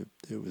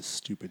it was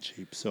stupid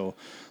cheap. So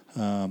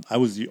I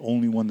was the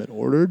only one that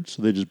ordered,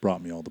 so they just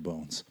brought me all the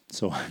bones.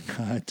 So I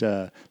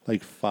got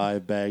like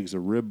 5 bags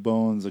of rib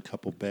bones, a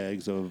couple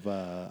bags of.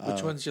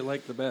 Which ones you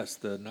like the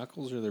best, the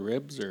knuckles or the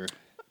ribs, or?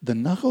 The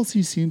knuckles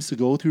he seems to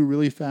go through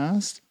really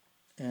fast.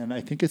 And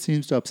I think it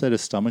seems to upset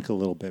his stomach a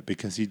little bit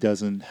because he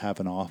doesn't have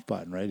an off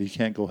button, right? He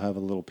can't go have a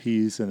little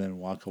piece and then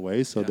walk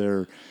away. So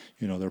they're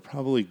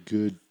probably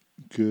good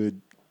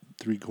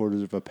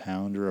 3/4 of a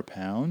pound or a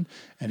pound,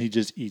 and he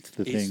just eats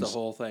the Eats things, the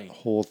whole thing.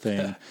 Whole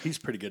thing. He's a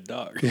pretty good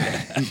dog.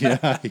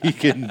 Yeah,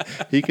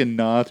 he can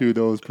gnaw through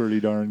those pretty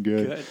darn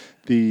good.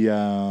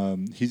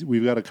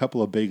 We've got a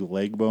couple of big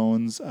leg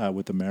bones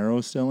with the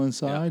marrow still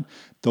inside. Yeah.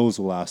 Those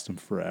will last him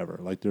forever.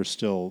 Like there's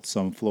still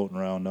some floating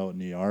around out in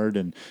the yard,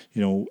 and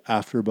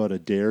after about a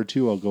day or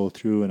two, I'll go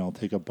through and I'll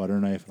take a butter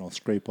knife and I'll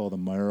scrape all the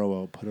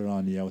marrow out, put it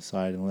on the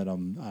outside, and let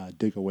him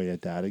dig away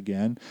at that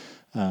again.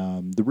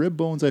 The rib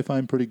bones I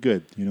find pretty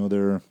good.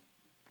 They're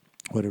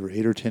whatever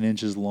 8 or 10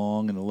 inches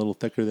long and a little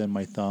thicker than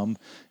my thumb,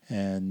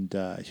 and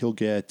he'll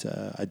get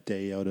a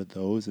day out of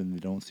those, and they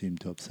don't seem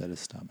to upset his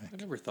stomach. I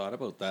never thought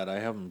about that. I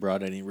haven't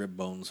brought any rib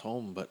bones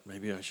home, but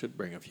maybe I should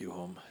bring a few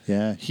home.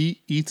 Yeah, he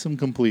eats them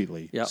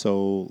completely. Yep.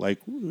 So I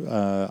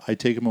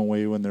take him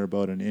away when they're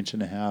about 1.5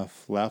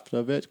 inches left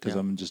of it because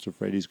I'm just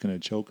afraid he's going to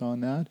choke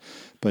on that.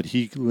 But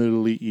he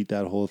literally eat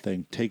that whole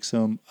thing. Takes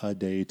him a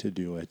day to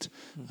do it.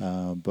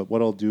 But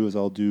what I'll do is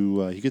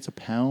he gets a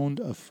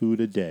pound of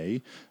food a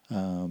day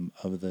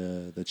of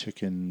the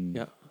chicken.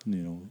 Yeah.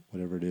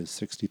 Whatever it is,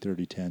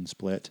 60-30-10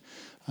 split.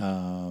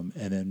 And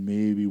then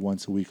maybe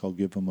once a week I'll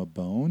give him a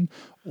bone.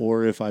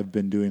 Or if I've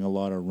been doing a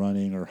lot of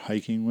running or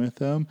hiking with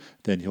him,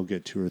 then he'll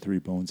get 2 or 3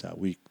 bones that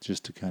week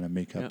just to kind of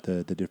make up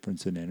the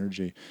difference in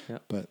energy. Yeah.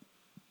 But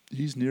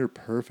he's near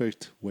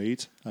perfect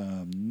weight,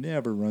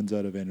 never runs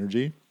out of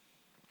energy.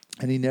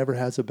 And he never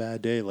has a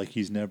bad day.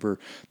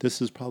 This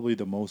is probably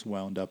the most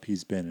wound up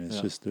he's been. And it's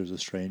just there's a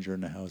stranger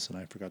in the house and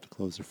I forgot to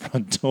close the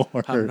front door.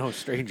 I'm no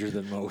stranger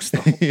than most,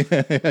 though.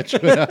 Yeah,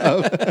 true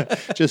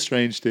enough. Just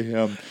strange to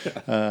him.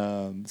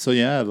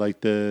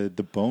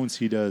 The bones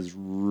he does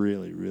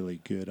really, really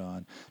good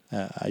on.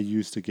 I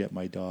used to get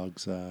my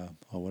dogs,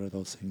 what are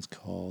those things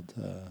called?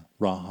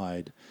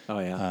 Rawhide. Oh,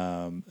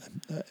 yeah.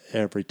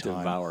 Every time.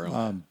 Devour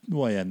them.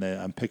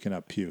 I'm picking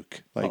up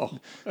puke.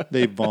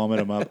 They vomit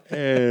them up,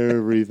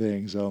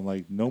 everything. So I'm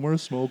like, no more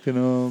smoking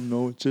them.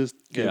 No, just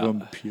give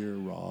them pure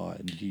raw.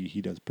 And he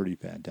does pretty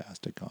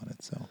fantastic on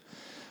it. So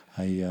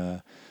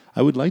I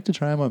would like to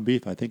try him on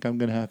beef. I think I'm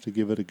going to have to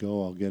give it a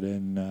go. I'll get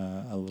in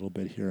a little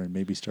bit here and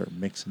maybe start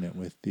mixing it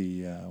with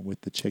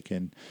the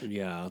chicken.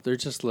 Yeah, they're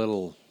just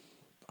little.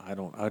 I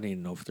don't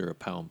even know if they're a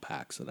pound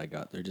packs that I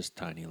got. They're just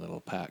tiny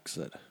little packs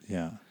that.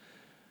 Yeah.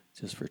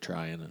 Just for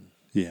trying and.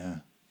 Yeah.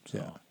 So.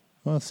 Yeah.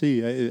 Well,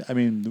 see, I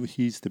mean,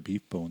 he's the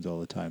beef bones all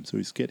the time, so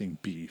he's getting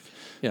beef.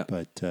 Yeah.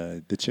 But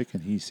the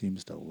chicken he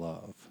seems to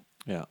love.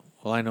 Yeah.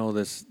 Well, I know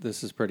this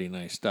is pretty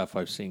nice stuff.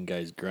 I've seen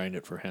guys grind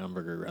it for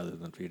hamburger rather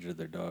than feed it to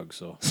their dog.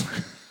 So.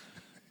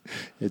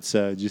 It's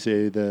did you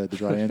say the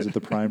dry ends of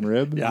the prime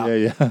rib?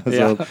 Yeah.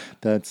 So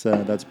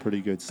that's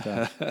pretty good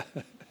stuff.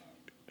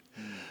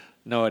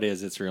 No, it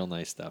is. It's real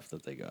nice stuff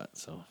that they got.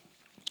 So.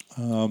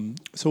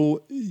 Let's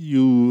go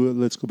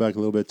back a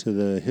little bit to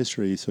the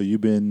history. So you've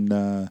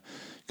been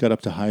got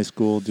up to high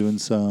school doing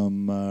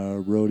some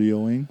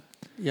rodeoing.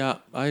 Yeah,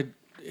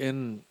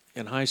 in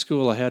high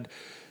school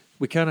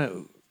we kind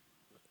of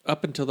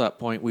up until that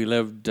point we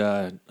lived.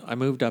 I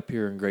moved up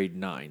here in grade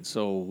 9,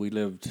 so we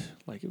lived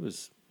like it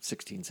was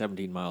 16,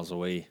 17 miles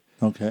away.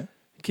 Okay.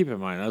 Keep in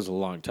mind that was a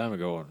long time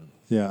ago, and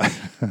yeah,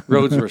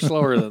 roads were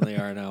slower than they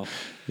are now.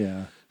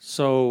 Yeah.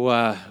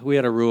 So we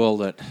had a rule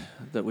that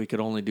we could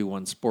only do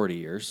one sport a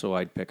year. So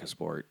I'd pick a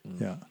sport.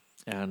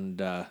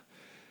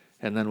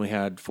 And then we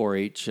had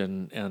 4-H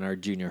and our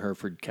junior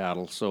Hereford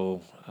cattle.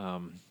 So,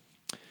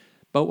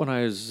 but when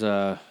I was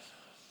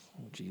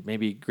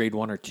maybe grade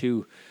 1 or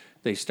 2,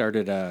 they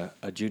started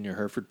a junior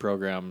Hereford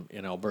program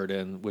in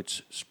Alberta,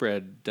 which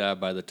spread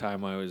by the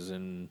time I was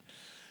in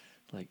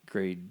like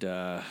grade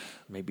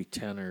maybe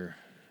 10 or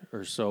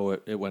so,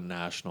 it went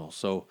national.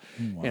 So,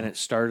 wow. And it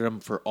started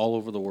them for all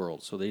over the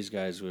world. So these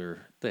guys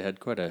they had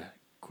quite a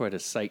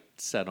sight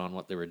set on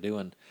what they were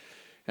doing,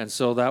 and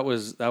so that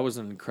was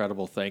an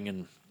incredible thing.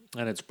 And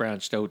it's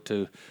branched out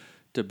to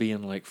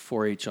being like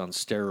 4-H on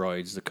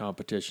steroids. The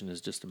competition is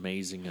just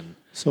amazing. And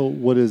so,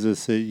 what is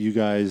this? You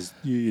guys,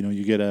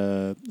 you get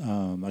a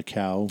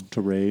cow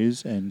to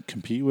raise and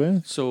compete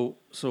with. So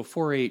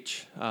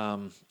 4-H,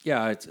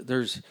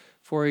 there's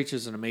 4-H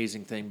is an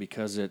amazing thing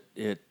because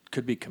it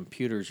could be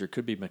computers or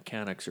could be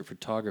mechanics or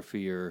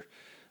photography or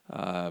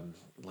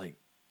like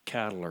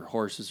cattle or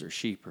horses or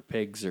sheep or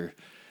pigs you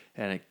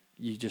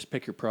just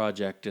pick your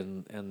project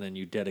and then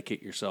you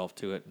dedicate yourself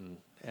to it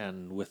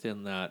and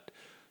within that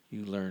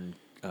you learn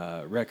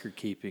record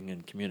keeping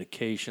and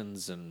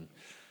communications and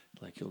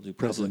Like you'll do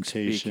public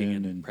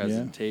speaking and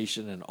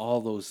presentation and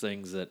all those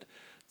things that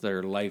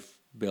are life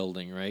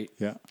building, right?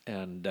 Yeah.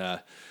 And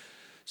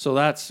so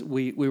that's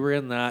we were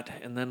in that,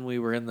 and then we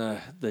were in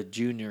the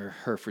junior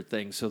Hereford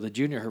thing. So the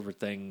junior Hereford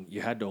thing,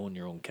 you had to own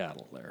your own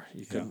cattle there.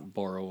 You couldn't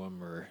borrow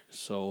them, or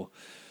so.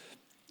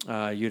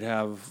 You'd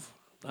have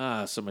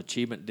some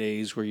achievement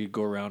days where you'd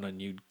go around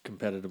and you'd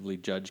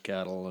competitively judge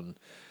cattle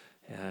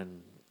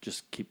and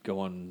just keep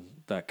going,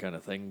 that kind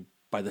of thing.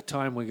 By the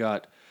time we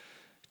got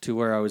to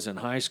where I was in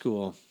high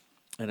school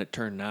and it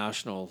turned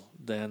national,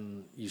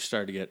 then you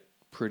started to get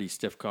pretty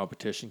stiff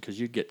competition because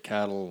you'd get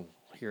cattle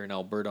here in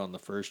Alberta on the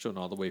first one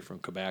all the way from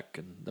Quebec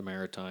and the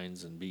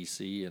Maritimes and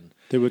BC. And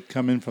they would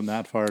come in from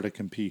that far to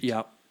compete.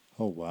 Yeah.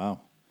 Oh,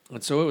 wow.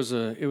 And so it was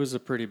a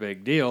pretty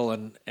big deal,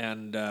 and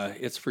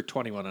it's for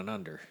 21 and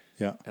under.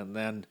 Yeah. And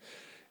then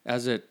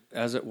as it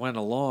went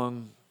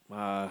along,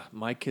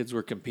 my kids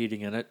were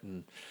competing in it,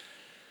 and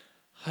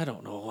I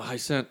don't know. I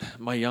sent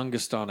my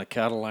youngest on a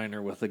cattle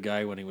liner with a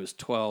guy when he was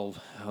 12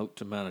 out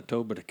to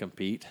Manitoba to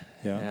compete.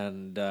 Yeah.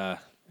 And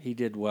he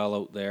did well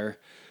out there,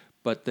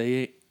 but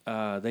they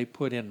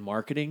put in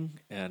marketing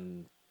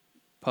and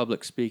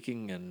public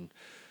speaking and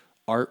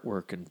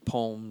artwork and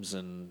poems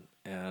and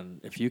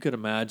if you could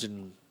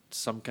imagine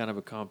some kind of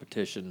a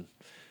competition,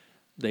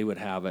 they would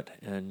have it,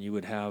 and you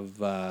would have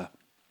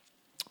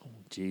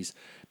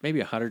maybe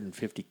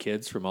 150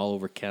 kids from all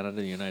over Canada and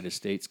the United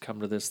States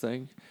come to this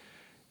thing.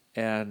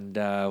 And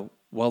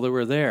while they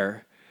were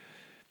there,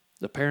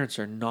 the parents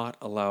are not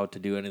allowed to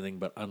do anything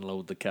but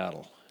unload the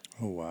cattle.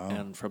 Oh, wow.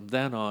 And from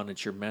then on,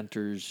 it's your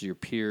mentors, your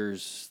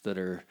peers that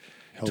are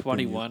Helping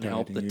 21 you,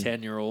 help the guiding you.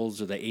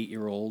 10-year-olds or the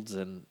 8-year-olds.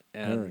 And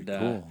Very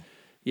cool.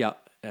 Yeah,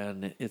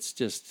 and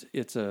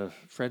it's a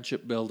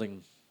friendship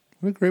building.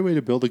 What a great way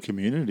to build a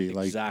community,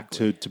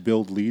 Exactly. like to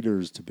build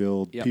leaders, to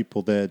build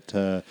people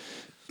that,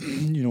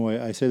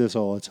 I say this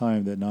all the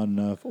time, that not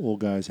enough old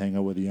guys hang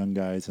out with the young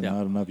guys, and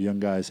not enough young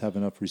guys have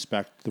enough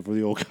respect for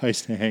the old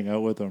guys to hang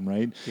out with them,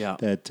 right? Yeah.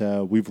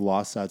 That we've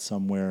lost that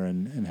somewhere,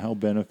 and how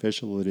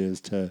beneficial it is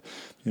to,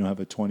 have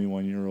a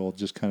 21-year-old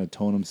just kind of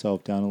tone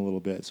himself down a little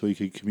bit so he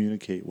could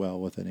communicate well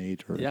with an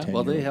 8 or a 10-year-old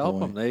well, they help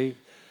boy. them.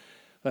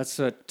 That's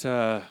what,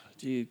 I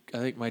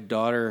think my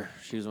daughter,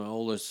 she was my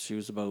oldest, she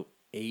was about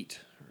 8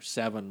 or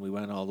 7. We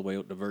went all the way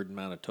out to Virden,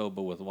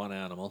 Manitoba with one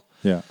animal.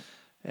 Yeah.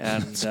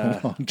 And It's a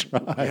long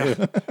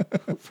drive.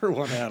 for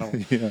one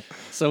animal. Yeah.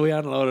 So we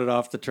unloaded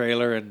off the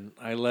trailer, and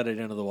I let it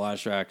into the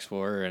wash racks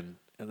for her. And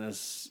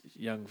this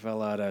young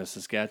fella out of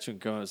Saskatchewan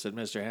came and said,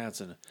 "Mr.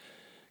 Hansen,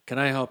 can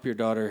I help your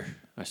daughter?"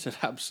 I said,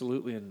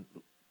 "Absolutely." And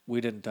we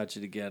didn't touch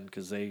it again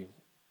because they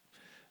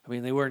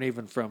weren't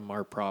even from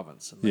our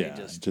province. And they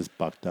just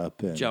bucked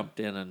up and jumped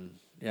in and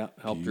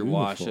helped her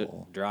wash it,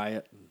 Beautiful. dry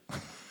it,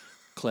 and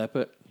clip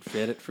it,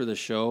 fit it for the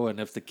show. And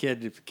if the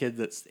kid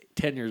that's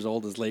 10 years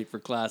old is late for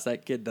class,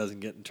 that kid doesn't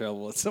get in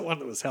trouble. It's the one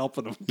that was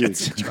helping him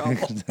gets in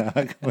trouble.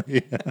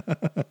 Exactly.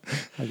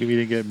 How come you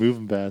didn't get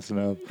moving fast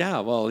enough?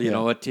 Yeah, well,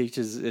 it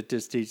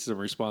just teaches him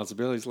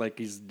responsibilities like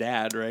he's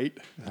dad, right?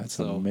 That's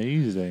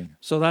amazing.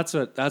 So that's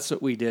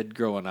what we did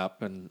growing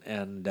up,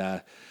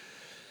 and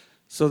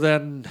so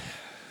then,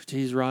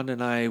 Rhonda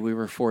and I, we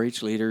were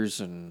 4-H leaders,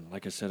 and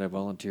like I said, I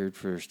volunteered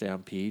for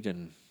Stampede,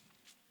 and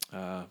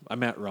I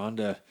met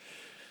Rhonda.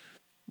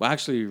 Well,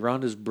 actually,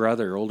 Rhonda's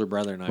older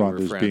brother, and I were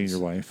Rhonda's friends. being your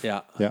wife.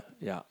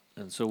 Yeah.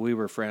 And so we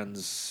were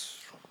friends.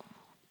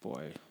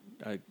 Boy,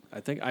 I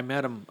think I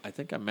met him.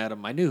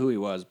 I knew who he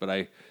was, but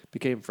I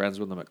became friends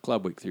with him at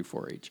Club Week through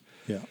 4-H.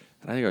 Yeah.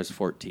 And I think I was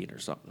 14 or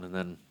something, and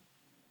then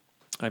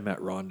I met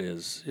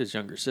Rhonda, his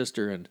younger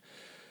sister,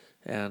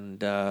 and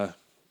boy,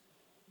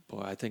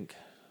 I think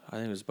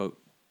it was about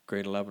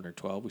grade 11 or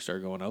 12. We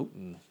started going out,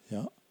 and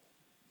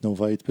No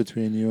fights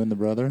between you and the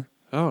brother?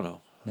 oh no.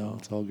 No,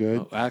 it's all good.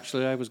 No,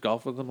 actually, I was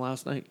golfing with them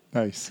last night.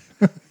 Nice.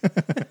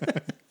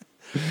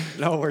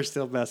 No, we're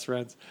still best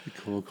friends.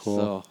 Cool.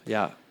 So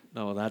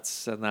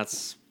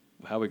that's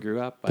how we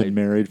grew up. Been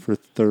married for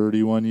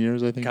 31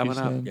 years, I think. Coming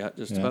you up, said?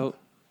 just about.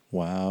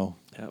 Wow.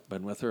 Yeah,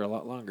 been with her a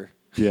lot longer.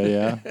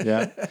 Yeah.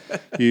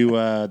 You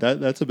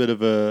that's a bit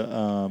of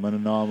an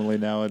anomaly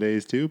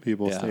nowadays too.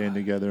 People staying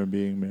together and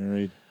being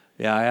married.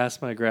 Yeah, I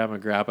asked my grandma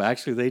and grandpa.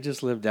 Actually, they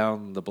just lived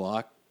down the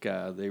block.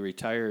 They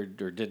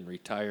retired or didn't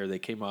retire. They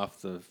came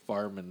off the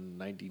farm in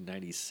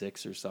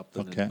 1996 or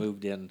something and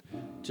moved in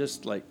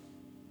just like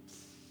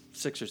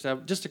 6 or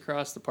 7, just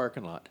across the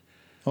parking lot.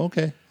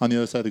 Okay, on the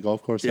other side of the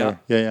golf course there.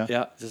 Yeah.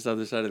 Yeah, just the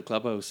other side of the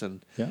clubhouse.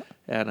 And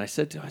I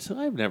said to him,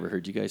 I've never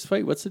heard you guys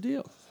fight. What's the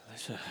deal? I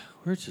said,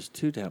 we're just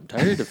too damn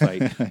tired to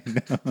fight.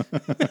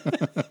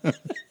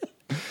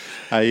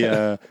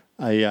 I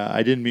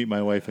didn't meet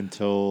my wife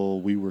until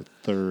we were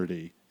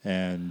 30.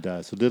 And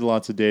so did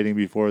lots of dating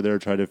before there,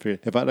 tried to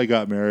figure, if I'd have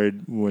got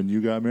married when you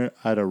got married,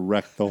 I'd have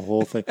wrecked the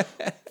whole thing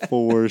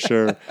for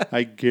sure.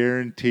 I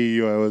guarantee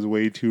you I was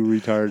way too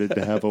retarded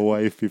to have a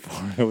wife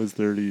before I was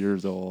 30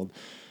 years old.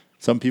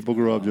 Some people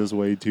grow up just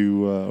way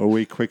too, or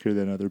way quicker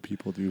than other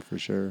people do for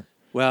sure.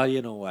 Well,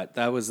 you know what?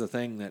 That was the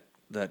thing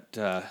that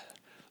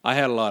I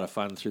had a lot of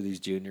fun through these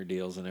junior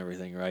deals and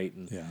everything, right?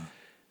 And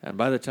And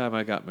by the time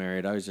I got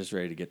married, I was just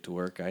ready to get to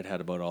work. I'd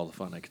had about all the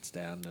fun I could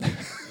stand.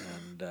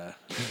 And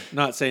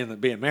not saying that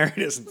being married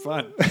isn't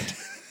fun,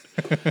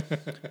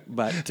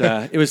 but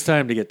it was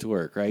time to get to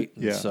work, right?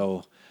 And Yeah.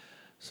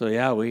 So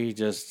yeah, we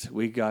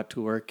got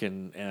to work,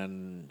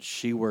 and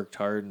she worked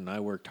hard, and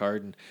I worked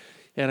hard,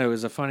 and it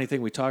was a funny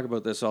thing. We talk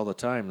about this all the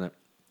time that,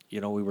 we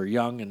were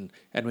young and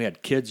we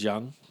had kids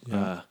young.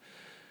 Yeah.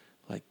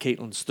 Like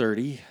Caitlin's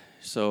 30,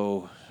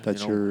 so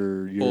That's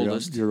your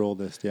oldest. Your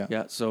oldest, yeah.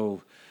 Yeah,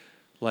 so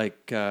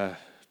like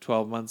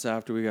 12 months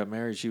after we got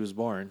married, she was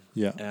born.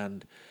 Yeah.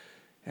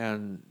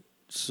 And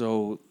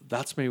so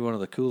that's maybe one of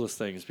the coolest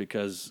things,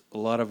 because a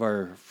lot of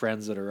our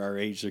friends that are our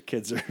age, their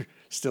kids are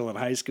still in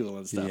high school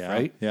and stuff, Yeah.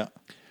 right? Yeah.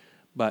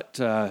 But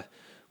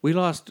we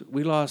lost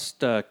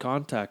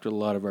contact with a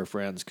lot of our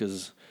friends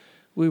because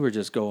we were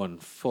just going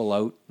full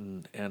out,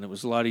 and it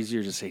was a lot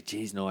easier to say,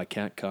 geez, no, I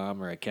can't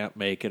come, or I can't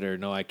make it, or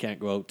no, I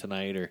can't go out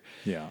tonight, or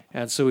Yeah.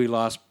 and so we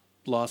lost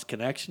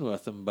connection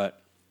with them.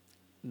 But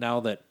now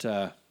that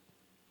our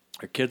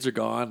kids are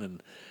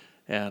gone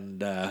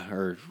and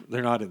or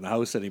they're not in the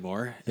house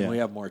anymore, and we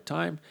have more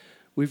time,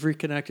 we've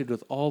reconnected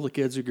with all the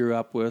kids we grew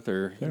up with,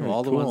 or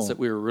all the ones that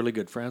we were really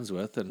good friends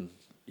with, and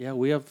yeah,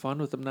 we have fun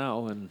with them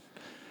now. And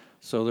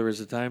so there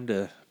was a time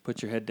to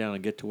put your head down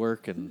and get to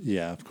work, and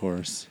Yeah, of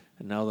course.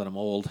 and now that I'm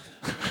old,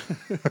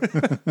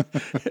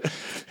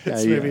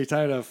 it's maybe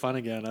time to have fun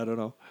again. I don't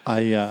know.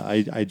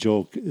 I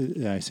joke.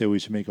 I say we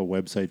should make a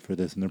website for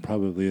this, and there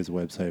probably is a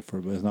website for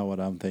it, but it's not what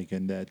I'm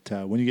thinking. That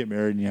when you get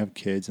married and you have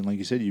kids, and like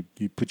you said, you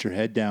put your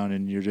head down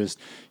and you're just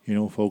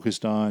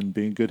focused on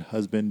being a good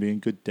husband, being a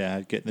good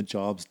dad, getting the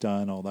jobs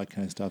done, all that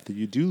kind of stuff. That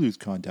you do lose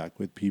contact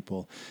with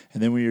people,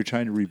 and then when you're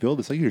trying to rebuild,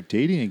 it's like you're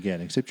dating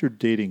again, except you're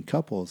dating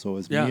couples. So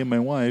it's me and my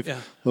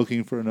wife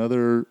looking for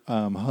another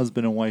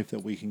husband and wife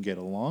that we can get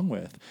along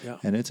with,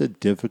 and it's a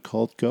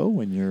difficult go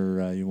when you're.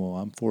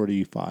 I'm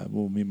 45.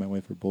 Well, me and my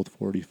wife are both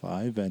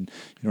 45, and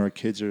our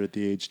kids are at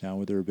the age now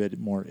where they're a bit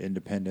more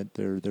independent.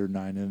 They're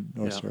 11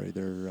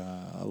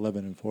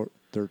 and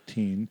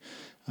 13.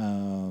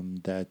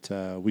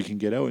 That we can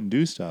get out and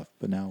do stuff,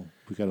 but now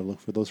we got to look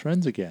for those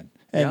friends again.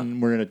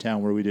 And we're in a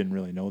town where we didn't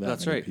really know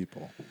that many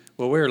people.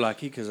 Well, we were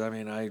lucky because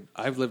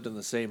I've lived in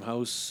the same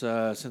house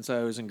since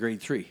I was in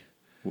grade 3.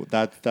 Well,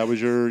 that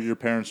was your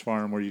parents'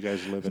 farm where you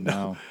guys are living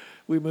now.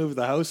 We moved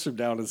the house from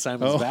down in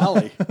Simons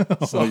Valley.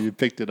 So you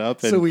picked it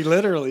up. So we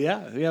literally,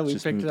 we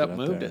picked it up and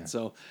moved there. it.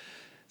 So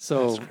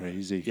that's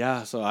crazy.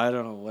 Yeah. So I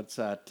don't know what's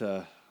that.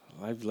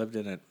 I've lived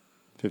in it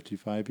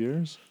 55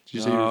 years. Did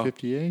you say you were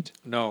 58?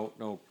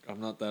 No, I'm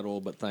not that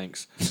old. But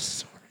thanks.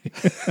 Sorry.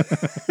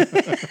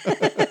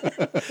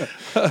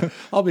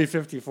 I'll be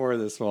 54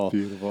 this fall.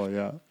 Beautiful.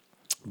 Yeah.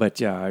 But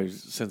yeah,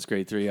 since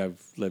grade 3,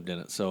 I've lived in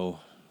it. So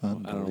I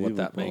don't know what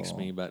that makes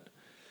me, but.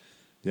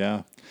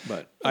 Yeah.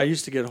 But I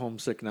used to get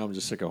homesick. Now I'm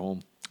just sick of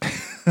home.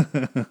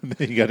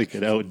 You got to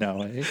get out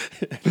now, eh?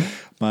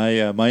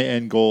 My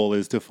end goal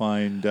is to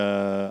find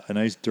a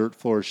nice dirt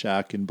floor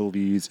shack in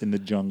Belize in the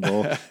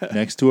jungle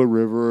next to a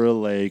river or a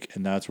lake,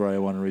 and that's where I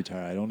want to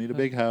retire. I don't need a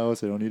big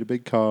house. I don't need a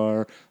big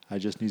car. I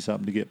just need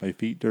something to get my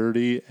feet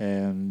dirty,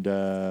 and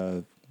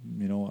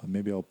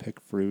maybe I'll pick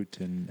fruit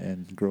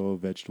and grow a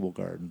vegetable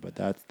garden. But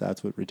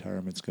that's what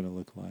retirement's going to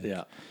look like.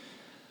 Yeah.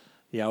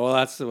 Yeah, well,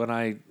 that's when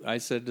I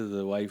said to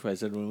the wife, I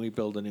said, when we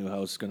build a new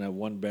house, it's going to have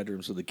one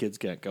bedroom so the kids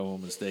can't go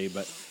home and stay.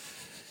 But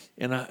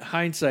in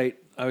hindsight,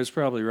 I was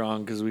probably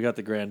wrong because we got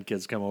the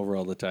grandkids come over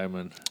all the time,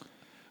 and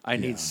I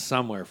need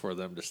somewhere for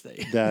them to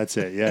stay. That's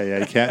it. Yeah.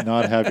 You can't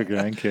not have your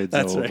grandkids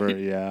over. Right.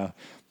 Yeah.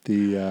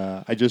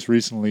 I just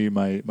recently,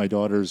 my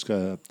daughter's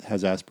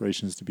has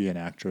aspirations to be an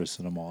actress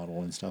and a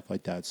model and stuff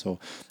like that. So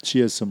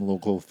she has some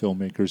local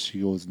filmmakers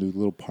she goes and do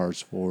little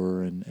parts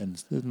for,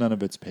 and none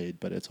of it's paid,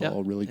 but it's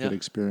all really good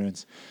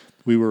experience.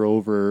 We were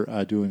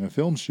over doing a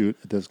film shoot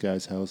at this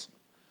guy's house.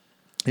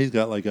 He's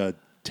got like a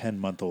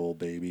 10-month-old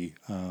baby.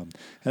 And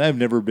I've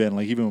never been,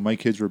 like, even when my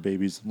kids were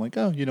babies, I'm like,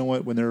 oh, you know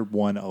what? When they're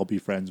 1, I'll be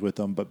friends with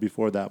them. But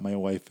before that, my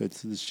wife,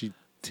 she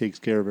takes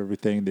care of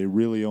everything. They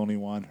really only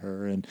want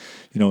her, and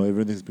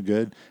everything's been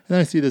good. And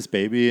then I see this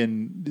baby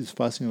and he's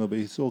fussing a little bit.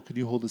 He says, "Oh, could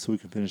you hold it so we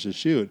can finish the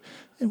shoot?"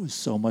 It was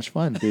so much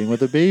fun being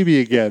with a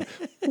baby again.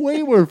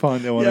 Way more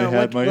fun than when I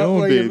had my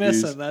own babies.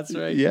 Missing? That's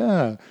right.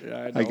 Yeah.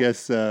 I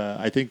guess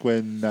I think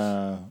when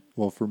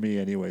for me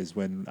anyways,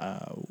 when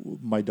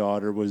my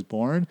daughter was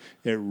born,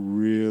 it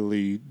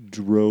really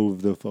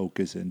drove the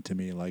focus into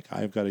me. Like,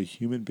 I've got a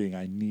human being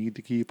I need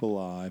to keep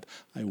alive.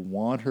 I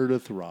want her to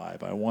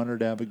thrive. I want her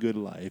to have a good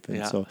life.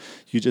 And so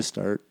you just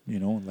start,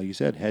 like you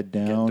said, head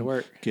down,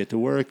 get to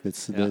work.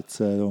 That's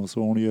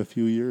only a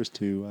few years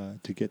to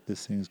get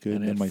this thing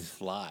good. And it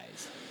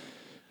flies.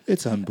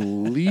 It's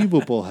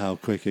unbelievable how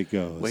quick it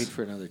goes. Wait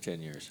for another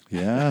 10 years.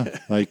 Yeah,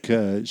 like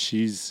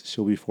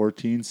she'll be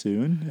 14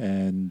 soon,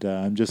 and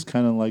I'm just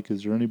kind of like,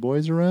 is there any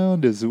boys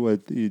around? This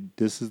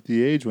is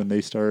the age when they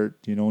start,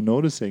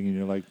 noticing, and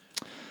you're like,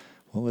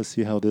 well, let's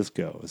see how this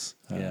goes.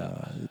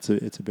 Yeah.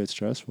 It's a bit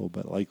stressful,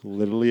 but like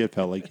literally, it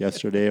felt like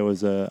yesterday it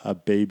was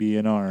a baby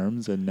in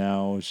arms, and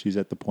now she's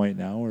at the point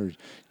now where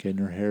getting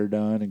her hair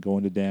done and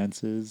going to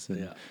dances, and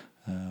Yeah.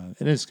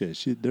 and it's good.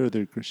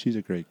 She's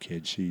a great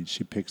kid. She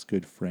picks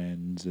good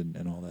friends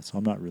and all that. So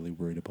I'm not really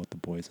worried about the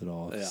boys at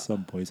all. If Yeah.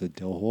 some boys a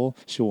dill hole,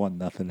 she'll want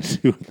nothing to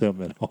do with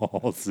them at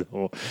all.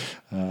 So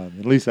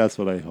at least that's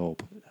what I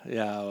hope.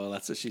 Yeah, well,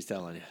 that's what she's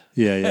telling you.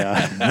 Yeah,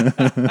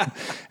 yeah.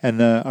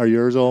 And are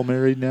yours all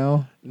married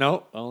now?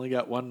 No, I only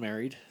got one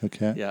married.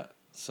 Okay. Yeah.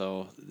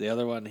 So the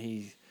other one,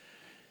 he's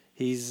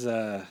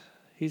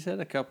had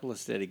a couple of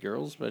steady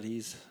girls, but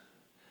I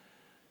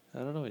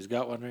don't know, he's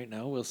got one right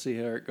now. We'll see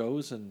how it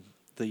goes. And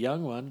the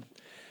young one,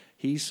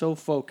 he's so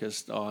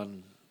focused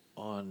on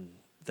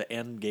the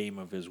end game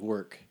of his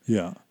work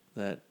Yeah.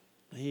 that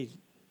he's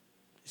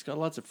got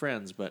lots of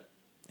friends, but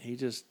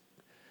he's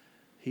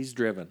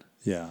driven.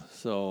 Yeah.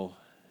 So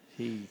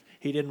he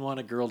didn't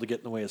want a girl to get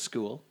in the way of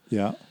school.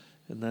 Yeah.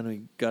 And then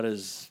he got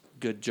his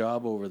good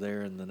job over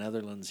there in the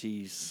Netherlands.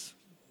 He's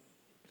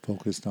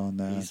Focused on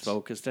that. He's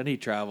focused, and he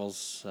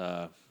travels.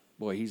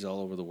 He's all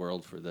over the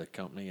world for the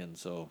company, and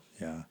so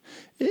Yeah,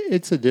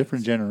 it's a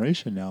different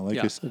generation now. Like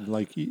Yeah. I said,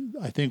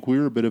 I think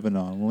we're a bit of an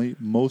anomaly.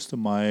 Most of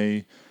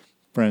my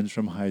friends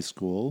from high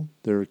school,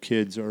 their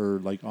kids are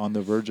like on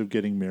the verge of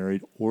getting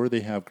married, or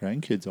they have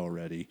grandkids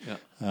already. Yeah.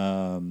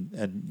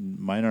 And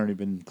mine aren't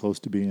even close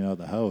to being out of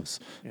the house.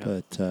 Yeah.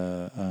 But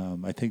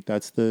I think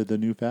that's the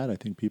new fad. I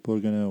think people are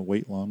going to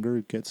wait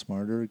longer, get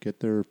smarter, get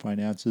their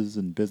finances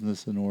and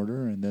business in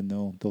order, and then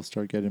they'll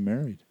start getting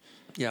married.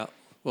 yeah.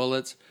 Well,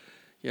 it's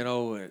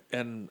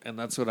and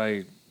that's what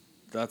I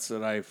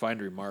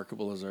find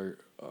remarkable is our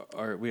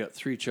we got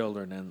 3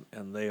 children,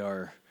 and they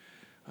are,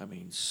 I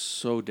mean,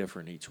 so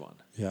different each one.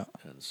 Yeah.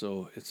 And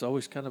so it's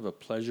always kind of a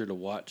pleasure to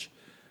watch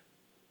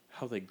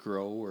how they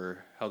grow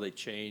or how they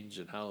change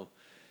and how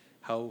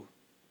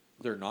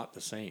they're not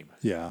the same.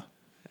 Yeah.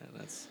 And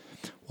that's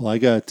Well, I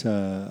got,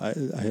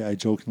 I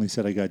jokingly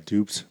said I got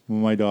duped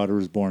when my daughter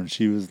was born.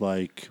 She was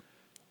like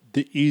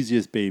the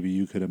easiest baby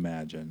you could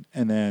imagine.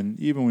 And then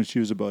even when she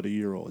was about a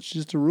year old,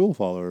 she's just a rule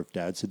follower. If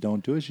dad said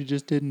don't do it, she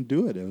just didn't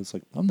do it. It was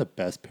like, I'm the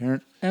best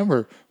parent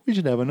ever. We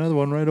should have another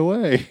one right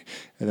away.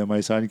 And then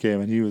my son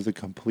came and he was the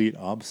complete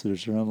opposite.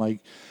 So I'm like,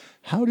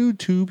 how do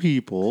two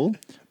people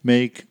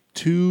make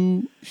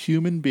two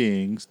human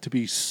beings to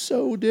be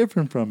so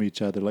different from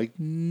each other? Like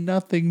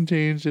nothing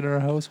changed in our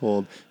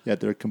household,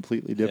 yet they're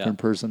completely different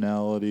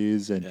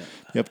personalities, and you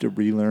have to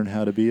relearn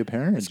how to be a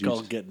parent. it's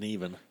called getting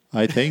even.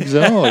 I think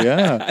so.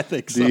 Yeah, I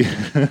think so.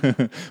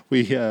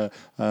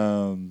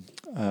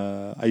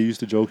 I used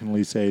to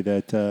jokingly say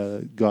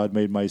that God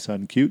made my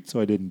son cute, so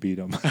I didn't beat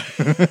him.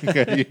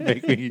 You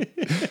make me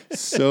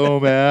so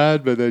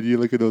mad, but then you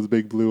look at those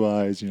big blue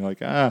eyes, and you're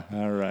like,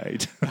 all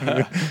right,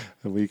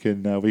 we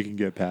can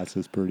get past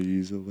this pretty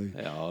easily.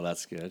 Yeah, oh,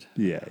 that's good.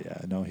 Yeah.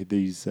 No,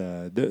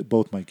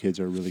 both my kids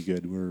are really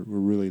good. We're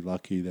really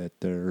lucky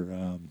that they're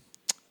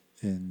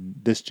in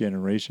this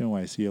generation.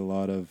 Where I see a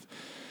lot of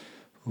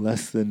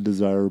less than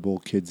desirable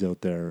kids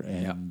out there,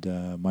 and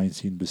mine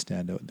seem to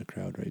stand out in the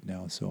crowd right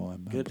now. So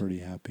I'm pretty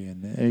happy.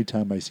 And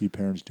anytime I see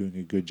parents doing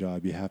a good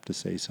job, you have to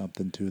say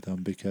something to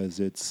them,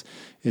 because it's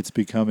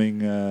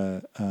becoming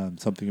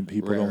something that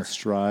people Rare. don't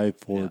strive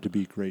for to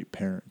be great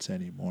parents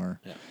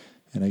anymore. Yeah.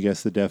 And I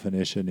guess the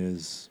definition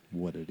is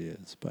what it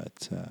is.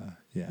 But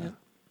Yeah.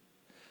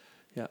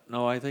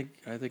 No, I think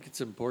it's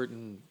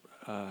important.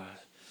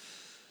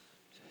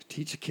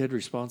 Teach a kid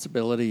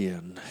responsibility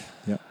and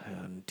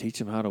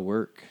teach him how to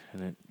work,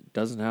 and it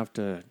doesn't have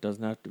to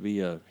be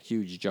a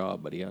huge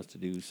job, but he has to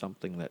do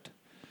something that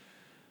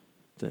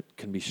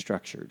can be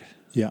structured.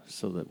 Yeah.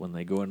 So that when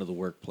they go into the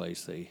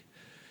workplace, they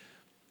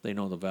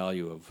know the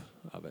value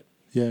of it.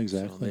 Yeah,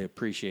 exactly. So they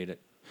appreciate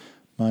it.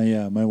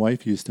 My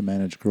wife used to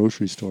manage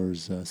grocery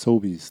stores,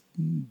 Sobeys,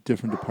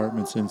 different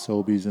departments in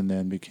Sobeys, and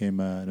then became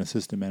an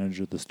assistant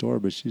manager of the store.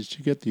 But she'd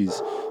get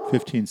these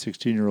 15,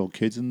 16-year-old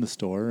kids in the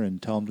store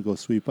and tell them to go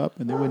sweep up,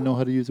 and they wouldn't know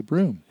how to use a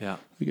broom. Yeah.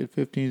 We get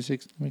 15,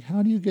 16. I'm like,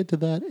 how do you get to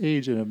that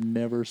age and have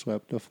never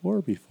swept a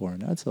floor before?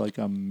 And that's like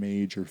a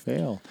major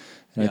fail.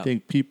 And I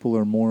think people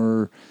are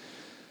more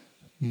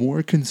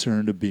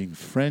concerned of being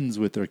friends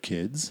with their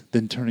kids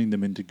than turning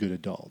them into good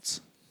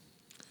adults.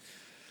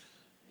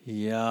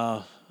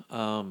 Yeah.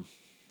 I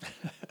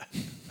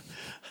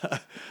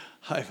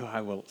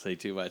won't say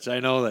too much. I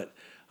know that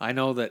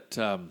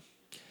that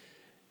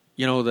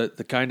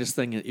the kindest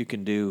thing that you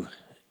can do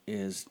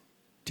is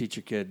teach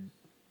your kid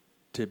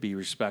to be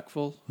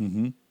respectful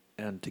and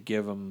to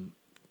give them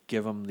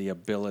the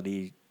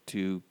ability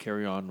to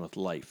carry on with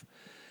life.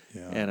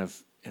 Yeah. And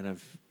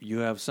if you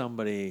have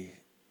somebody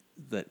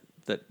that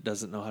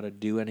doesn't know how to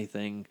do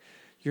anything,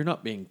 you're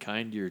not being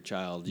kind to your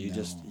child. You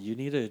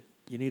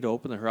need to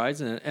open the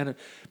horizon, and it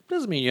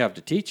doesn't mean you have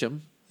to teach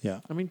them.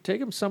 Yeah. I mean,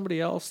 take them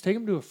somebody else. Take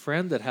them to a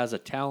friend that has a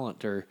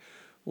talent or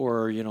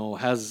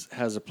has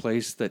a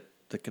place that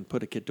can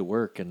put a kid to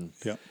work and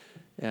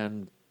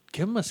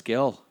give them a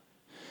skill.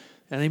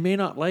 And they may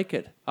not like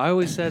it. I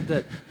always said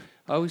that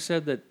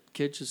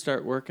kids should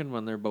start working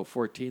when they're about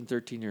 14,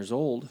 13 years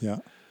old, Yeah.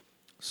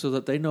 so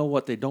that they know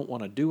what they don't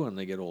want to do when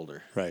they get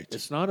older. Right.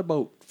 It's not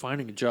about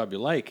finding a job you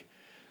like.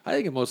 I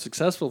think the most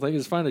successful thing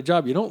is find a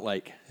job you don't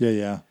like.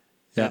 Yeah.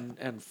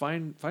 And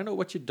find out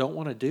what you don't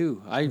want to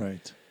do.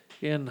 Right.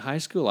 In high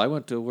school, I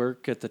went to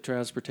work at the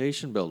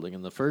transportation building,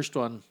 and the first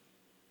one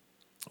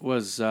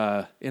was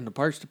in the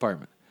parts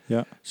department.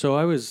 Yeah. So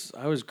I was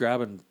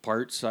grabbing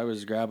parts. I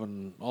was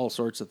grabbing all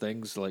sorts of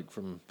things, like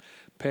from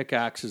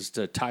pickaxes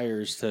to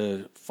tires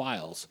to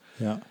files,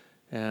 Yeah.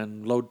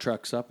 and load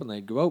trucks up, and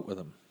they'd go out with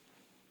them.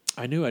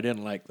 I knew I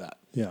didn't like that.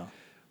 Yeah.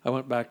 I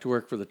went back to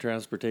work for the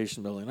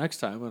transportation building next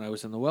time when I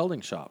was in the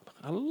welding shop.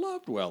 I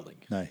loved welding.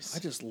 Nice. I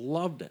just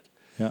loved it.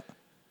 Yeah.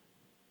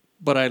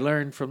 But I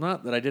learned from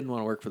that I didn't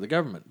want to work for the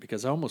government,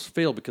 because I almost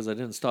failed because I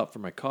didn't stop for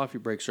my coffee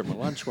breaks or my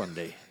lunch one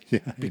day. Yeah.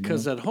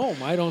 Because at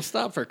home, I don't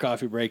stop for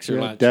coffee breaks or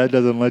lunch. Dad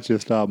doesn't let you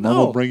stop. Mom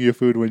No. will bring you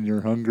food when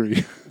you're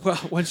hungry. Well,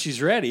 when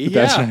she's ready,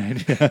 That's yeah.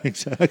 right. Yeah,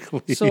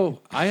 exactly.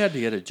 So I had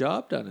to get a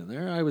job done in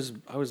there. I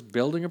was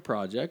building a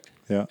project,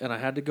 Yeah. and I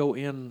had to go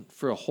in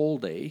for a whole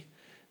day,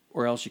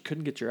 or else you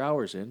couldn't get your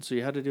hours in. So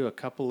you had to do a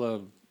couple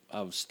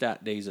of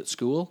stat days at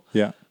school.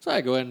 Yeah. So I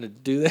go in to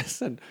do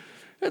this, and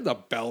the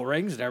bell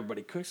rings, and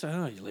everybody cooks.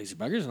 Oh, you lazy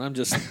buggers. And I'm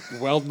just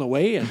welding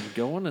away and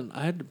going, and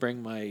I had to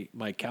bring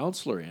my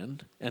counselor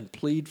in and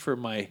plead for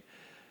my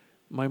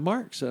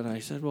marks. And I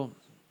said, well,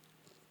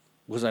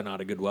 was I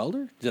not a good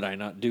welder? Did I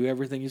not do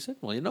everything you said?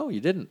 Well,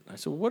 you didn't. I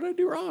said, well, what did I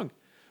do wrong?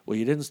 Well,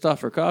 you didn't stop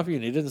for coffee,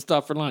 and you didn't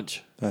stop for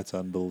lunch. That's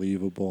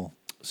unbelievable.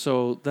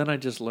 So then I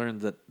just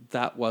learned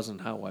that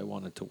wasn't how I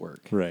wanted to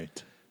work.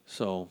 Right.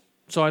 So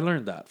I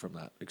learned that from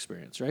that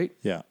experience, right?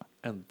 Yeah.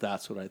 And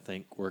that's what I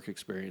think work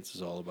experience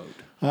is all about.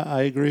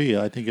 I agree.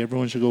 I think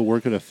everyone should go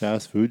work at a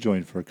fast food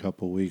joint for a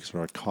couple of weeks,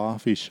 or a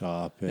coffee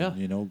shop, and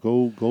Yeah.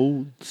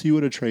 go see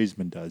what a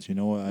tradesman does.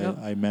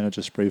 I manage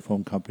a spray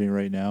foam company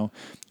right now.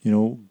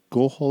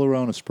 Go haul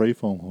around a spray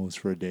foam hose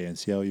for a day and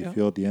see how you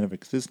feel at the end of it,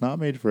 because it's not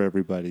made for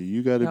everybody.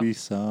 You got to be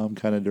some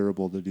kind of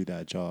durable to do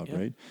that job,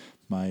 right?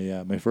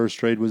 My first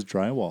trade was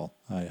drywall.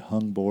 I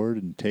hung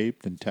board and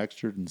taped and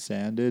textured and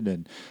sanded,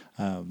 and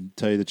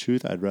tell you the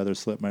truth, I'd rather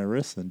slip my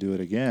wrist than do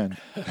it again.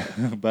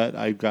 But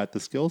I've got the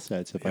skill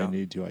sets. If I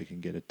need to, I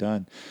can get it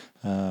done.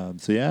 I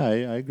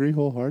agree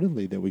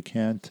wholeheartedly that we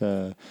can't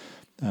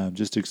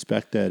just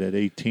expect that at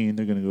 18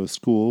 they're going to go to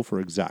school for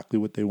exactly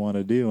what they want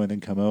to do and then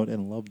come out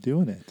and love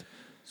doing it.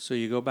 So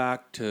you go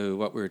back to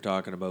what we were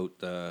talking about,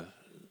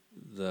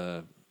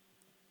 the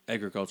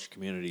agriculture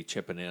community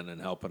chipping in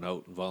and helping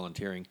out and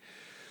volunteering.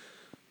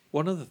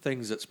 One of the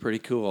things that's pretty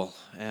cool,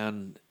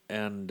 and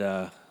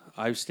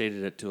I've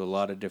stated it to a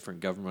lot of different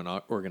government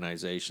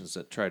organizations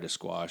that try to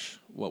squash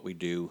what we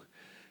do,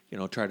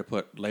 try to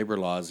put labor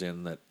laws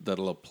in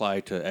that'll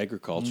apply to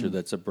agriculture.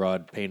 That's a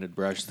broad painted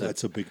brush.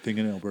 That's a big thing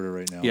in Alberta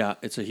right now. Yeah,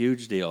 it's a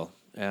huge deal.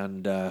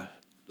 And they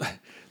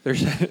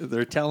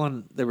were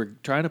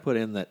trying to put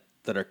in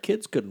that our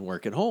kids couldn't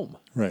work at home.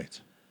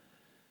 Right.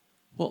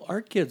 Well,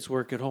 our kids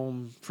work at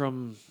home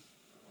from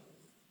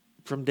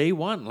day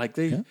one. Like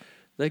they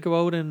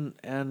go out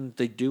and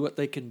they do what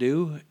they can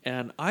do.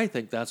 And I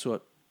think that's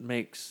what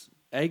makes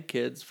ag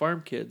kids,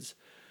 farm kids,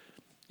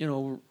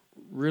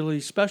 really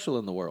special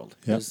in the world.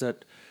 Yep. Is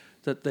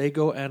that they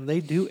go and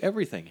they do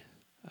everything.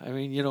 I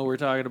mean, we're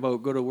talking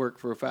about go to work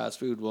for a fast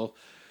food. Well,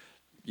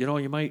 you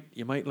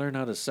might learn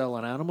how to sell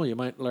an animal. You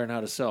might learn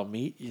how to sell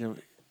meat.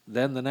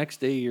 Then the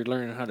next day you're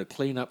learning how to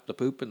clean up the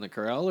poop in the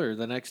corral, or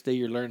the next day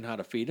you're learning how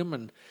to feed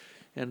them.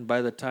 And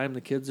by the time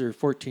the kids are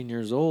 14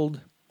 years old,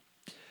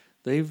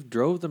 they've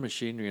drove the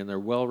machinery and they're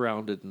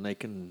well-rounded,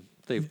 and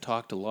they've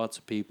talked to lots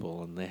of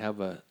people, and they have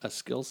a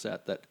skill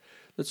set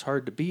that's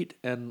hard to beat.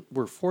 And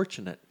we're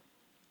fortunate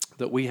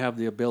that we have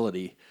the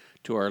ability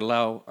to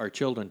allow our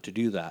children to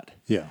do that.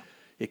 Yeah.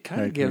 It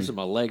kind of gives them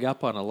a leg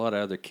up on a lot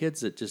of other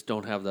kids that just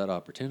don't have that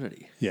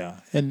opportunity.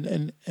 Yeah.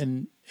 And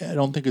I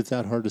don't think it's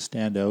that hard to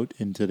stand out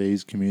in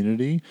today's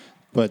community,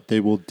 but they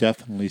will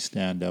definitely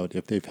stand out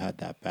if they've had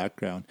that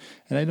background.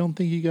 And I don't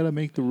think you got to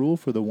make the rule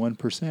for the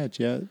 1%.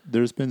 Yeah,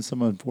 there's been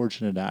some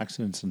unfortunate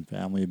accidents in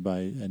family,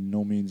 and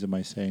no means am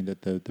I saying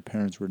that the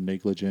parents were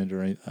negligent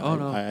or anything. Oh,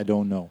 no. I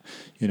don't know.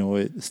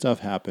 Stuff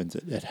happens.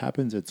 It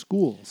happens at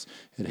schools.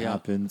 It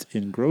happens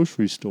in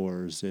grocery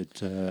stores.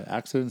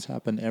 Accidents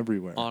happen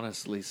everywhere.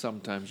 Honestly,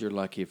 sometimes you're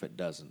lucky if it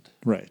doesn't.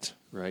 Right.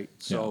 Right?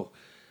 So,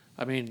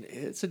 I mean,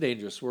 it's a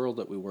dangerous world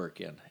that we work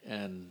in.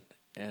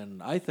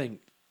 And I think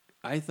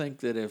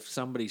that if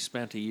somebody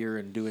spent a year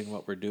in doing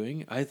what we're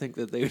doing, I think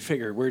that they would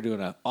figure we're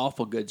doing an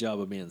awful good job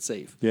of being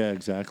safe. Yeah,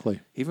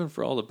 exactly. Even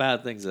for all the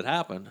bad things that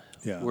happen,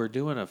 Yeah. we're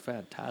doing a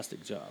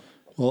fantastic job.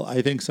 Well,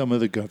 I think some of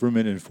the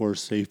government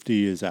enforced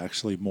safety is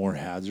actually more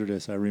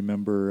hazardous. I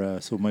remember,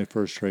 so my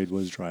first trade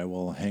was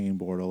drywall, hanging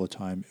board all the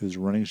time. It was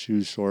running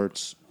shoes,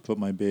 shorts, put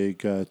my big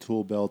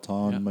tool belt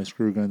on, my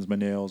screw guns, my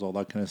nails, all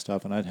that kind of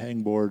stuff. And I'd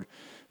hang board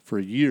for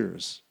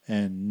years.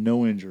 and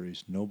no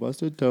injuries, no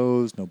busted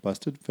toes, no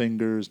busted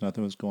fingers,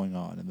 nothing was going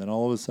on. And then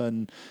all of a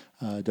sudden,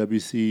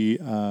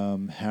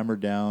 WC hammered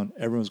down,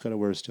 everyone's got to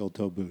wear steel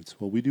toe boots.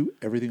 Well, we do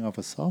everything off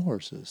of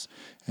sawhorses,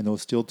 and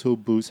those steel toe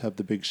boots have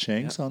the big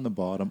shanks on the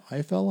bottom.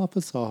 I fell off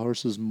of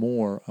sawhorses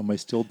more on my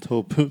steel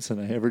toe boots than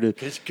I ever did.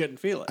 Because you couldn't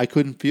feel it. I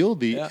couldn't feel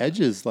the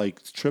edges,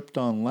 like tripped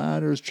on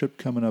ladders, tripped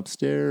coming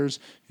upstairs.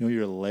 You know,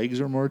 your legs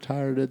are more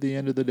tired at the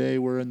end of the day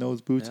wearing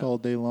those boots all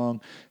day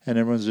long. And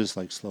everyone's just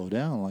like, slow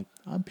down. Like,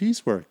 I'm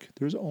piecework.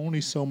 There's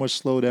only so much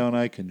slow down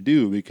I can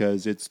do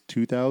because it's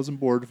 2,000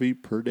 board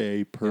feet per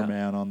day per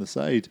man on the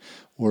site,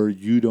 or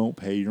you don't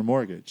pay your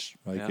mortgage.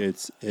 Like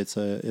it's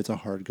a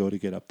hard go to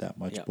get up that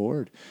much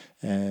board.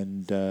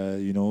 And,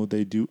 you know,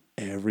 they do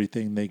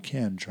everything they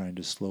can trying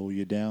to slow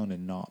you down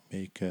and not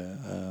make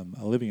a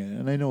living in it.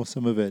 And I know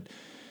some of it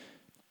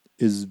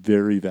is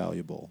very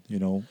valuable, you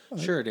know.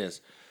 Sure it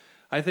is.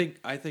 I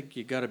think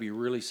you got to be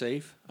really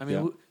safe. I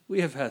mean, we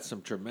have had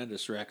some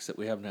tremendous wrecks that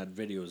we haven't had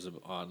videos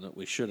on that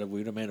we should have.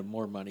 We'd have made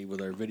more money with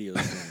our videos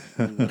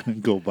than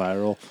go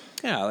viral.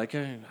 Yeah, like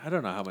I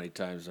don't know how many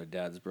times my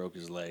dad's broke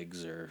his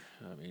legs, or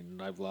I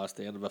mean, I've lost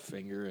the end of a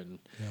finger, and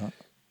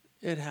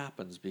it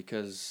happens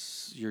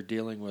because you're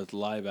dealing with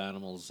live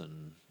animals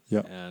and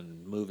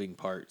moving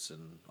parts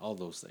and all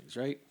those things,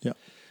 right? Yeah.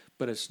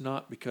 But it's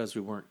not because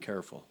we weren't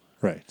careful.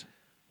 Right.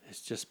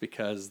 It's just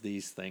because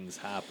these things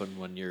happen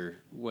when you're.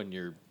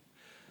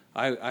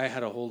 I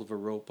had a hold of a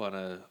rope on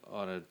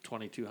a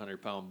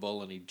 2,200 pound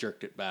bull, and he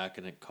jerked it back,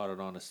 and it caught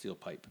it on a steel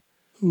pipe.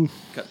 Oof.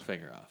 Cut the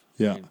finger off.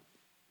 Yeah, I mean,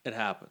 it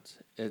happens.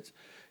 It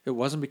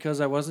wasn't because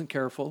I wasn't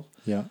careful.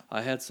 Yeah,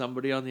 I had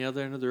somebody on the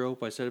other end of the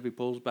rope. I said if he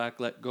pulls back,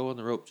 let go, and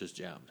the rope just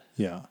jammed.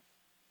 Yeah,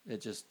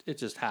 it just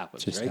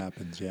happens. Just right?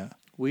 happens. Yeah,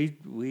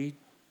 we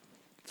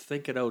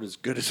think it out as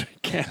good as we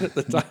can at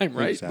the time,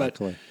 right?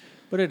 Exactly.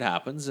 But it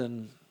happens,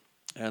 and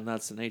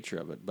that's the nature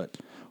of it. But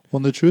well,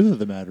 the truth of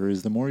the matter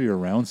is, the more you're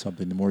around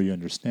something, the more you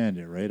understand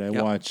it, right? I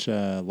watch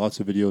lots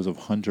of videos of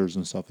hunters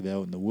and stuff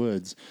out in the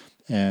woods,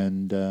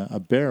 and a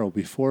bear will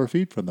be 4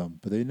 feet from them,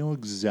 but they know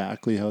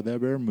exactly how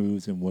that bear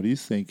moves and what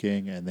he's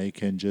thinking, and they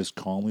can just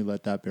calmly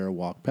let that bear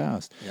walk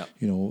past. Yep.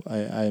 You know,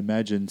 I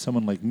imagine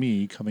someone like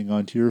me coming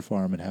onto your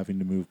farm and having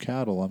to move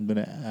cattle, I'm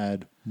going to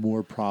add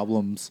more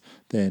problems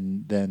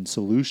than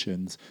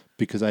solutions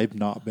because I've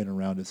not been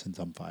around it since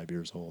I'm 5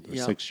 years old or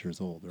 6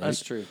 years old, right?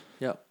 That's true.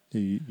 Yeah.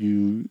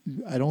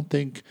 I don't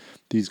think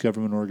these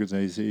government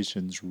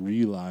organizations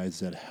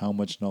realize that how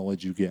much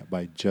knowledge you get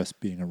by just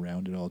being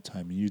around it all the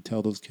time. And you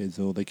tell those kids,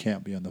 oh, they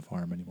can't be on the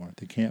farm anymore.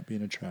 They can't be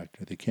in a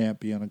tractor. They can't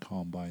be on a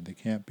combine. They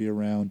can't be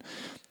around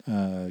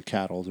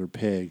cattle or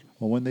pig.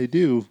 Well, when they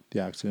do,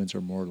 the accidents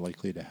are more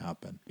likely to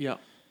happen. Yeah.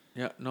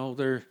 Yeah. No,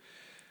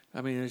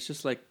 it's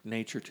just like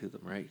nature to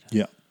them, right?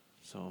 Yeah.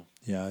 So.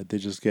 Yeah, they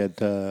just get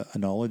a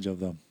knowledge of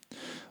them.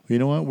 You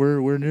know what?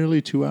 We're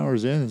nearly 2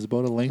 hours in. It's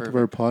about a length of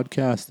our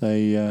podcast.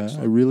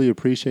 I really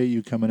appreciate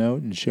you coming out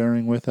and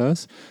sharing with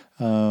us.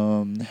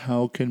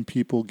 How can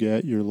people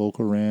get your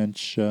local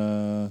ranch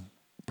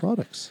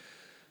products?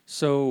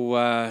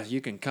 So you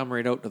can come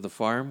right out to the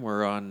farm.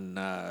 We're on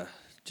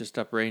just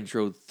up Range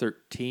Road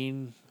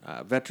 13,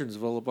 Veterans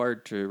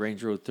Boulevard to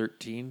Range Road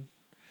 13,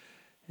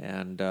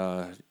 and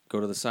go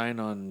to the sign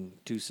on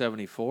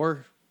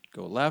 274.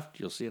 Go left.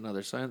 You'll see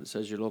another sign that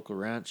says your local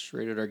ranch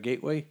right at our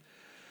gateway.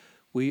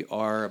 We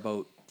are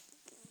about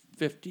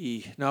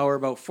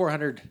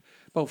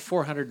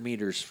 400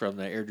 meters from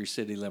the Airdrie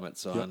city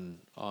limits on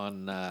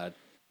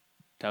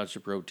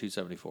Township Road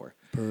 274.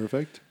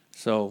 Perfect.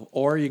 So,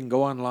 or you can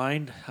go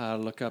online,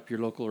 look up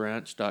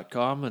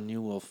yourlocalranch.com, and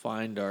you will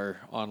find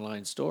our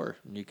online store.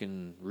 And you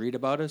can read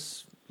about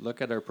us,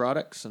 look at our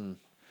products, and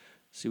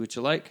see what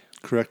you like.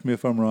 Correct me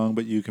if I'm wrong,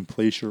 but you can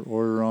place your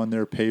order on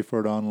there, pay for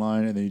it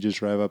online, and then you just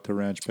drive up to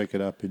ranch, pick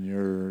it up, and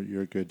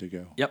you're good to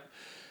go. Yep.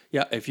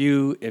 Yeah, if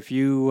you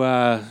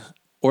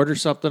order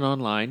something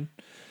online,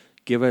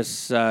 give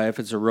us if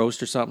it's a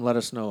roast or something, let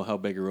us know how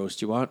big a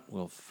roast you want.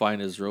 We'll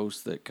find a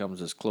roast that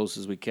comes as close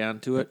as we can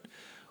to it.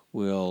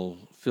 We'll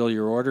fill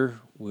your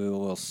order. We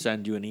will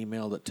send you an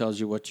email that tells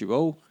you what you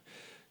owe.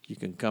 You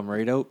can come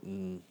right out,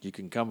 and you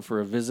can come for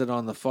a visit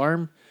on the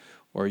farm,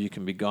 or you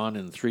can be gone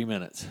in 3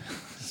 minutes.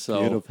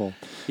 So beautiful.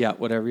 Yeah,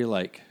 whatever you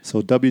like.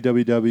 So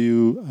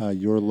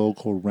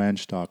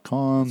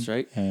www.yourlocalranch.com. That's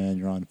right. And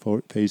you're on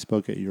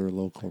Facebook at Your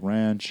Local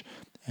Ranch.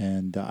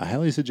 And I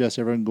highly suggest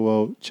everyone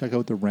go out, check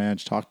out the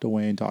ranch, talk to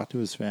Wayne, talk to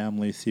his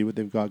family, see what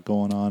they've got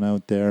going on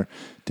out there.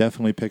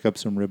 Definitely pick up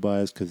some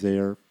ribeyes because they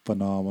are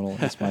phenomenal.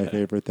 It's my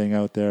favorite thing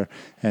out there.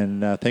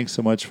 And thanks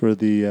so much for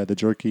the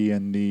jerky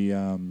and the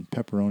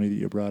pepperoni that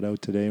you brought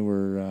out today.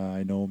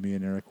 I know me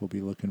and Eric will be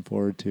looking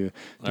forward to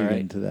digging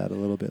into that a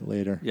little bit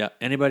later. Yeah,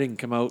 anybody can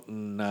come out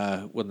and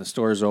when the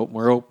store is open.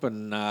 We're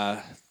open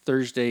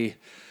Thursday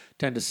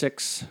 10 to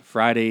 6,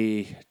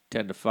 Friday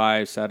 10 to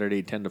 5,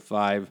 Saturday 10 to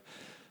 5.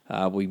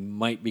 We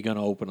might be going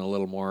to open a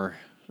little more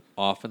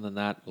often than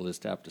that. We'll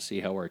just have to see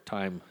how our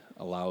time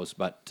allows.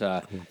 But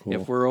cool.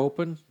 If we're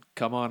open,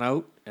 come on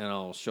out and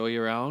I'll show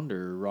you around,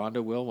 or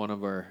Rhonda will, one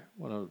of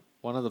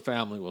one of the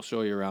family will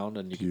show you around,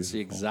 and you can see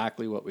Beautiful.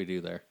 exactly what we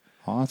do there.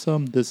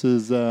 Awesome. This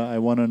is I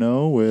Want to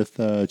Know with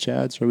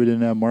Chad. Sorry we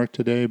didn't have Mark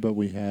today, but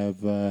we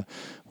have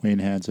Wayne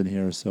Hansen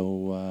here.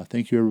 So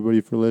thank you,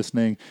 everybody, for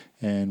listening,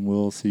 and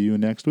we'll see you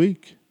next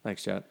week.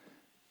 Thanks, Chad.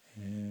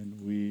 And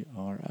we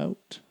are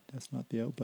out. That's not the out button.